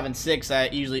 4, 5, and 6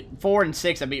 I 4 and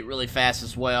 6 I beat really fast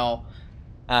as well.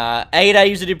 8 I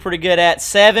usually do pretty good at.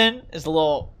 7 is a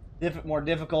little more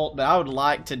difficult, but I would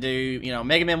like to do, you know,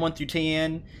 Mega Man 1 through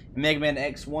 10, and Mega Man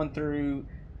X 1 through...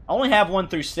 I only have 1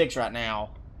 through 6 right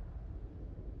now.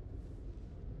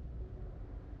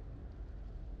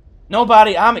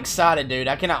 Nobody, I'm excited, dude.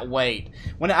 I cannot wait.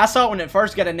 When I saw it when it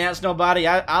first got announced, Nobody,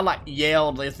 I like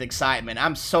yelled with excitement.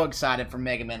 I'm so excited for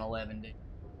Mega Man 11, dude.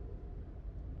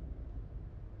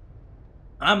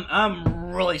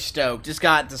 I'm really stoked. It's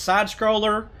got the side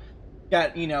scroller,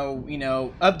 got you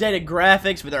know updated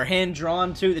graphics with our hand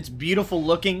drawn too. It's beautiful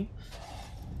looking.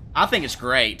 I think it's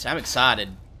great. I'm excited.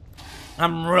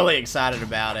 I'm really excited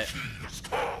about it.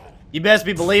 You best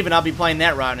be believing I'll be playing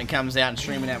that right when it comes out and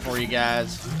streaming that for you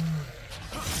guys.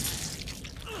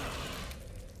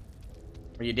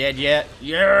 Are you dead yet?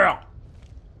 Yeah!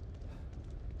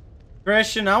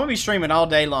 Christian, I'm gonna be streaming all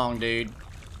day long, dude.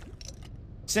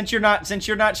 Since you're not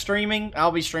streaming,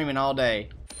 I'll be streaming all day.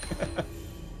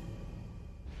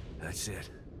 That's it.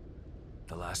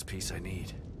 The last piece I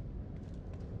need.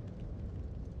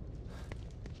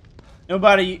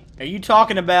 Nobody, are you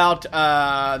talking about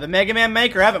the Mega Man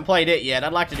Maker? I haven't played it yet.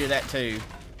 I'd like to do that too.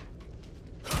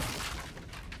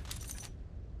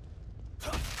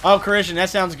 Oh, Christian,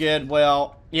 that sounds good.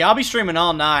 Well, yeah, I'll be streaming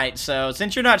all night, so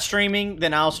since you're not streaming,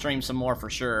 then I'll stream some more for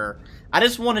sure. I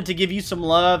just wanted to give you some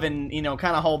love and, you know,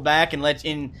 kind of hold back and let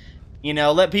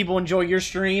people enjoy your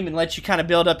stream and let you kind of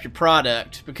build up your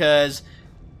product because,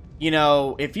 you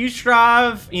know, if you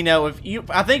strive, you know,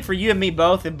 I think for you and me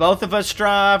both, if both of us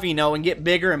strive, you know, and get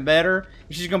bigger and better,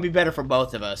 it's just going to be better for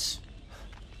both of us.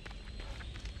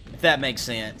 If that makes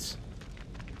sense.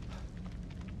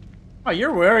 Oh,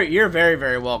 you're very,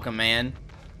 very welcome, man.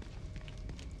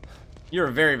 You're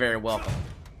very, very welcome.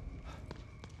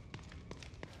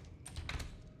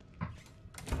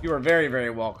 You are very,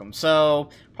 very welcome. So,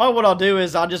 probably what I'll do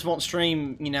is I just won't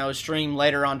stream, you know, stream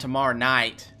later on tomorrow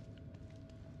night.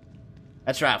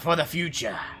 That's right, for the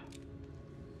future.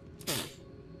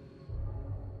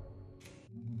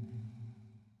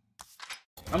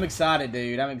 I'm excited,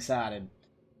 dude. I'm excited.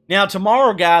 Now,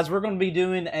 tomorrow, guys, we're going to be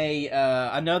doing a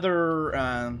another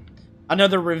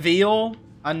reveal.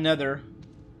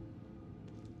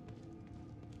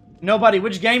 Nobody,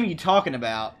 which game are you talking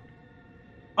about?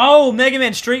 Oh, Mega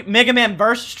Man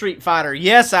vs. Street Fighter.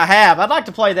 Yes, I have. I'd like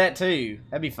to play that too.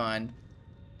 That'd be fun.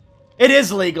 It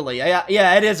is legally.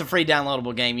 Yeah, it is a free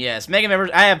downloadable game. Yes, Mega Man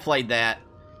vs. I have played that.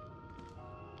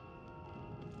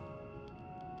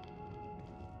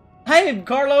 Hey,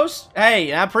 Carlos.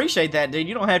 Hey, I appreciate that, dude.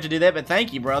 You don't have to do that, but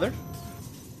thank you, brother.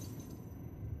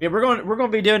 Yeah, we're going to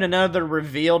be doing another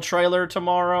reveal trailer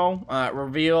tomorrow.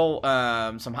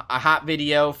 A hot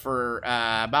video for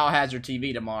Biohazard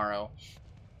TV tomorrow.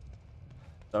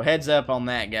 So heads up on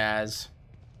that, guys.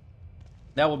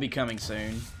 That will be coming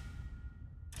soon.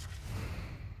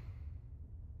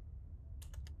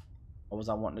 What was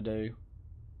I wanting to do?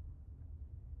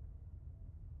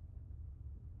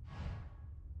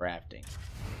 Crafting.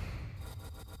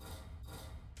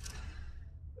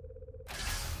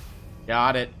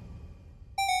 Got it.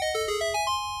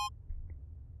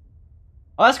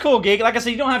 Well, that's cool, Geek. Like I said,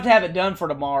 you don't have to have it done for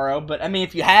tomorrow. But, I mean,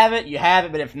 if you have it, you have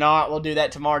it. But if not, we'll do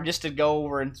that tomorrow just to go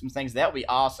over some things. That would be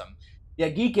awesome. Yeah,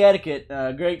 Geek Etiquette,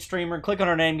 great streamer. Click on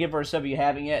her name, give her a sub if you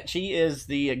haven't yet. She is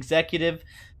the executive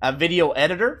video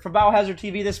editor for Biohazard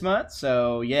TV this month.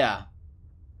 So, yeah,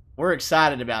 we're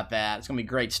excited about that. It's going to be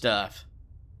great stuff.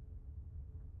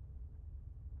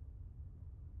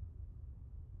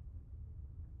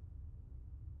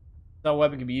 No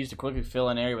weapon can be used to quickly fill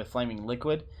an area with flaming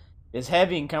liquid. It is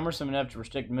heavy and cumbersome enough to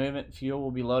restrict movement. Fuel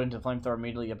will be loaded into the flamethrower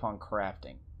immediately upon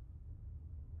crafting.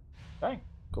 Okay,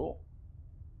 cool.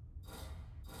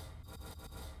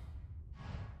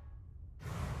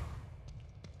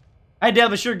 Hey,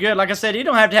 Delvis, you're good. Like I said, you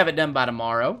don't have to have it done by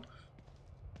tomorrow.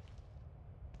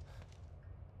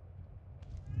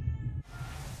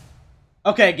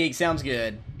 Okay, Geek, sounds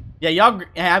good. Yeah, y'all,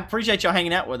 I appreciate y'all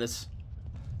hanging out with us.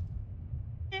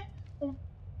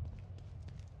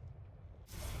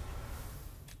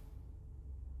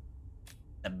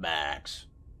 The backs.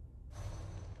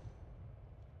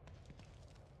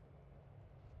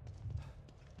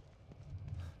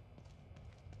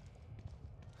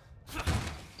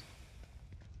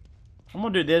 I'm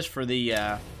gonna do this for the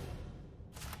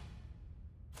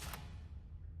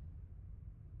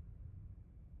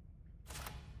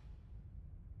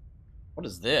what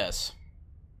is this?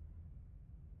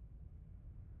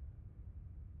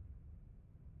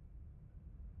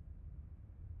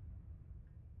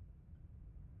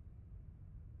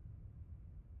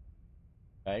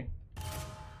 Okay.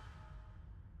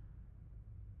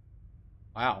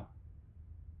 Wow.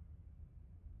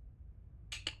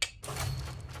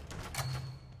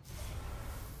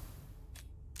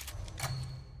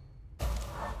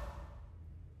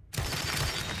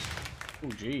 Oh,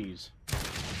 jeez.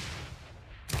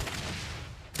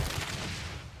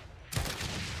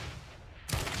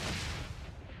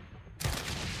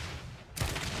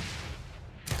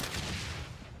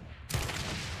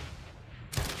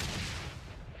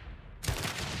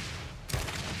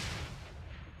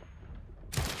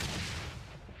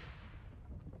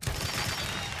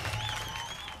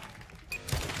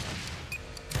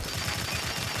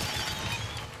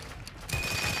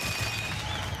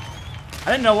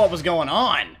 I didn't know what was going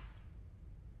on.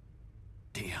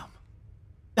 Damn.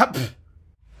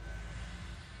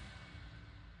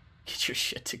 Get your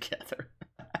shit together.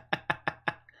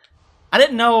 I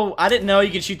didn't know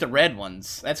you could shoot the red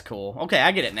ones. That's cool. Okay,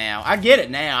 I get it now. I get it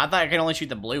now. I thought I could only shoot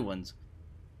the blue ones.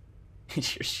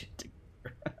 Get your shit together.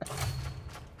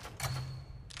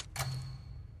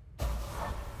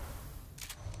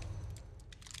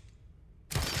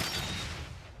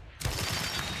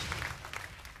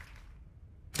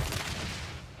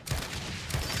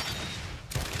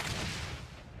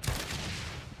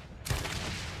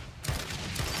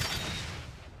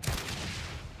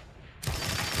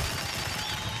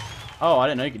 Oh, I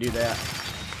didn't know you could do that.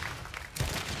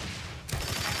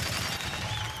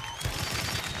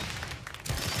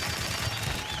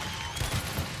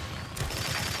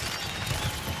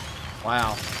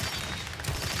 Wow.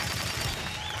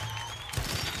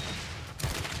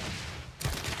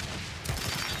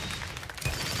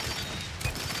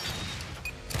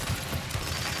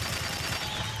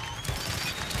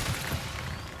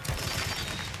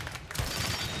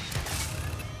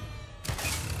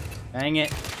 Dang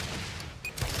it.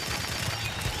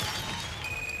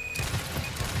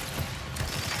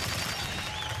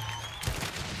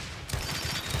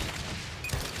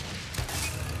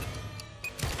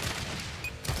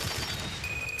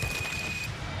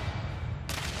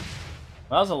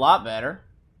 Well, that was a lot better.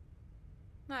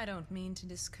 I don't mean to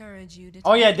discourage you.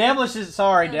 Oh yeah, Devilish is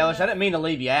sorry, Devilish. I didn't mean to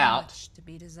leave you out. Much to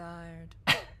be desired.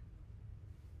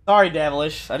 Sorry,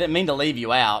 Devilish. I didn't mean to leave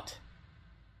you out.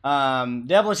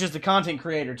 Devilish is the content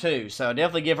creator too, so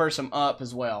definitely give her some up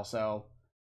as well. So,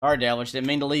 sorry, Devilish. Didn't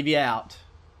mean to leave you out.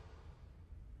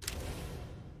 I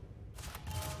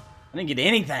didn't get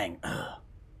anything. Ugh.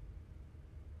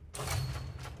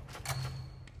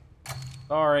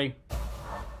 Sorry.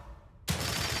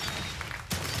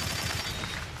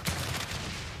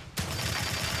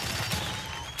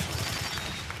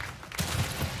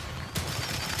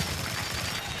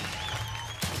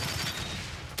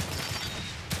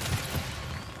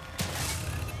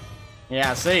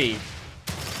 Yeah, I see.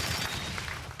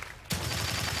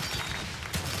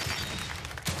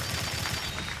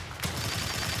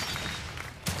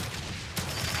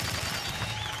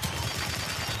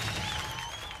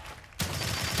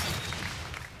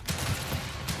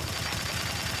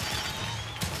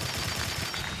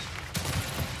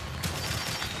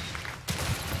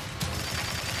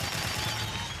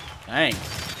 Dang.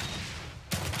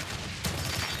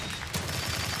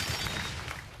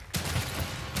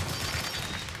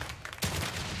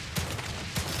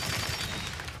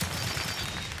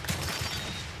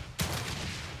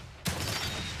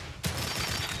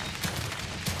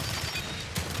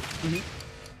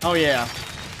 Oh, yeah.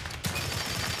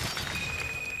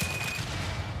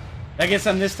 Did I get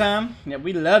some this time? Yeah,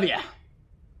 we love ya.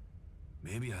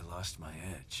 Maybe I lost my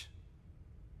edge.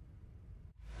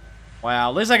 Wow,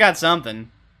 at least I got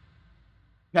something.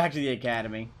 Back to the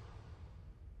academy.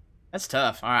 That's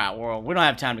tough. Alright, well, we don't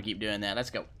have time to keep doing that.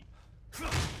 Let's go.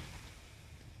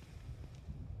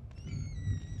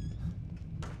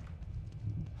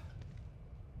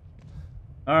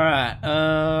 Alright,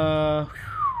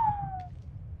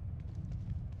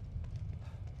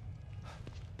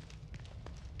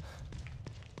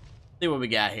 see what we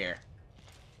got here.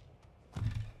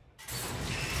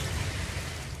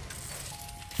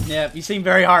 Yep, you seem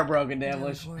very heartbroken,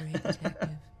 Devilish. Don't worry, detective.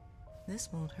 This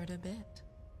won't hurt a bit.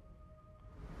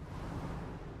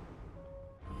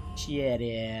 Shut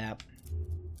up.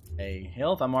 Okay,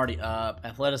 health, I'm already up.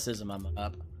 Athleticism, I'm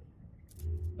up.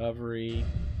 Recovery.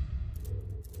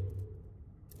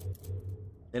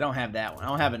 They don't have that one. I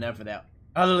don't have enough for that.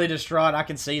 Utterly distraught, I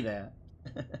can see that.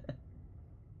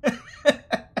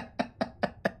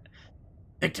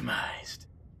 Victimized.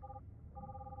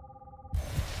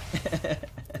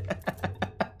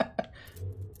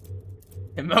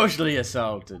 Emotionally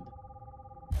assaulted.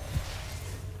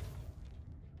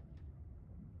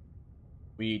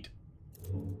 Sweet.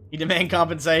 You demand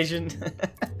compensation?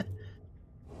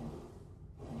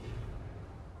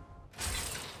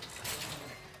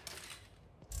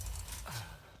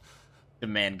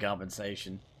 Demand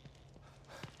compensation.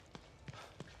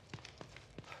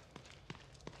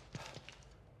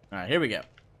 Alright, here we go.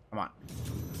 Come on.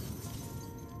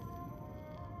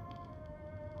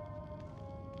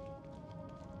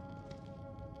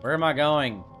 Where am I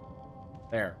going?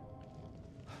 There.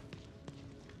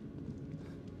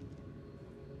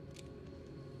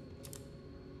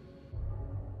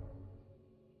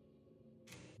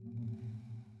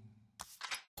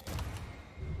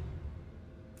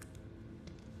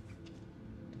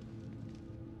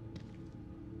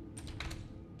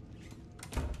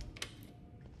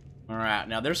 Alright,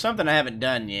 now there's something I haven't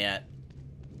done yet.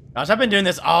 Gosh, I've been doing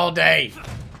this all day.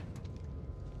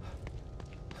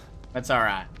 That's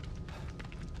alright.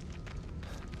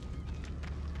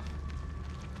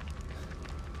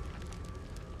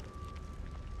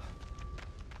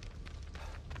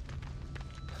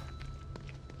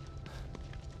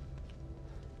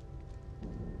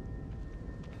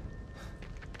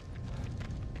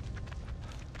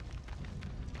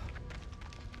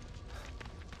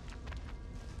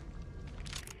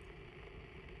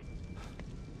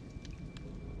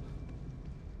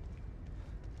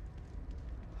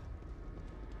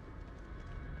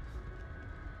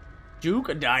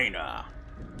 Juke Diner.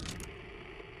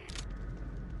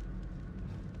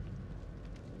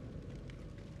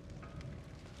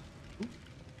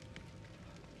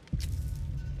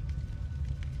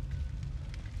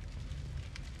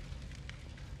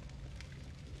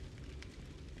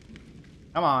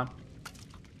 Come on.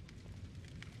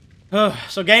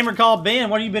 So Gamer called Ben,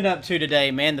 what have you been up to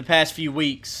today, man, the past few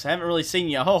weeks? I haven't really seen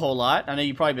you a whole lot. I know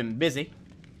you've probably been busy.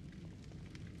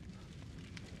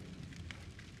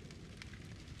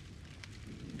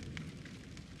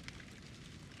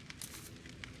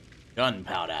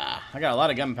 Gunpowder. I got a lot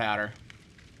of gunpowder.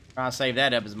 Trying to save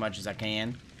that up as much as I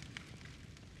can.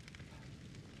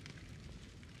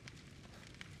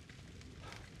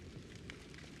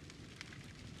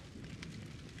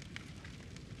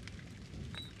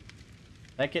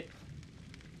 Take it.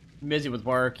 Busy with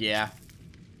work, yeah.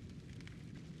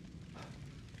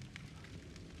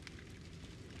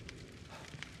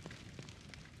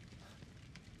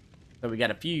 So we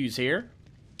got a fuse here.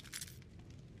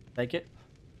 Take it.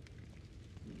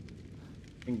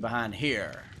 Thing behind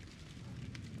here.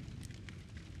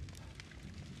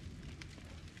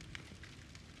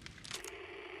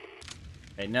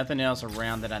 Okay, nothing else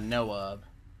around that I know of.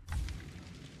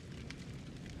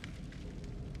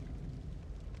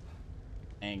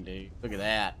 Dang, dude. Look at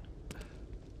that.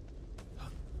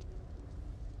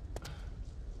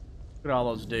 Look at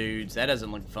all those dudes. That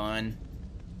doesn't look fun.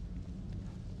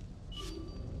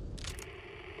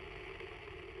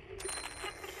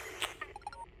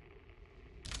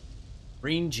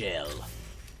 Green gel.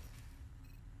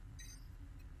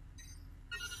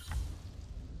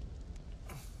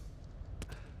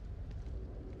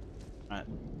 Alright.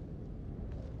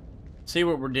 See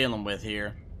what we're dealing with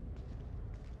here.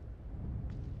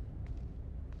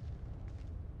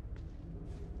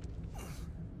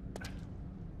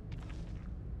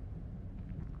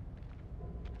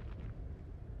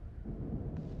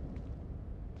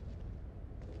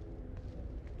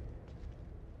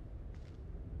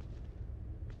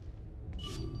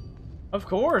 Of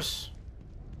course.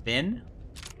 Ben?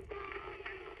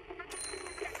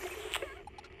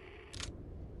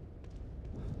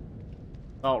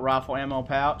 Assault rifle ammo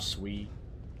pouch. Sweet.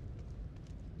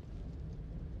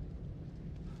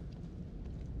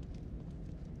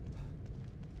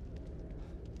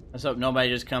 Let's hope nobody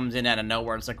just comes in out of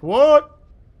nowhere. It's like, what?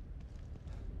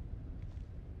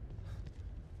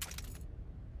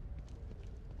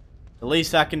 The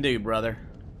least I can do, brother.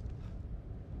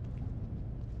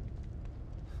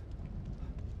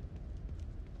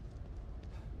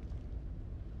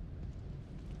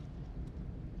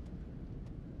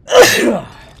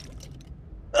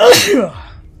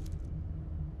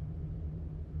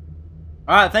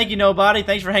 Alright, thank you, nobody.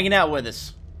 Thanks for hanging out with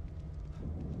us.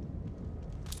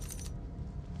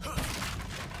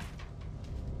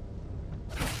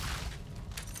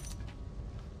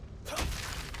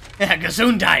 Yeah,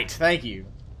 Gesundheit. Thank you.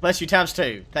 Bless you times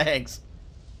 2. Thanks.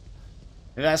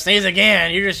 If I sneeze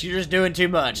again, you're just doing too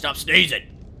much. Stop sneezing.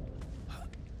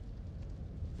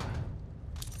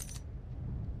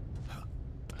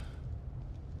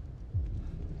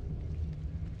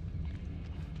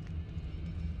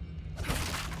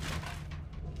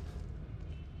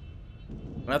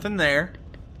 Nothing there.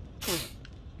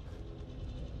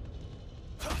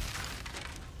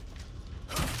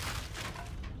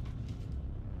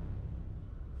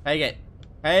 Take it.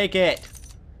 Take it.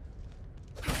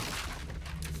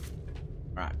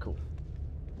 Alright, cool.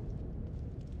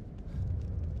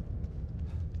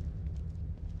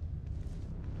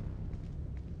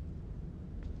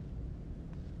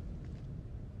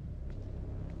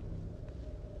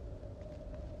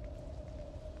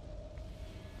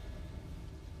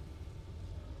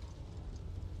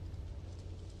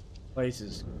 Place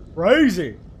is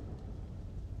crazy.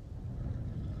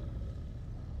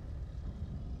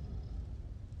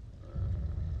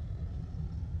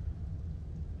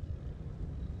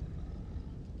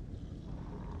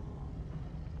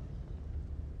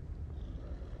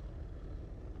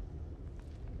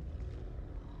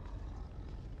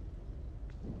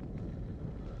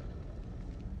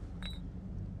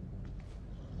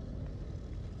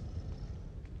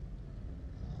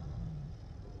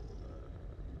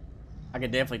 I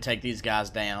could definitely take these guys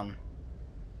down.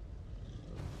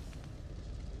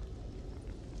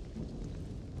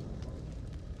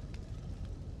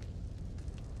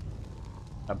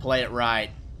 If I play it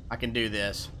right, I can do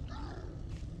this.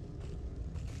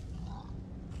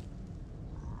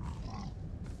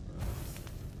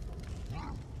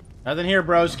 Nothing here,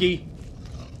 broski.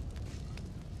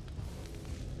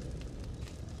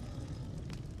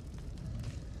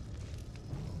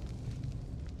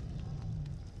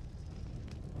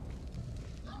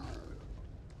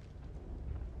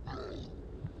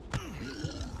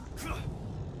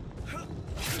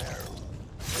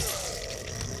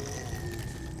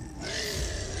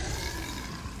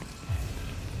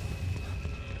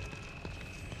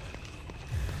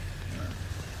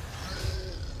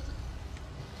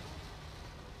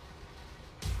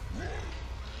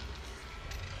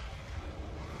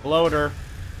 Loader.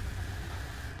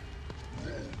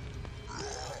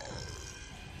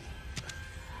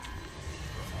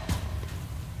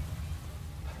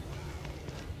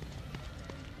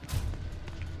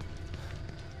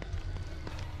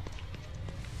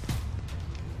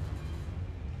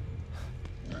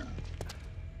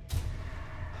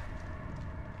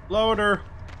 Loader.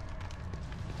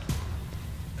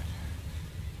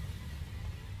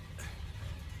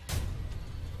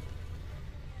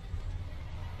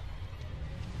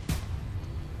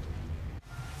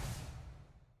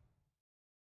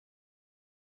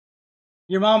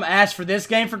 Your mom asked for this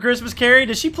game for Christmas, Carrie?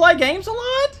 Does she play games a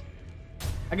lot?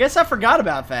 I guess I forgot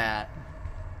about that.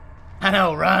 I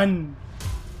know, run.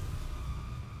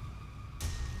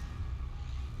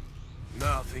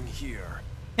 Nothing here.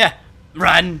 Yeah,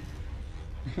 run.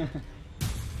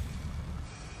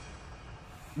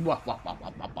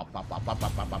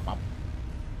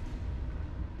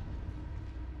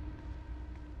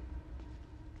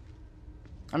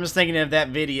 I'm just thinking of that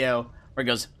video where it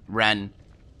goes, run.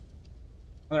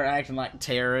 They're acting like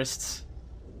terrorists.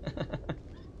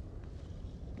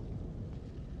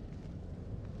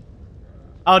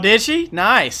 Oh, did she?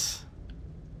 Nice.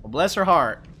 Well, bless her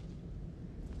heart.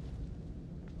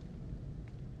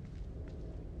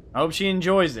 I hope she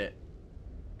enjoys it.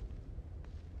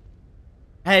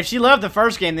 Hey, if she loved the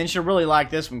first game, then she'll really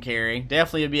like this one, Carrie.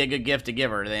 Definitely would be a good gift to give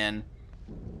her, then.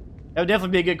 That would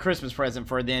definitely be a good Christmas present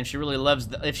for her, then. If she really loves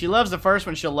if she loves the first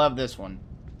one, she'll love this one.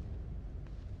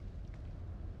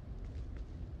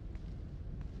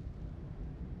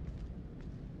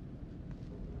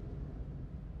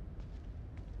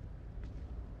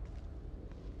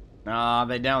 Aw,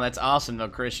 they don't. That's awesome, though,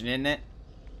 Christian, isn't it?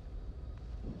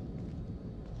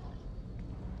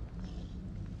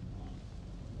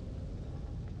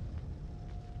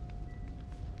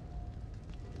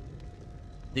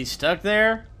 Is he stuck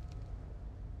there?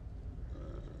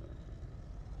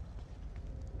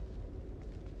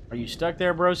 Are you stuck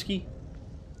there, broski?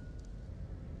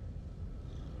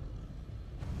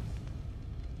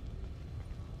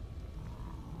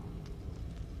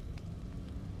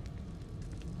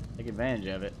 Take advantage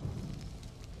of it.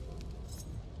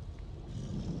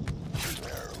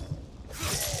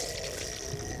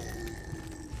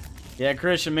 Yeah,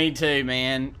 Christian, me too,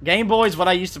 man. Game Boy's what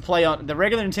I used to play on. The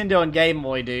regular Nintendo and Game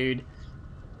Boy, dude,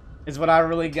 is what I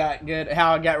really got good.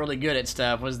 How I got really good at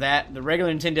stuff was that the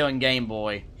regular Nintendo and Game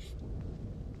Boy.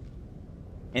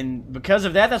 And because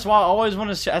of that, that's why I always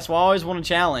want to. That's why I always want to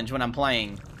challenge when I'm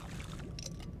playing.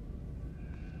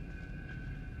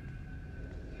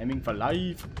 Aiming for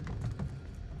life.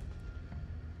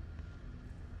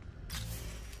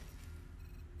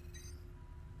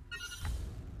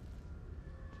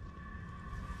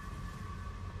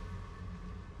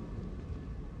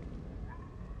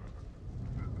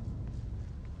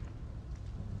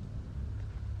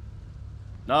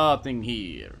 Nothing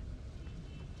here.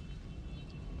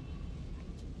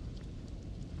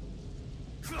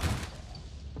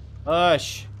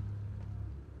 Hush.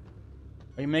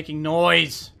 Are you making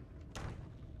noise?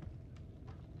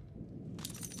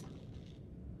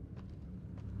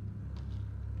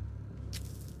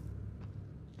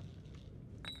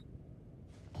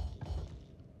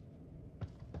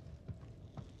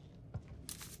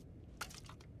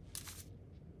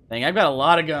 Dang, I've got a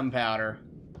lot of gunpowder.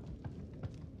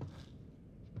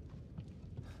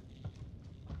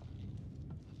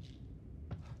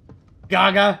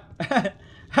 Gaga.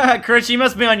 Chris, you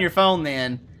must be on your phone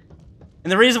then.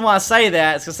 And the reason why I say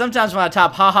that is because sometimes when I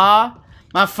type haha,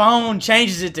 my phone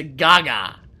changes it to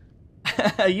Gaga.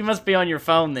 You must be on your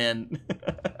phone then.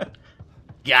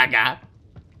 Gaga.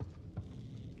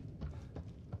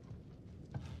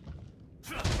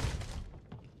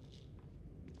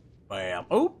 Bam.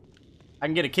 Oh, I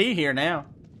can get a key here now.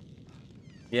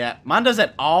 Yeah, mine does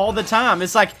that all the time.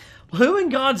 It's like, who in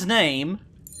God's name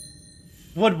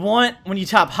would want, when you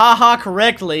type haha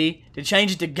correctly, to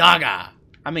change it to Gaga?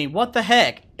 I mean, what the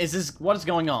heck is this? What is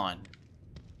going on?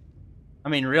 I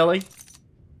mean, really?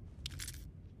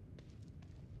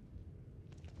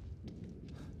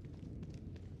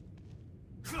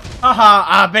 Haha,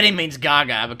 I bet he means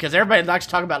Gaga, because everybody likes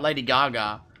to talk about Lady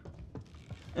Gaga.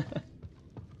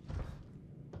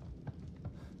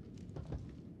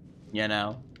 You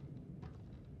know?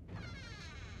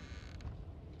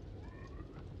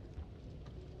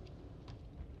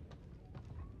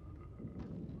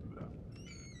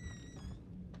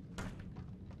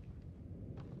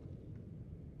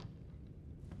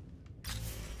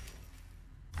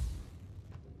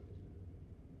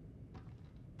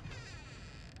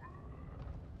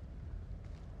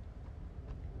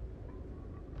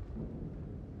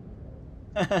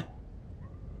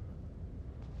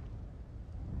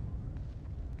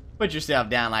 Put yourself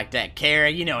down like that,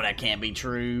 Carrie. You know that can't be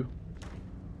true.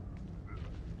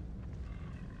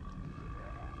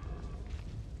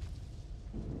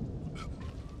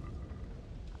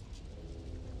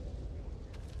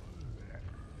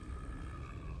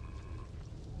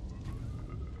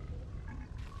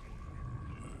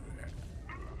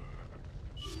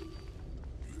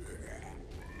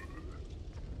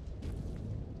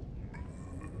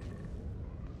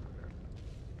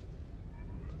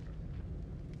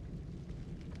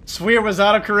 Swear was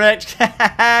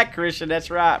autocorrect. Christian, that's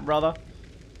right, brother.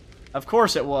 Of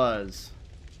course it was.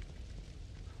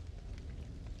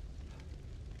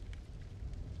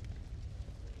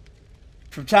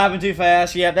 From typing too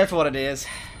fast. Yeah, that's what it is.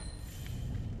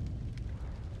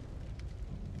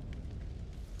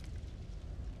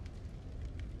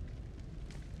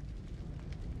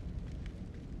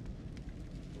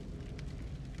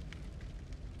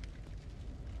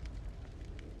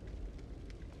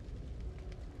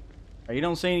 You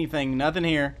don't see anything. Nothing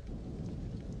here.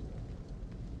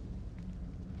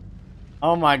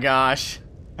 Oh my gosh.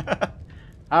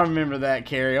 I remember that,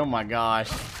 Carrie. Oh my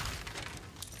gosh.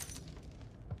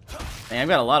 Man, I've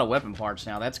got a lot of weapon parts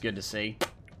now. That's good to see.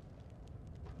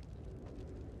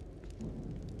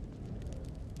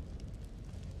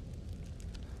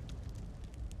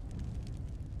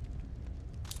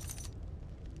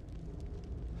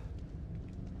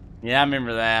 Yeah, I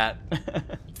remember that.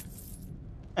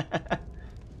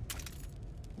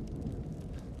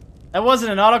 That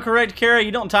wasn't an autocorrect, Carrie.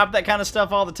 You don't type that kind of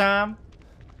stuff all the time.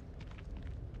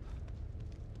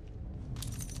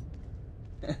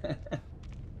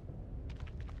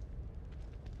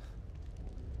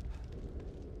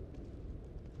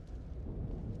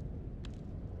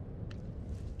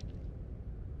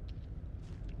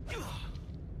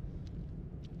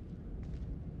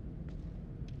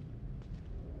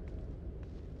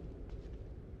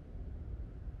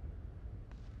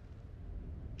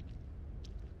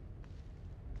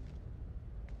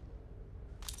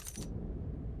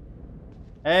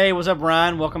 Hey, what's up,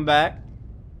 Ryan? Welcome back.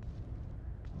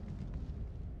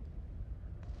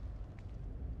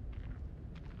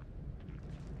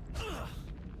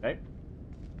 Okay.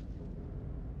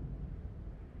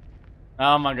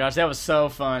 Oh my gosh, that was so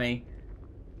funny.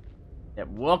 Yep,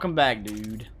 welcome back,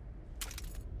 dude.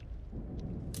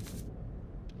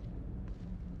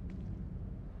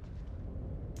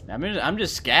 I'm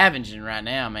just scavenging right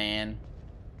now, man.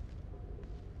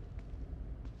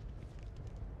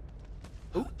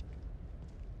 Ooh.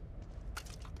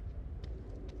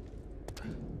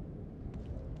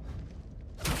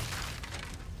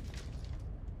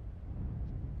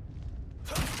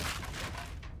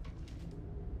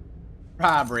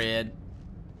 Rye bread.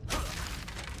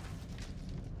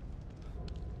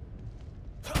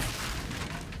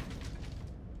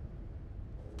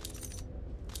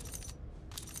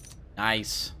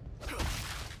 Nice.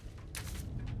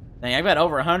 Dang, I've got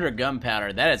over 100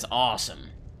 gunpowder. That is awesome.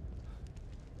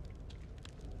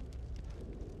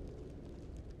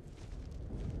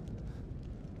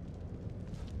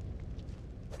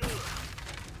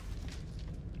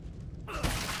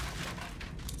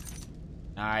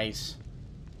 Nice.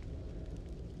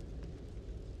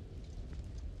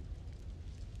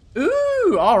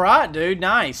 Ooh, alright, dude.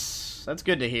 Nice. That's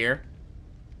good to hear.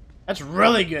 That's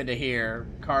really good to hear,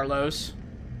 Carlos.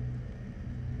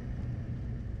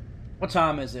 What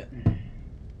time is it?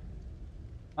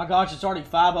 My gosh, it's already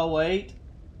 5:08.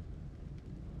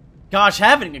 Gosh,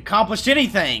 haven't accomplished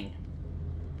anything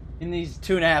in these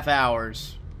 2.5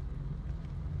 hours.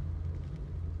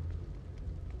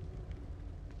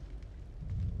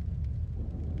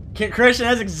 Christian,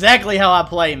 that's exactly how I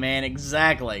play, man.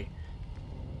 Exactly.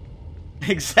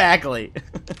 Exactly.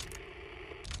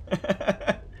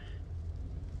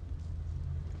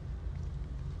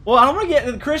 Well, I want to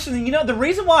get Christian. You know the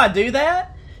reason why I do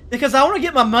that because I want to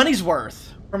get my money's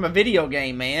worth from a video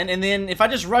game, man. And then if I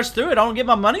just rush through it, I don't get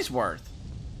my money's worth.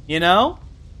 You know,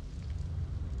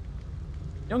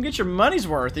 you don't get your money's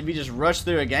worth if you just rush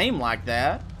through a game like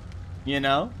that. You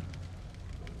know.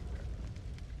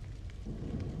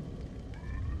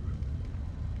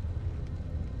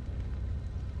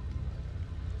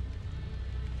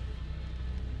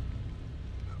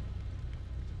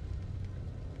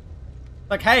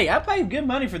 Like, hey, I paid good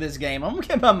money for this game. I'm gonna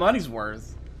get my money's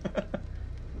worth. Too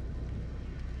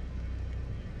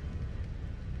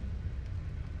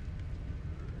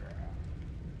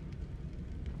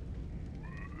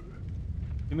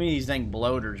many of these dang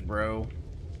bloaters, bro.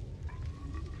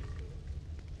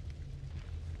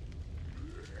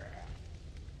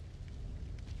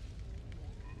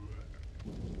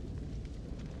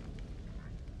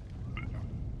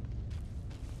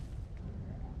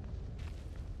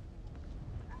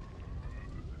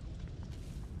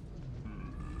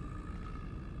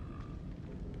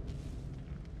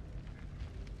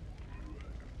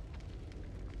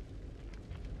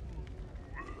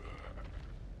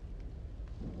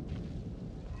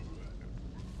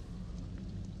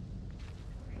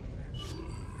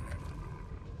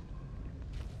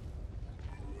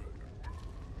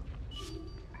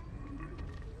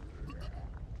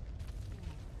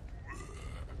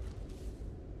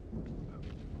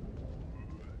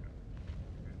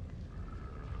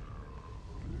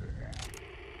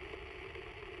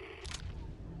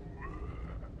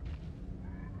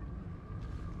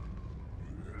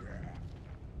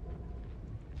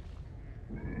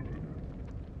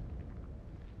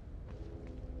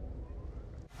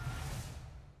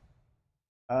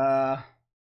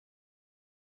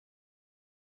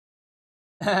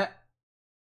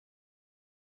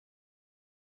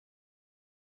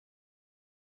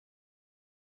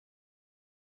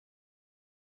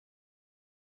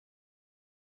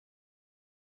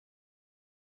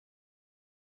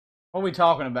 What are we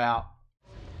talking about?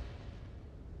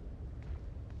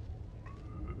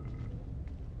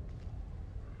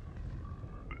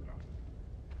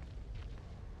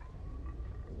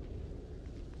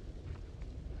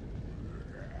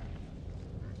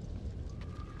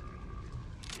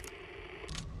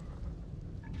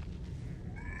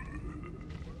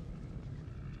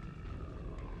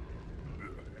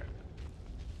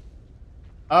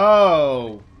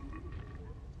 Oh.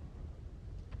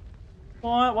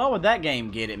 What? Why would that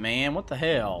game get it, man? What the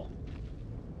hell?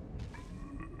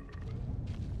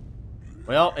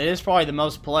 Well, it is probably the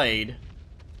most played.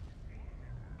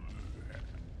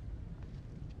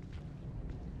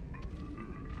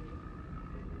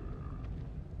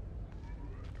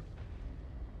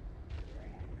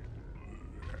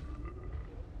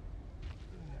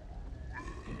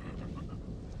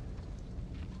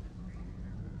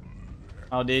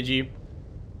 Oh, did you?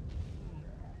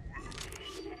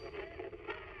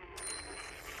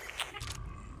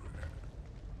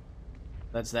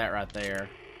 That's that right there.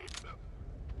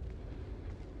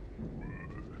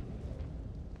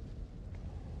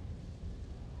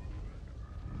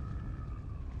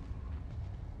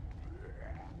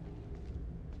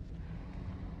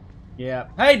 Yeah.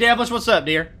 Hey, Devilish, what's up,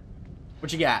 dear?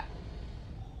 What you got?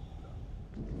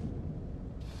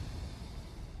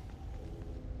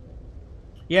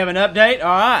 You have an update?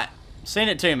 Alright.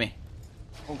 Send it to me.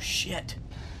 Oh, shit.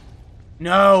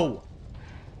 No!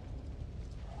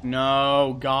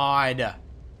 No, God.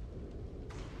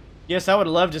 Yes, I would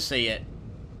love to see it.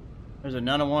 There's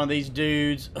another one of these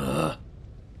dudes. Ugh.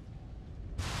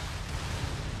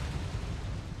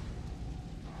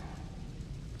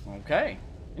 Okay.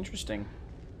 Interesting.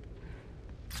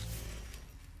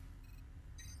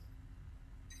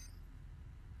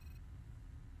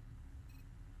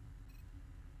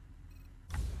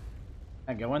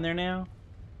 I go in there now?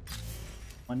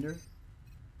 Wonder?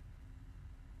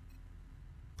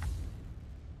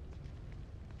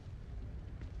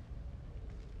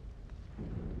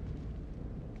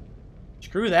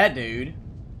 Screw that dude.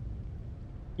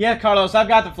 Yeah, Carlos, I've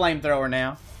got the flamethrower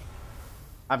now.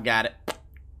 I've got it.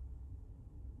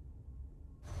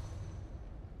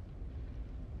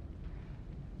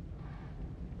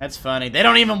 That's funny. They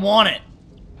don't even want it.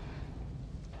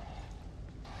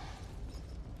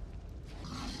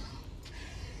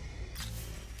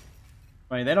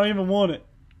 Funny, they don't even want it.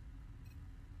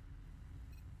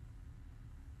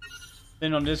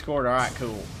 Send on Discord. Alright,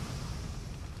 cool.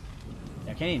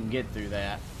 I can't even get through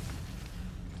that.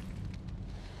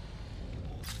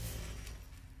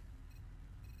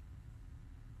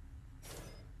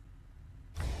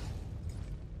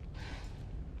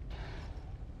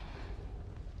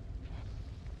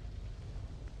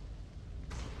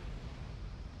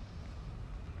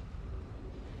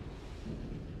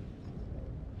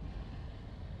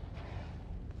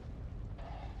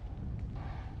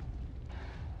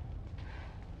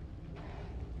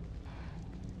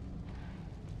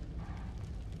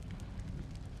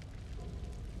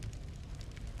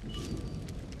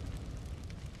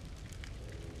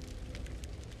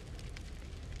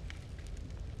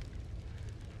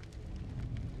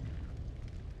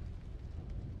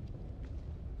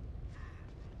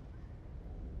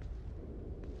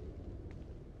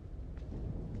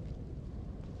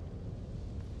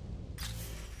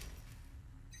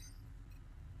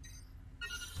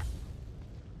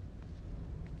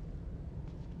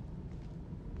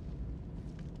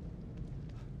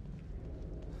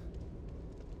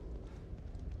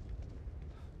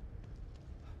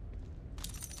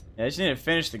 Yeah, I just need to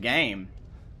finish the game.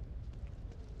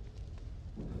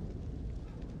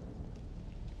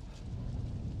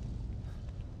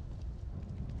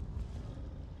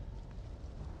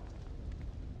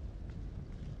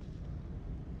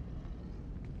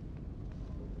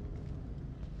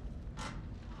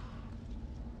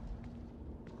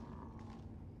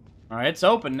 Alright, it's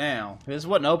open now. This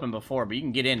wasn't open before, but you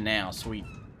can get in now. Sweet.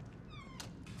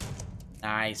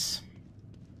 Nice.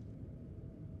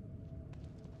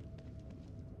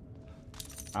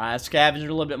 Alright, scavenge a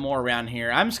little bit more around here.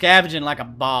 I'm scavenging like a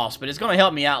boss, but it's going to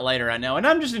help me out later, I know. And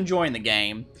I'm just enjoying the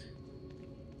game.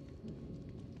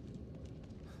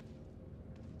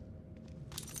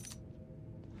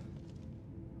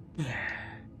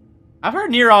 I've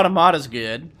heard Nier Automata's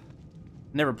good.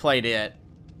 Never played it.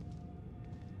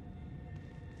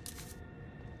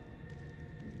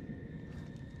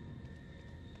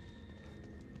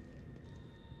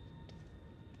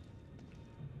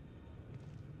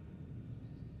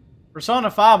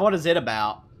 Persona 5, what is it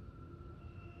about?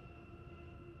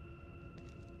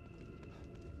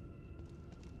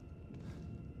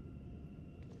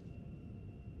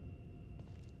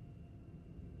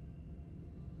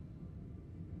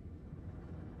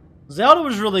 Zelda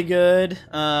was really good.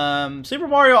 Super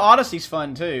Mario Odyssey's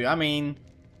fun too. I mean,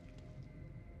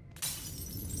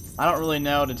 I don't really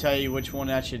know to tell you which one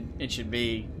it should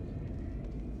be.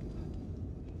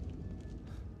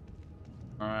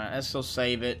 Alright, let's go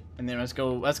save it. And then let's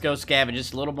go scavenge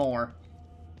just a little more.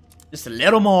 Just a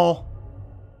little more.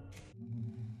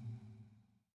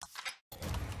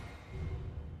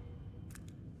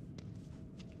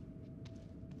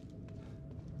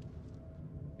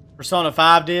 Persona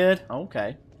 5 did?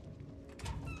 Okay.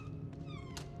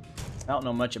 I don't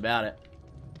know much about it.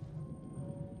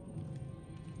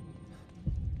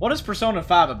 What is Persona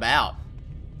 5 about?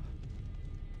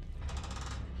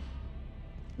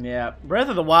 Yeah, Breath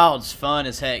of the Wild's fun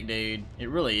as heck, dude. It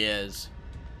really is.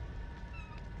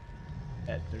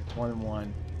 There's more than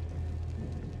one.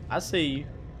 I see you.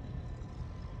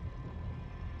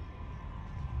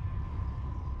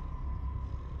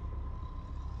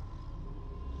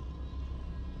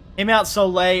 Came out so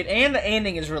late, and the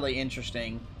ending is really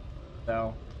interesting.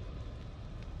 So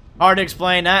hard to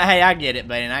explain. Hey, I get it,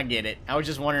 Baden. I get it. I was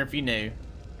just wondering if you knew.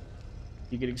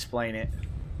 You could explain it.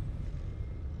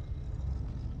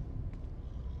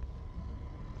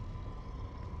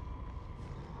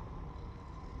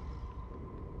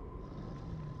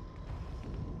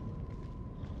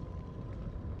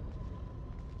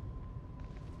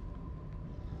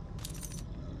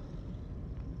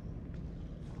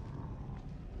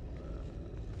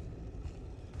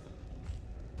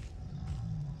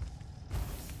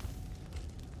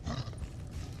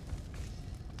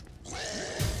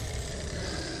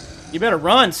 You better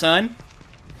run, son.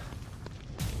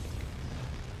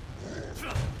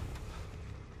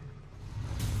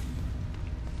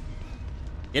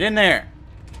 Get in there.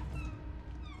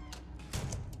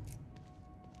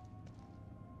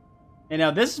 You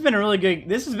know, this has been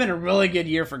a really good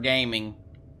year for gaming.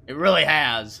 It really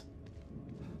has.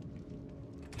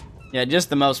 Yeah, just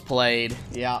the most played.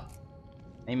 Yeah.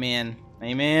 Amen.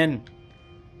 Amen.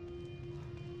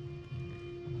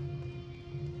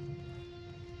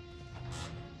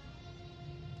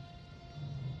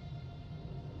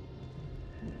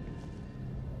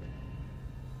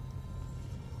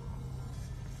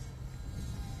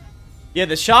 Yeah,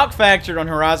 the shock factor on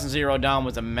Horizon Zero Dawn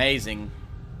was amazing.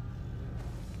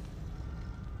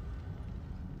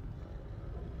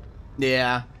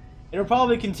 Yeah. It'll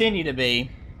probably continue to be.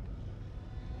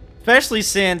 Especially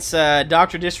since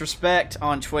Dr. Disrespect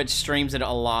on Twitch streams it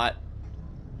a lot.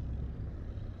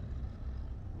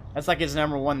 That's like his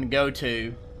 #1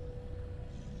 go-to.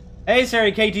 Hey,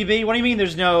 Sari KTV, what do you mean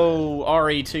there's no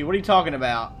RE2? What are you talking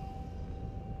about?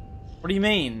 What do you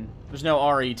mean there's no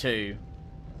RE2?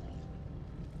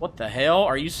 What the hell?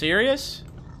 Are you serious?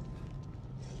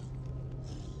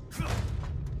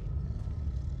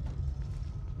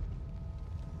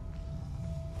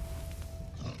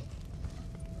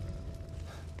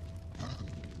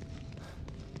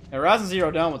 Horizon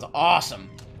Zero Dawn was awesome.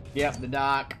 Yep, the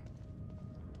dock.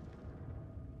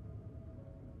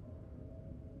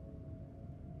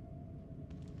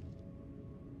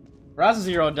 Horizon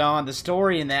Zero Dawn, the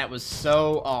story in that was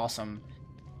so awesome.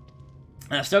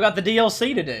 And I still got the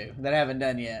DLC to do that I haven't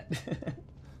done yet.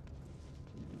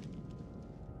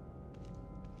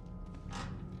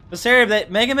 But Sarah,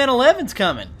 that Mega Man 11's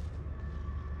coming.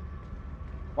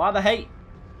 Why the hate?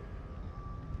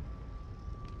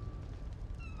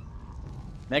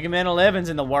 Mega Man 11's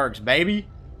in the works, baby.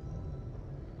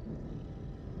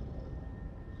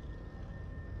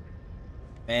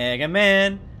 Mega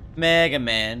Man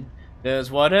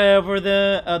does whatever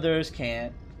the others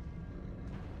can't.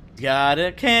 Got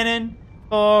a cannon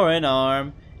for an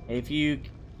arm. If you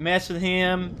mess with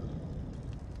him,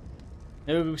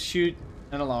 he'll shoot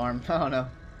an alarm. I don't know.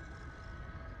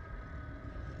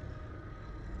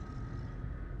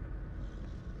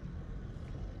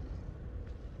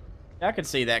 I could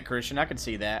see that, Christian. I could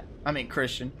see that. I mean,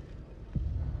 Christian.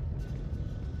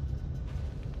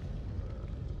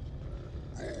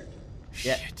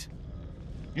 Yeah. Shit.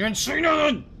 You didn't see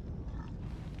nothing!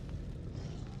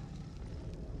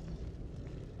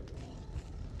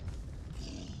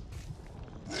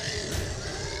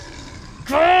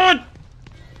 God!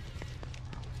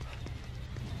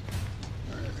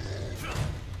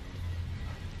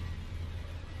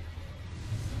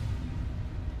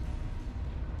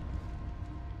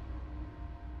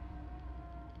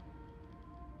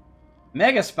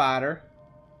 Mega Spider.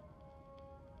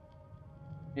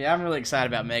 Yeah, I'm really excited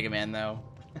about Mega Man, though.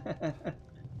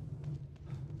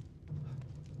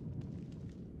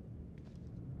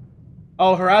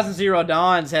 Oh, Horizon Zero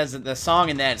Dawn has the song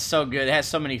in that. It's so good. It has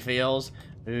so many feels.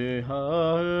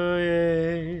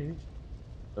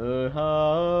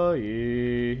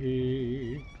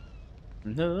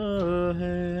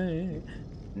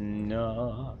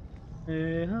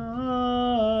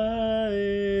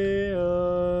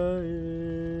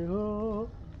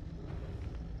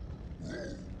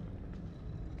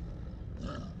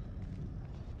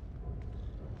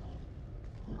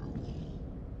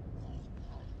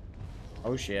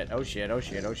 Oh shit, oh shit, oh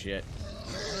shit, oh shit.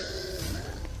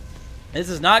 This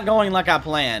is not going like I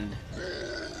planned.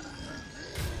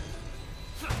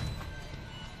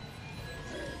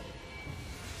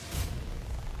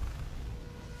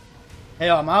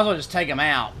 Hell, I might as well just take him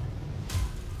out.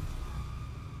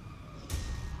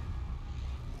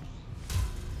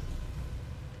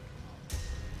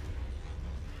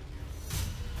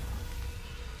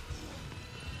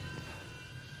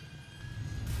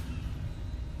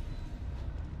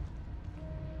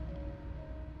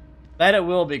 That it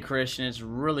will be, Christian. It's a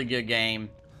really good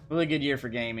game. Really good year for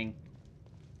gaming.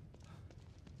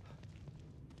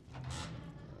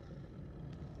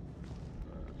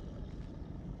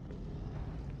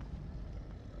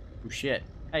 shit.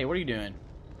 Hey, what are you doing?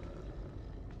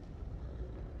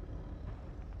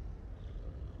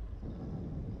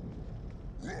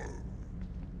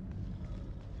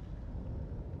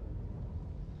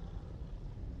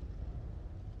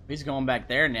 He's going back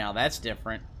there now. That's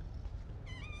different.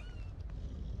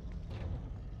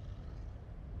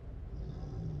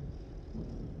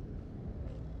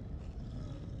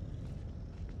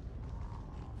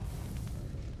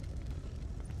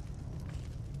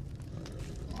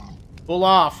 Cool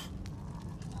off.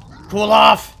 Cool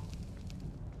off.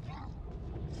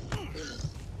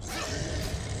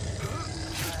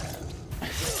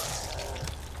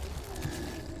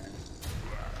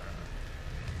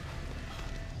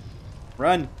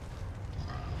 Run.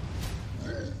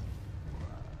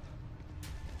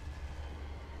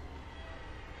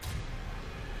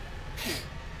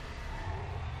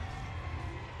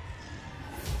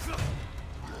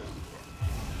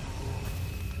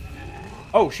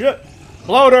 Oh shit.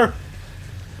 Bloater.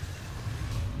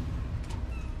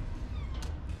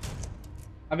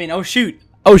 I mean, oh shoot.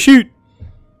 Oh shoot.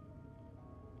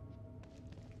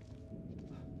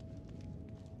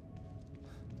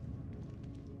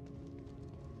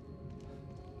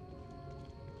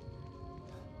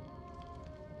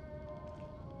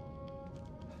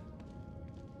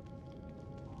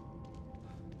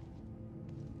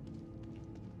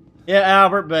 Yeah,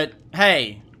 Albert, but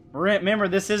hey, remember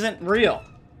this isn't real.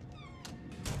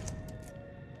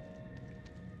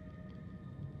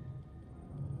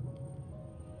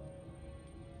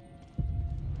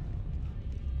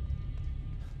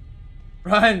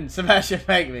 Run, Sebastian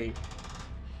Fagby.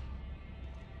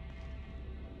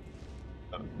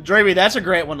 Dreamy, that's a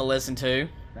great one to listen to.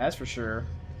 That's for sure.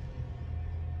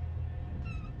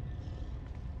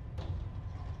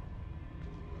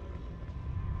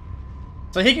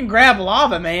 So he can grab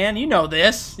lava, man. You know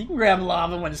this. He can grab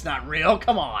lava when it's not real.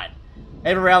 Come on.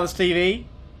 Ever around this TV?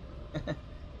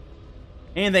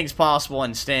 Anything's possible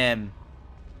in STEM.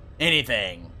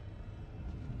 Anything.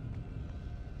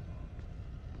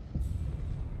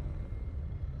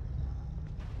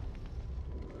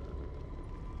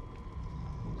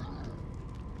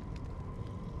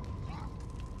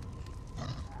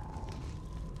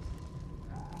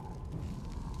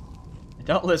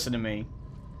 Don't listen to me.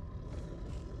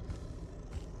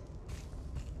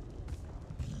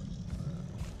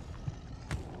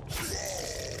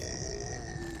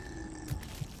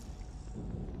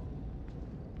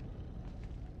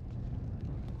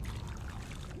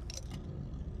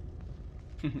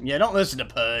 Yeah, don't listen to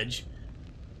Pudge.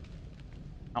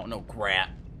 I don't know crap.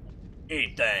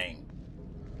 Anything.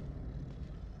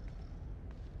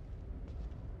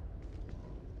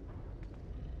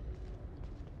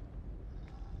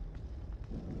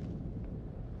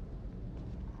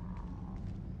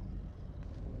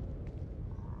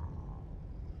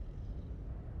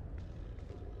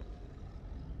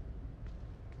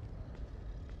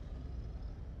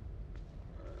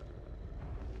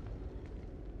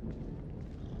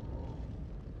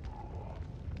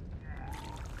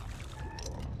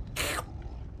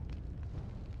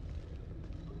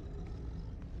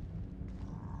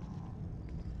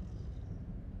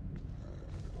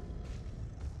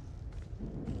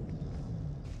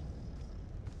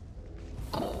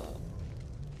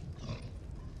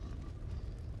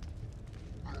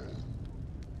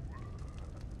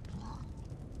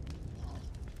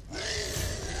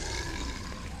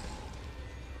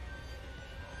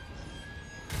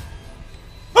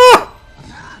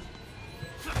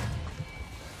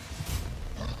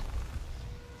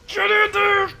 Get in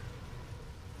there!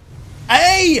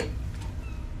 Hey!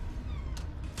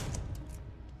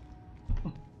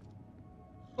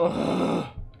 Ugh.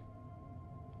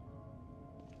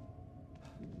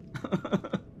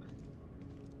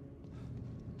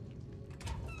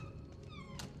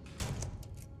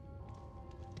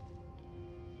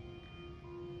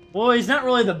 Well, he's not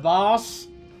really the boss,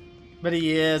 but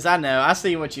he is. I know. I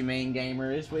see what you mean,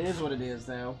 gamer. It is what it is,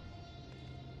 though.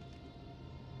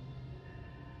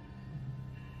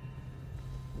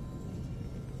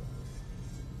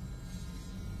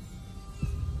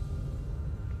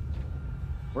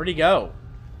 Where'd he go?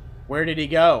 Where did he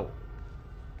go?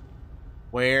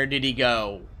 Where did he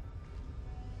go?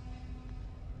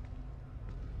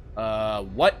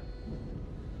 What?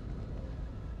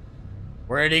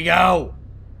 Where'd he go?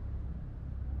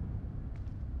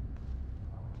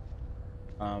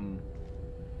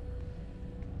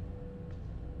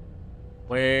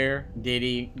 Where did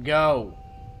he go?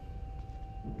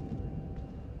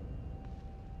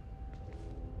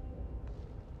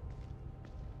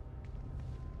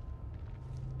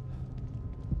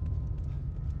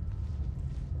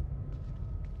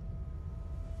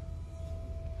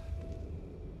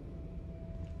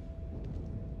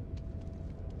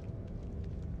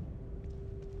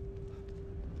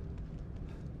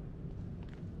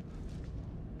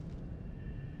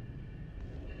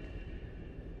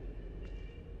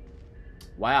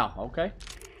 Wow, okay.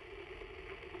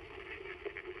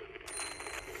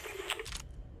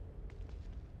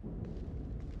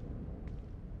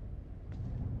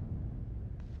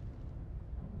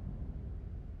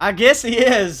 I guess he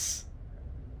is.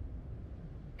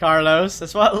 Carlos,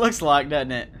 that's what it looks like,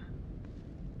 doesn't it?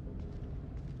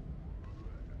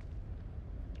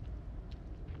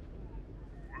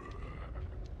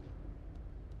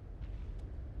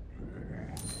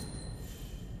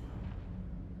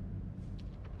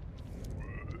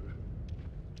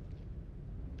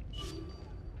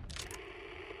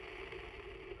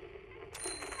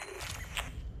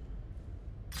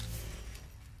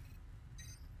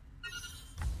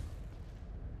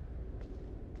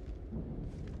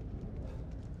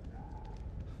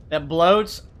 That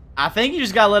bloats. I think you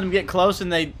just gotta let them get close and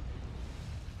they...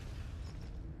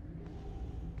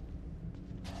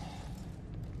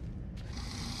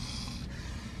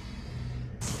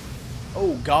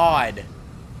 Oh, God.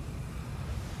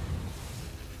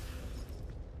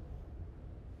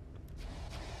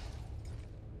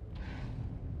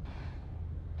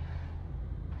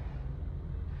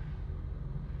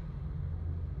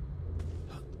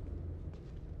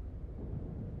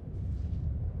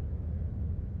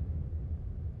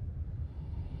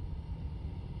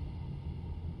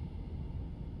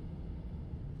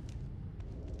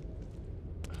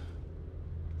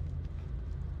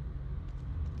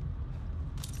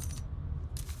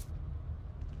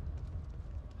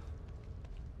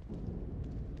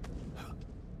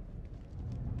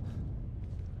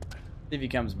 See if he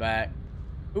comes back.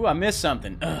 Ooh, I missed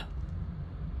something. Ugh.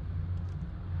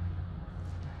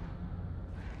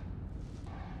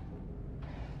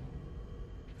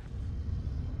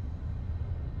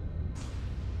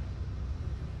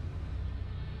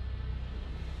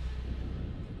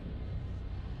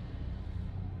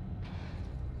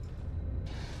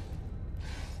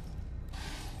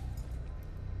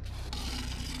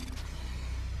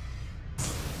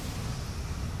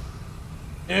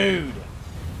 Dude.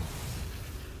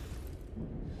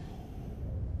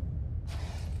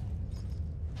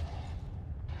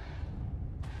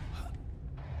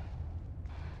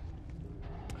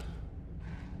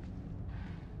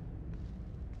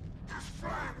 This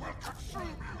flame will consume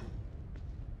you.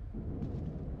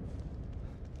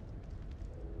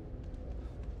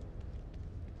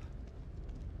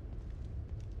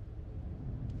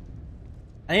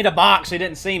 I need a box so he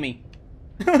didn't see me.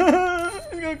 He's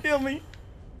gonna kill me.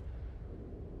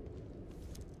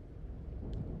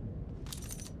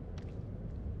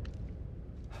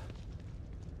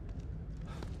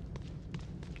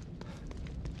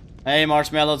 Hey,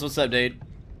 Marshmallows, what's up, dude?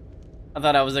 I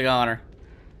thought I was a goner.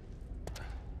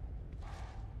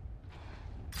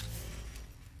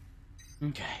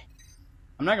 Okay.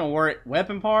 I'm not gonna worry.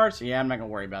 Weapon parts? Yeah, I'm not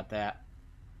gonna worry about that.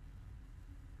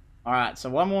 Alright, so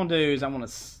what I'm gonna do is I'm gonna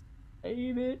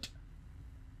save it.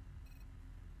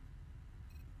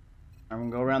 I'm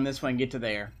gonna go around this way and get to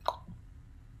there.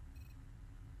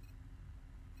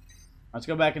 Let's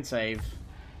go back and save.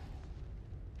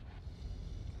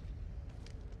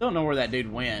 Don't know where that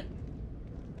dude went.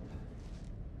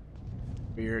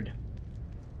 Weird.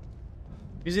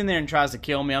 If he's in there and tries to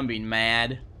kill me, I'm being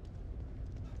mad.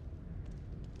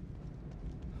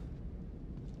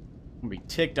 I'm gonna be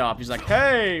ticked off. He's like,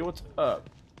 hey, what's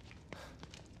up?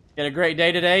 You had a great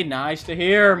day today? Nice to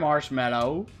hear,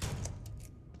 Marshmallow.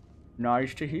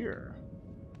 Nice to hear.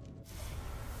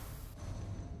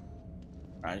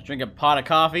 Alright, let's drink a pot of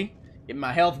coffee. Get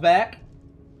my health back.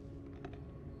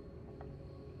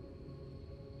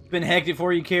 It's been hectic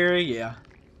for you, Carrie? Yeah.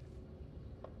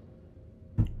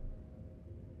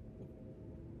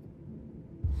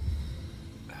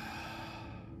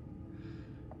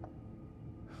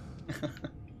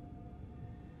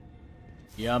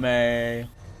 Yummy.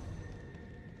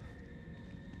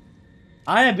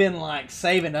 I have been like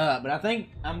saving up, but I think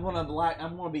I'm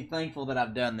gonna be thankful that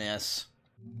I've done this.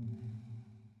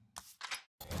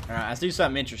 Alright, let's do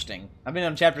something interesting. I've been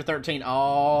on chapter 13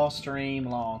 all stream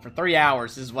long. For 3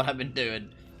 hours, this is what I've been doing.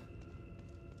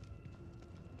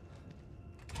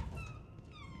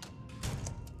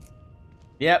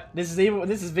 Yep, this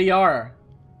is VR.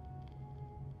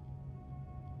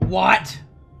 What?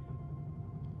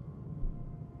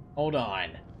 Hold on.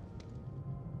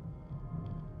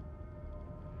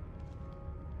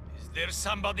 Is there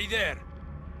somebody there?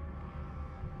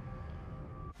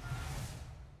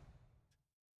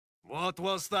 What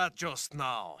was that just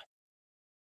now?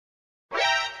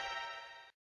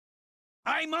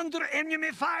 I'm under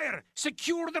enemy fire!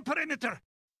 Secure the perimeter!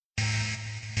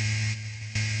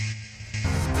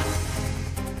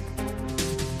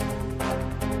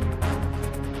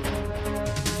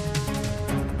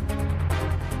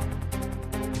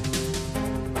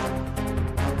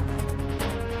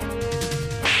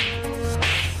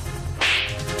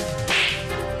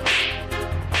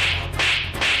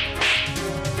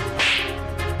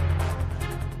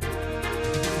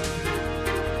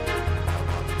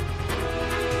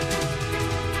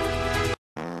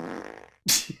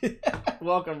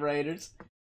 Welcome, Raiders.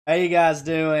 How you guys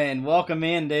doing? Welcome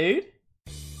in, dude.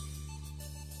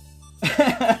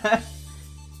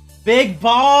 Big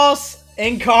Boss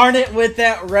Incarnate with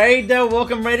that raid, though.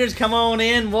 Welcome, Raiders. Come on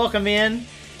in. Welcome in.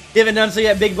 If you haven't done so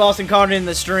yet, Big Boss Incarnate in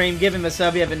the stream. Give him a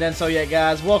sub. You haven't done so yet,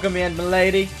 guys. Welcome in,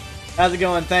 milady. How's it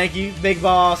going? Thank you. Big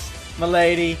Boss,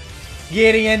 milady,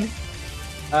 Gideon.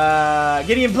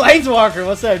 Gideon Planeswalker.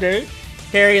 What's up, dude?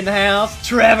 Carrie in the house.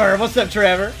 Trevor. What's up,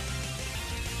 Trevor?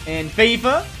 And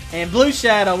FIFA. And Blue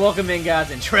Shadow. Welcome in,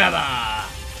 guys. And Trevor.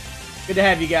 Good to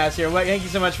have you guys here. Thank you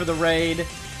so much for the raid.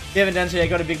 If you haven't done so yet,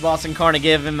 go to Big Boss Incarnate.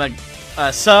 Give him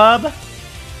a sub.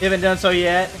 If you haven't done so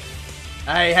yet.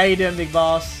 Hey, how you doing, Big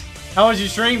Boss? How was your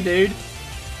stream, dude?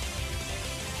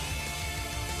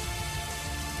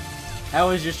 How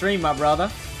was your stream, my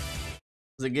brother?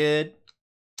 Was it good?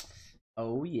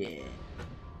 Oh, yeah.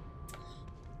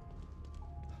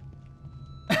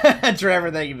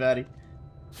 Trevor, thank you, buddy.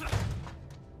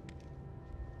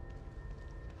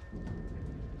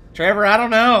 Trevor, I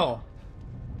don't know.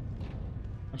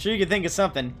 I'm sure you can think of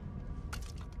something.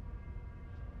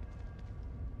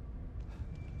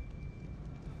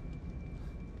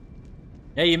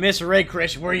 Yeah, you missed a raid,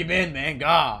 Christian. Where you been, man?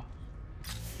 God.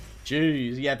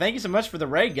 Jeez. Yeah, thank you so much for the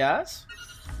raid, guys.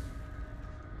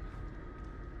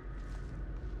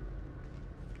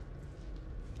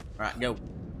 Alright, go.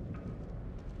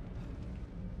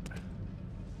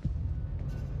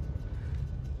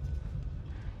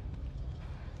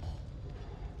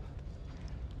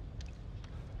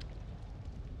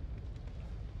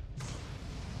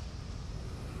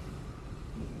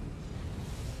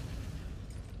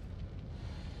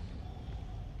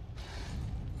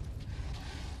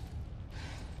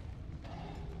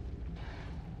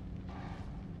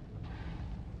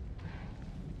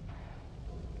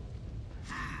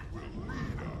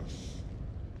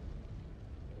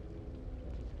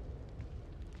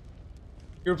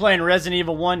 You were playing Resident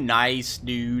Evil 1? Nice,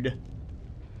 dude.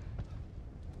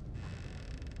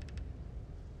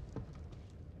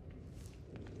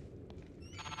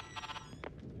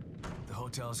 The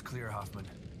hotel's clear, Hoffman.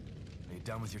 Are you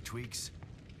done with your tweaks?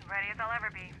 Ready as I'll ever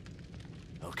be.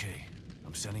 Okay,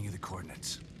 I'm sending you the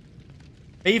coordinates.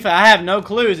 FIFA, I have no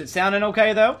clue. Is it sounding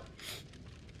okay, though?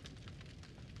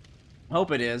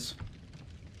 Hope it is.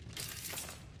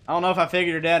 I don't know if I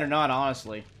figured it out or not,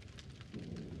 honestly.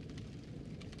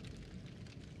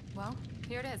 Well,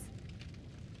 here it is.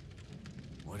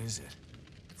 What is it?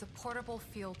 It's a portable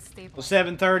field stabilizer. Well,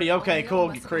 7:30. Okay, Only cool,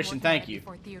 must have been Christian. working Thank on it you.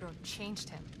 Before Theodore changed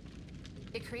him.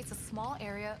 It creates a small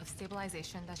area of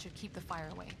stabilization that should keep the fire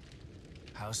away.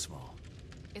 How small?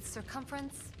 Its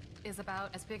circumference is about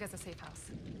as big as a safe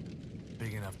house.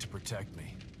 Big enough to protect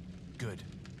me. Good.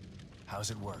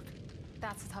 How's it work?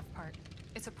 That's the tough part.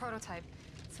 It's a prototype,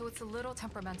 so it's a little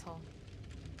temperamental.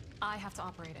 I have to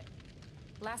operate it.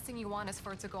 Last thing you want is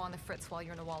for it to go on the fritz while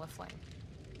you're in a wall of flame.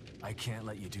 I can't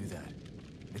let you do that.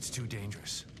 It's too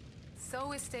dangerous.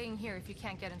 So is staying here if you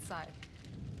can't get inside.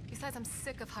 Besides, I'm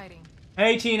sick of hiding.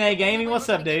 Hey, TNA Gaming. What's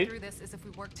up, dude? Through this is if we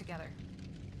work together.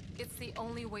 It's the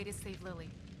only way to save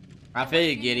Lily. I feel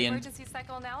you, Gideon. Emergency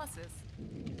psychoanalysis.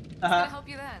 It's gonna help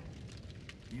you then.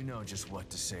 You know just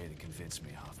what to say to convince me,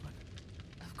 Hoffman.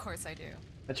 Of course I do.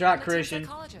 That's right, I'm a team Christian.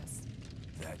 psychologist.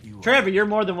 That you are. Trevor, you're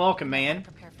more than welcome, man.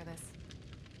 Prepare for this.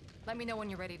 Let me know when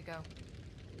you're ready to go.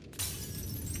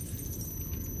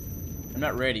 I'm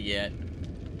not ready yet.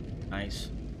 Nice.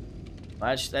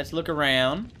 Let's look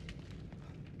around.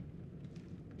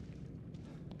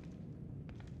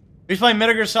 Who's playing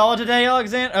Metal Gear Solid today,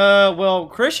 Alexander? Well,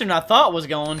 Christian I thought was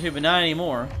going to, but not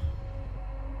anymore.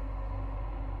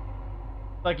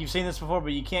 Like you've seen this before,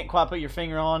 but you can't quite put your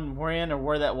finger on when or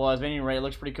where that was. But anyway, it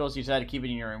looks pretty cool, so you decided to keep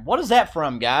it in your room. What is that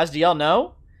from, guys? Do y'all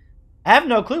know? I have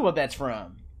no clue what that's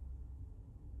from.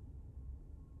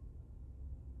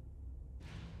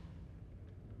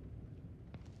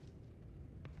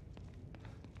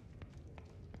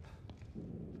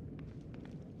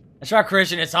 That's right,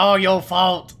 Christian. It's all your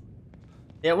fault.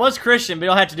 It was Christian, but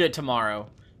you'll have to do it tomorrow.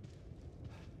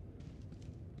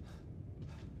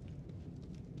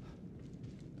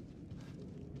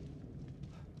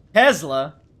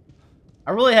 Tesla?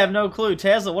 I really have no clue.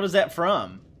 Tesla, what is that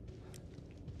from?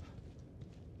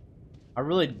 I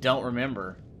really don't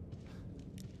remember.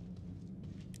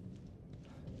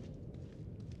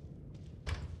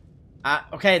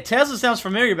 Okay, Tesla sounds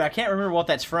familiar, but I can't remember what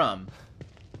that's from.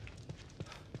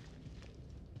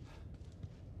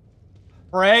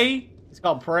 Prey? It's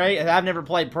called Prey? I've never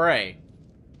played Prey.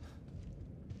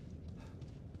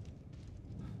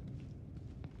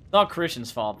 It's all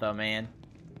Christian's fault, though, man.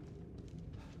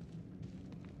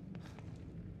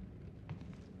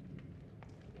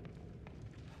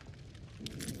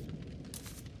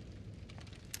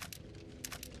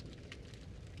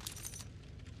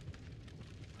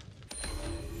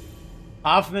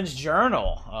 Hoffman's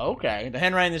journal. Okay. The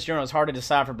handwriting in this journal is hard to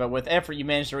decipher, but with effort you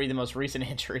managed to read the most recent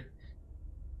entry.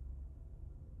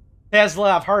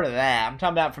 Tesla, I've heard of that. I'm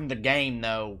talking about from the game,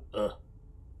 though. Ugh.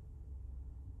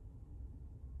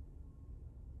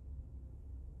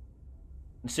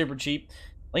 Super cheap.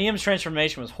 Liam's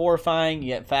transformation was horrifying,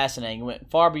 yet fascinating. It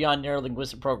went far beyond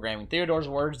neurolinguistic programming. Theodore's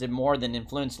words did more than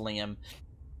influence Liam.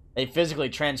 They physically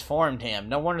transformed him.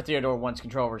 No wonder Theodore wants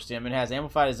control over Stim. It has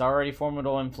amplified his already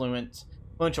formidable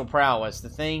influential prowess. The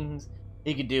things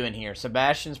he could do in here.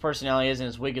 Sebastian's personality isn't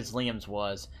as weak as Liam's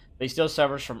was, but he still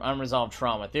suffers from unresolved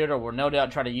trauma. Theodore will no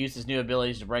doubt try to use his new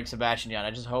abilities to break Sebastian down.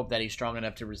 I just hope that he's strong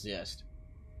enough to resist.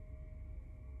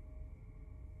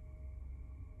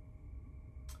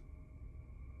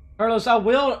 Carlos, I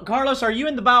will. Carlos, are you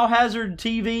in the Biohazard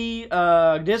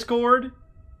TV Discord?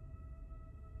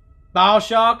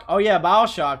 Bioshock? Oh yeah,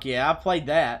 Bioshock. Yeah, I played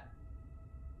that.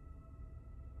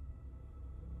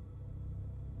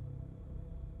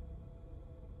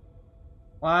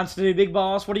 Lines to do, Big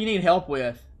Boss. What do you need help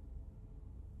with?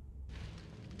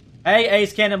 Hey,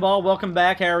 Ace Cannonball. Welcome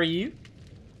back. How are you?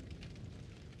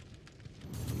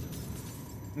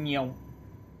 Meow.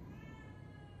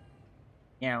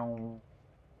 Meow.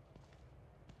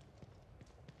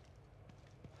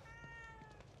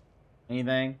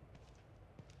 Anything?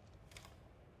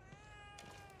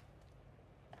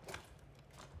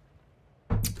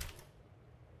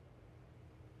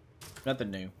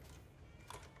 Nothing new.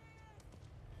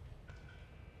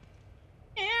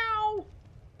 Ow!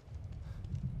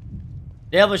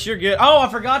 Devilish, you're good. Oh, I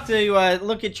forgot to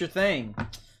look at your thing.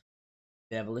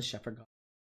 Devilish, I forgot.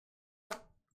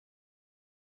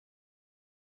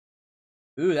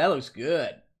 Ooh, that looks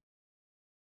good.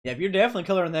 Yeah, you're definitely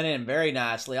coloring that in very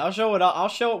nicely. I'll show it. I'll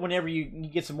show it whenever you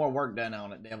get some more work done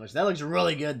on it, Devilish. That looks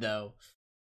really good, though.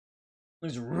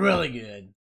 Looks really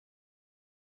good.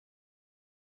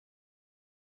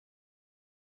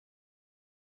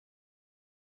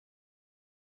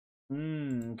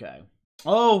 Okay.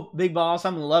 Oh, Big Boss,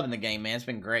 I'm loving the game, man. It's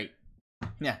been great.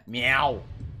 Yeah, meow.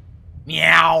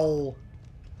 Meow.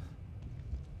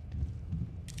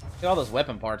 Look at all those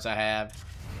weapon parts I have.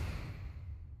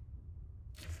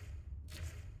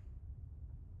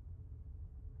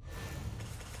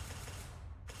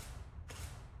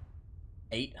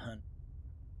 $800.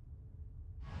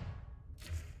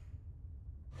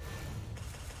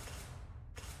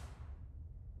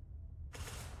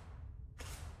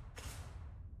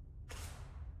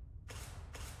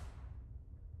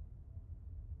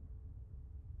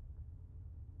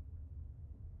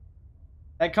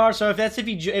 That card, so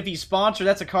if you sponsor,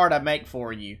 that's a card I make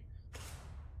for you.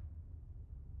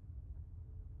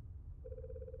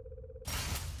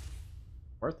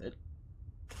 Worth it.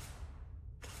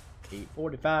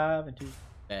 845 and 2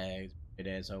 bags. It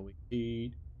is all we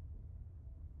need.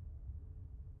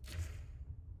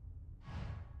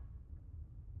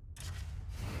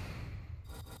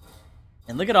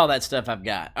 And look at all that stuff I've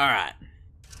got. All right.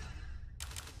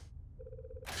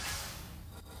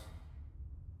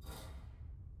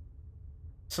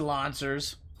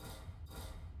 Silencers.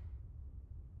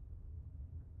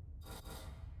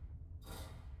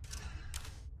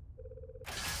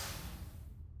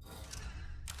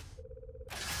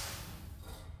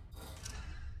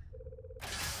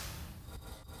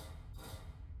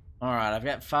 Alright, I've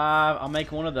got 5. I'll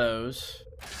make one of those.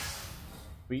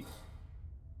 Sweet.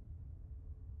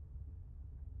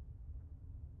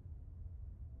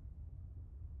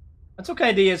 That's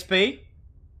okay, DSP.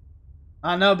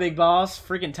 I know, Big Boss.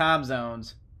 Freaking time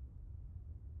zones.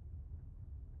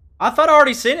 I thought I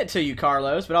already sent it to you,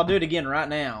 Carlos, but I'll do it again right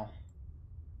now.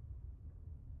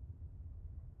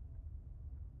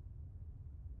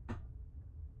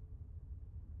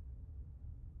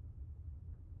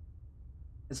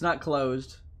 It's not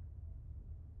closed.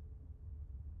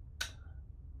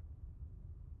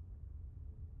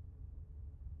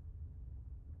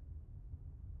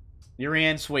 You're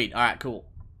in? Sweet. Alright, cool.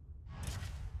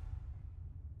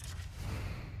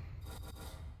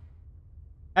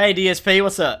 Hey, DSP,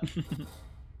 what's up? Does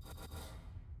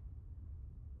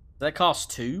that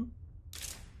cost 2?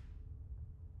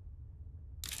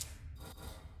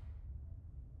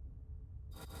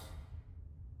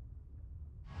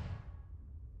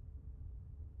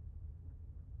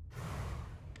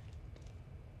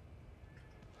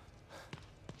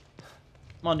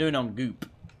 I'm on doing on Goop.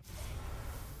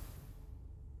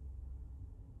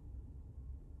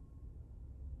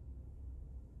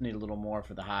 Need a little more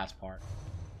for the highest part.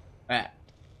 Alright.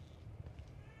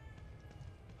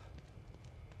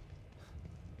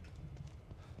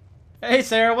 Hey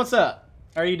Sarah, what's up?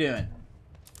 How are you doing?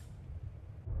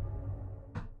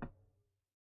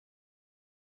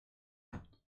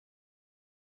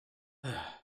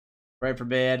 Ready for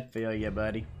bed? Feel ya,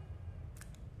 buddy.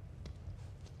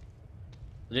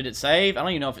 Did it save? I don't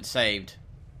even know if it saved.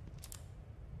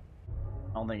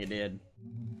 I don't think it did.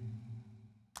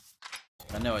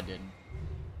 I know it didn't.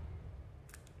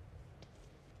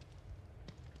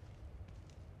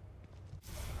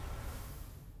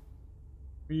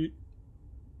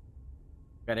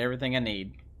 Got everything I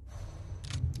need.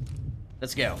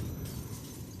 Let's go.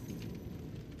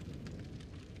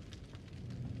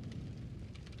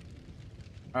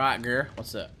 Alright, girl.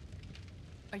 What's up?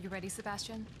 Are you ready,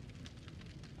 Sebastian?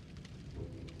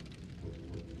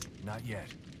 Not yet.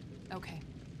 Okay.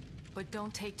 But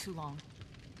don't take too long.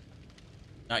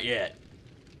 Not yet.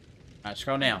 Alright,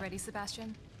 scroll Are you down. ready,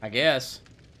 Sebastian? I guess.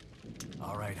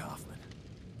 All right, Hoffman.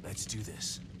 Let's do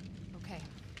this. Okay.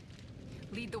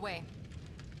 Lead the way.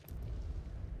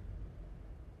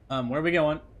 Where are we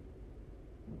going?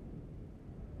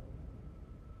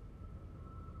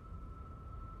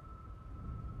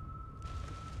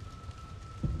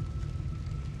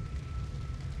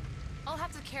 I'll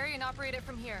have to carry and operate it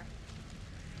from here.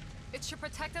 It should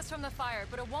protect us from the fire,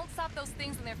 but it won't stop those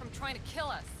things in there from trying to kill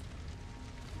us.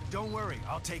 Don't worry,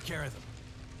 I'll take care of them.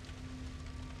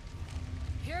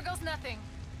 Here goes nothing.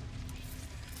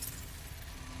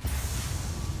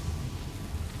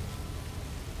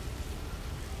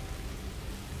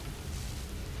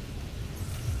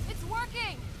 It's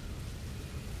working!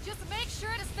 Just make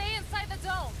sure to stay inside the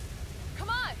dome. Come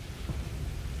on!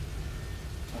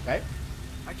 Okay.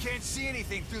 I can't see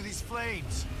anything through these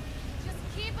flames. Just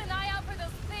keep an eye out for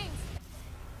those things.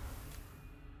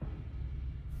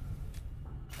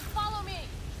 And follow me.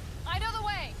 I know the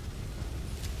way.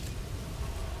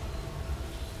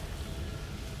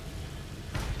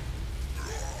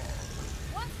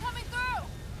 One's coming through.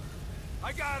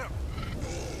 I got him.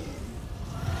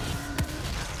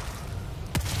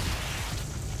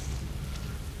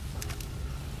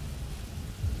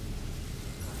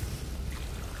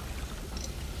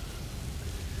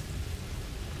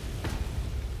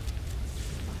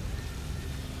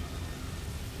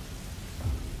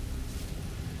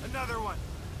 Another one.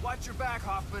 Watch your back,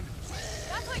 Hoffman.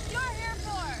 That's what you're here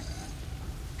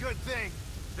for. Good thing.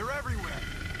 They're everywhere.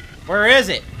 Where is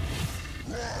it?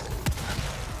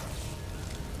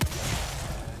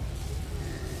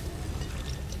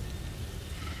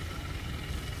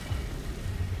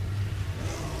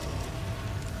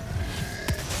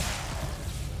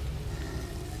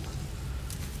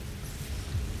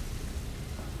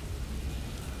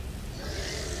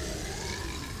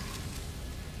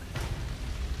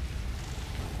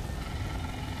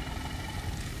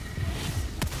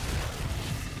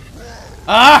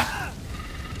 Ah!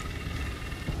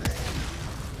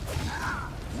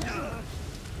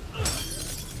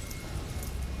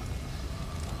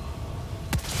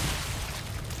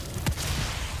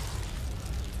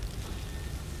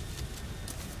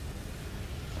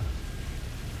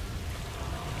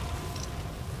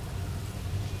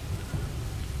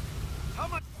 How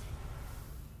much?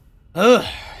 Ugh.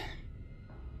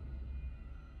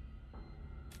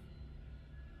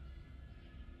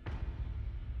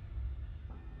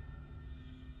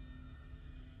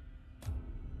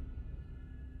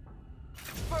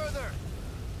 Further.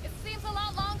 It seems a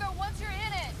lot longer once you're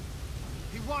in it.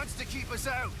 He wants to keep us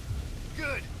out.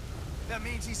 Good. That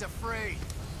means he's afraid.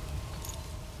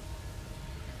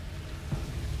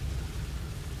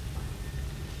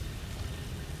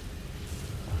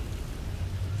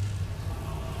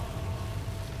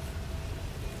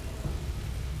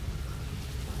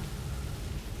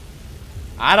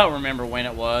 I don't remember when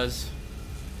it was.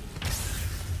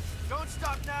 Don't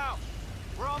stop now.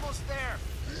 We're almost there.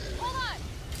 Hold on.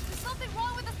 There's something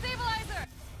wrong with the stabilizer.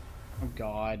 Oh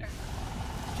God.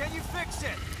 Can you fix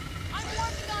it? I'm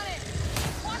working on it.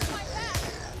 Watch my back.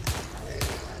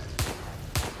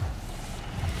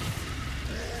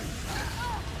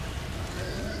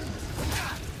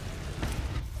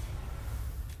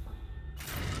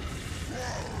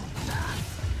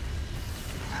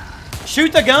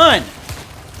 Shoot the gun!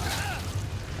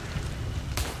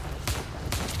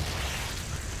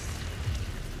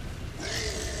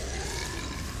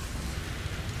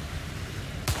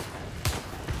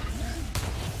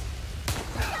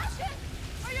 Sebastian,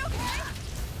 are you okay?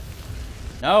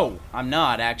 No, I'm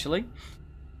not actually.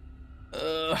 Ugh.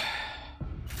 Back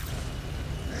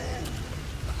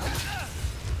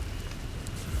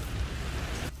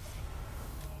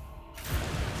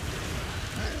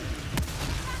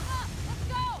up. Let's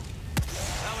go.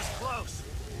 That was close.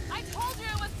 I told you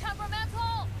it was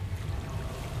temperamental.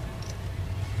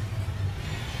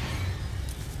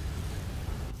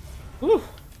 Whew.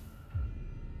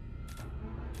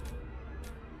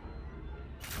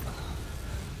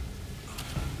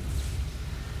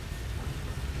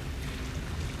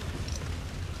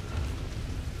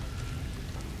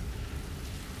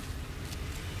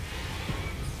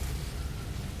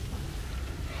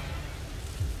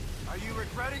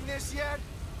 regretting this yet?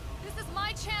 This is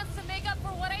my chance to make up for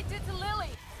what I did to Lily.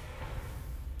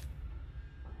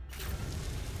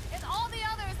 And all the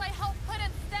others I helped put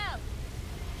in STEM.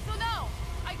 So no,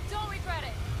 I don't regret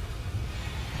it.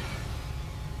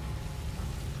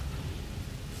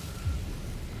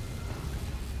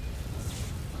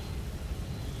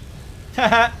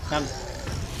 Haha.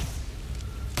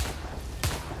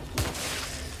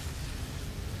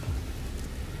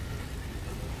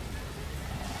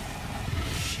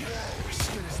 Shit, my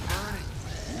skin is burning.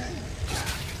 Just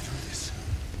gotta get through this.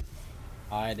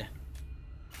 Hide.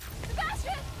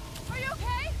 Sebastian, are you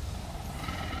okay?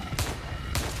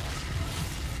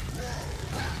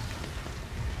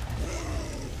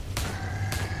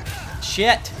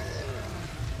 Shit.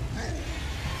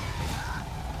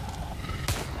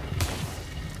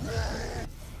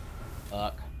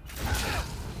 Fuck.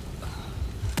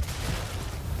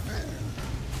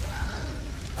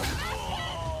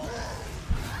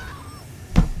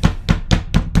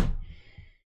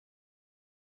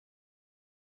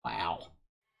 Wow.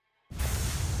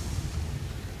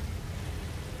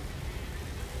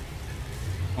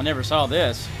 I never saw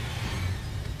this.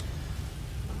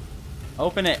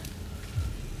 Open it.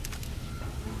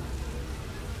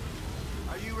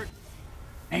 Are you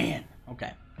Man.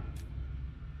 Okay.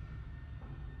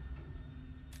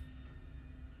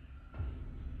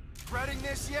 regretting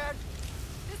this yet?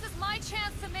 This is my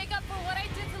chance to make up for what I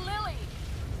did to Lily.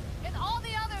 And all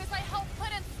the others I helped put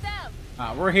in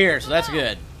STEM. We're here, so that's No,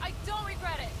 good. I don't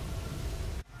regret it.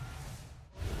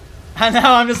 I know,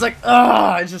 I'm just like,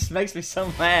 ugh, it just makes me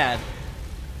so mad.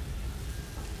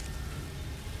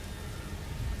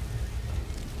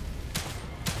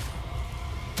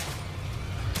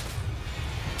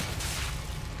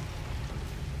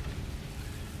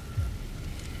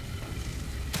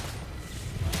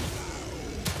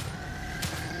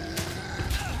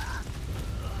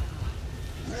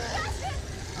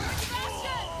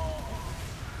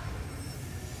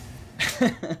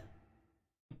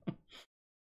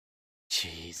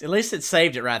 Jeez, at least it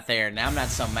saved it right there. Now I'm not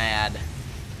so mad.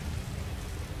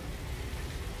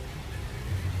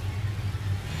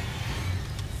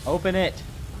 Open it.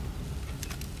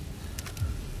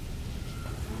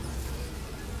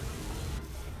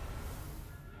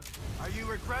 Are you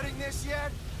regretting this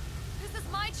yet? This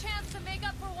is my chance to make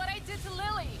up for what I did to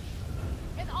Lily.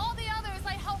 And all the others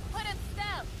I helped put in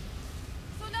STEM.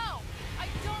 So no, I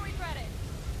don't regret it.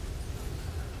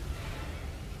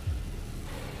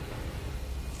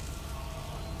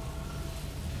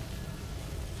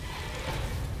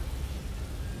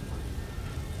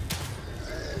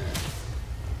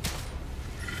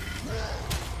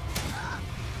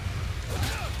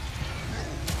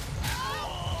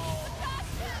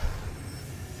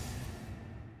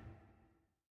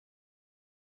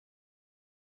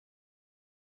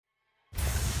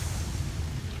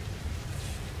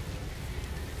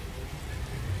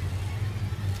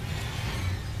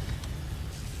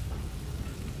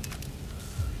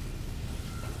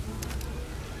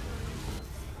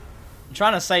 I'm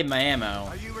trying to save my ammo.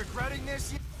 Are you regretting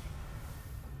this yet?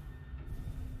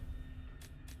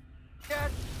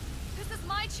 This is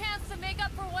my chance to make up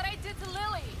for what I did to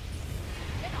Lily.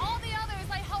 And all the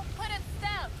others I helped put in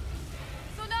STEM.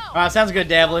 So no. Alright, sounds good, I don't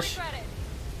Devilish. regret it.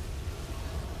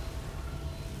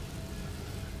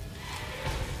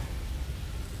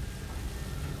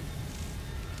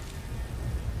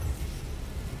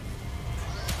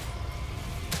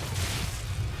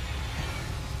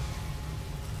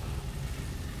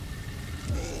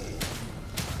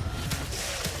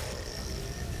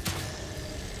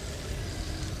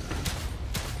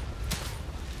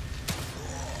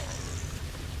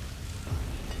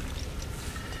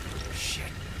 Shit,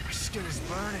 my skin is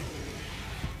burning.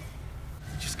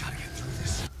 Just gotta get through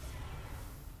this.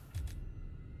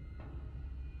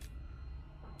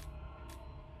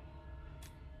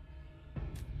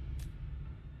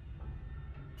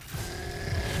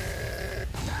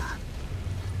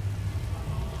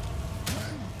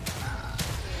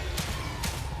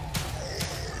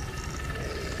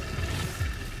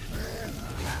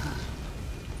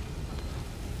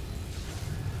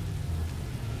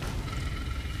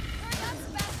 Hurry up,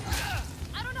 Sebastian.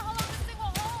 I don't know how long this thing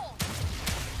will hold.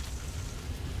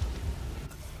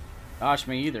 Gosh,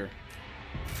 me either.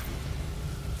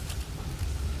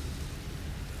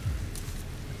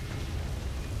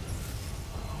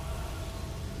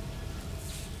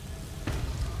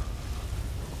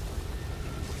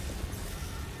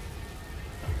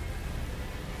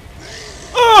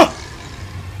 Oh!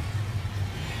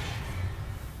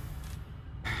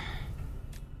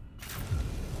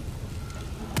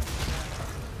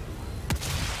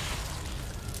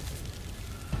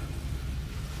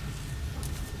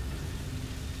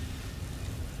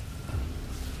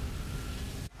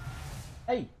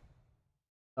 Hey.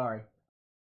 Sorry.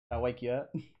 Did I wake you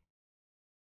up?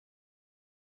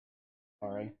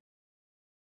 Sorry.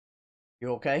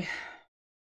 You okay?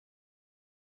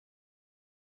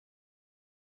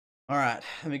 Alright,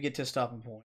 let me get to a stopping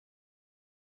point.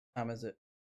 What time is it? It's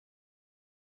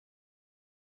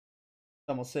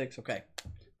almost 6. Okay.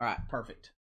 Alright,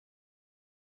 perfect.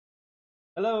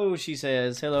 Hello, she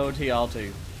says. Hello to y'all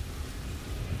too.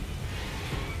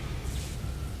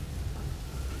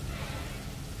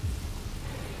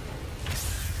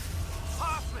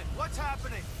 Hoffman, what's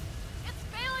happening? It's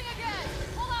failing again!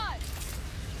 Hold on!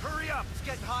 Hurry up, it's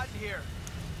getting hot in here.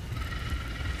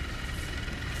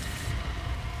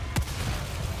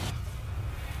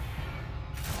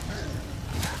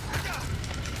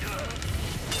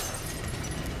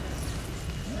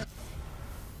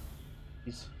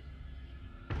 Jeez.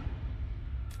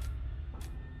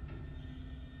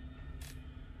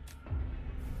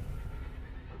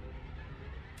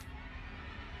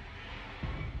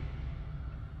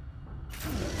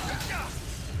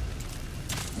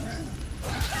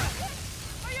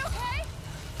 Are you okay?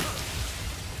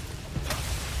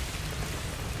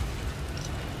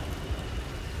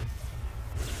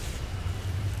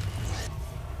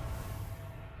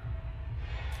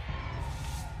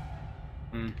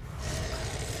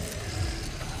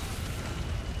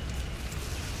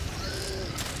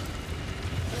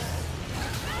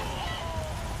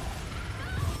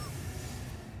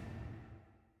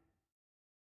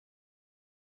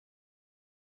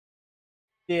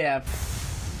 Yeah.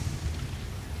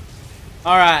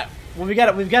 All right. Well, we've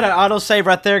got an auto save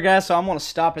right there, guys. So I'm gonna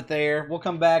stop it there. We'll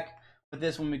come back with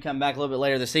this when we come back a little bit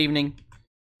later this evening.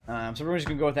 So we're just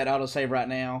gonna go with that auto save right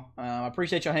now. I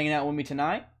appreciate y'all hanging out with me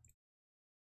tonight.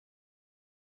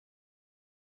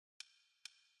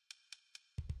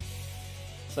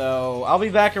 So I'll be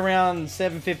back around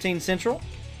 7:15 Central.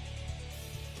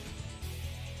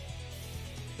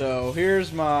 So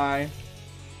here's my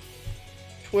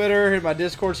Twitter, here's my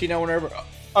Discord, so you know whenever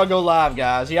I'll go live,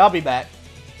 guys. Yeah, I'll be back.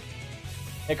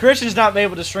 And Christian's not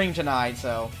able to stream tonight,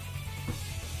 so.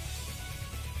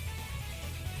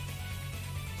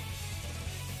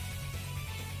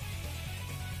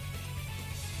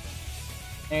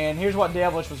 And here's what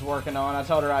Devilish was working on. I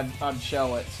told her I'd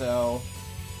show it, so.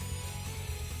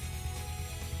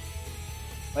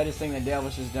 Latest thing that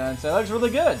Devilish has done. So it looks really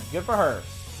good. Good for her.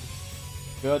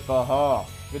 Good for her.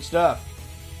 Good stuff.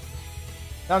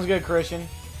 Sounds good, Christian.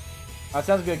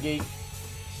 Sounds good, Geek.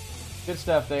 Good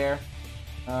stuff there.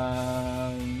 So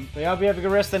y'all have a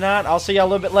good rest of the night. I'll see y'all a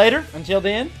little bit later. Until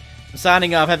then, I'm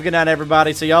signing off. Have a good night,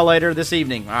 everybody. See y'all later this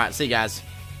evening. All right, see you guys.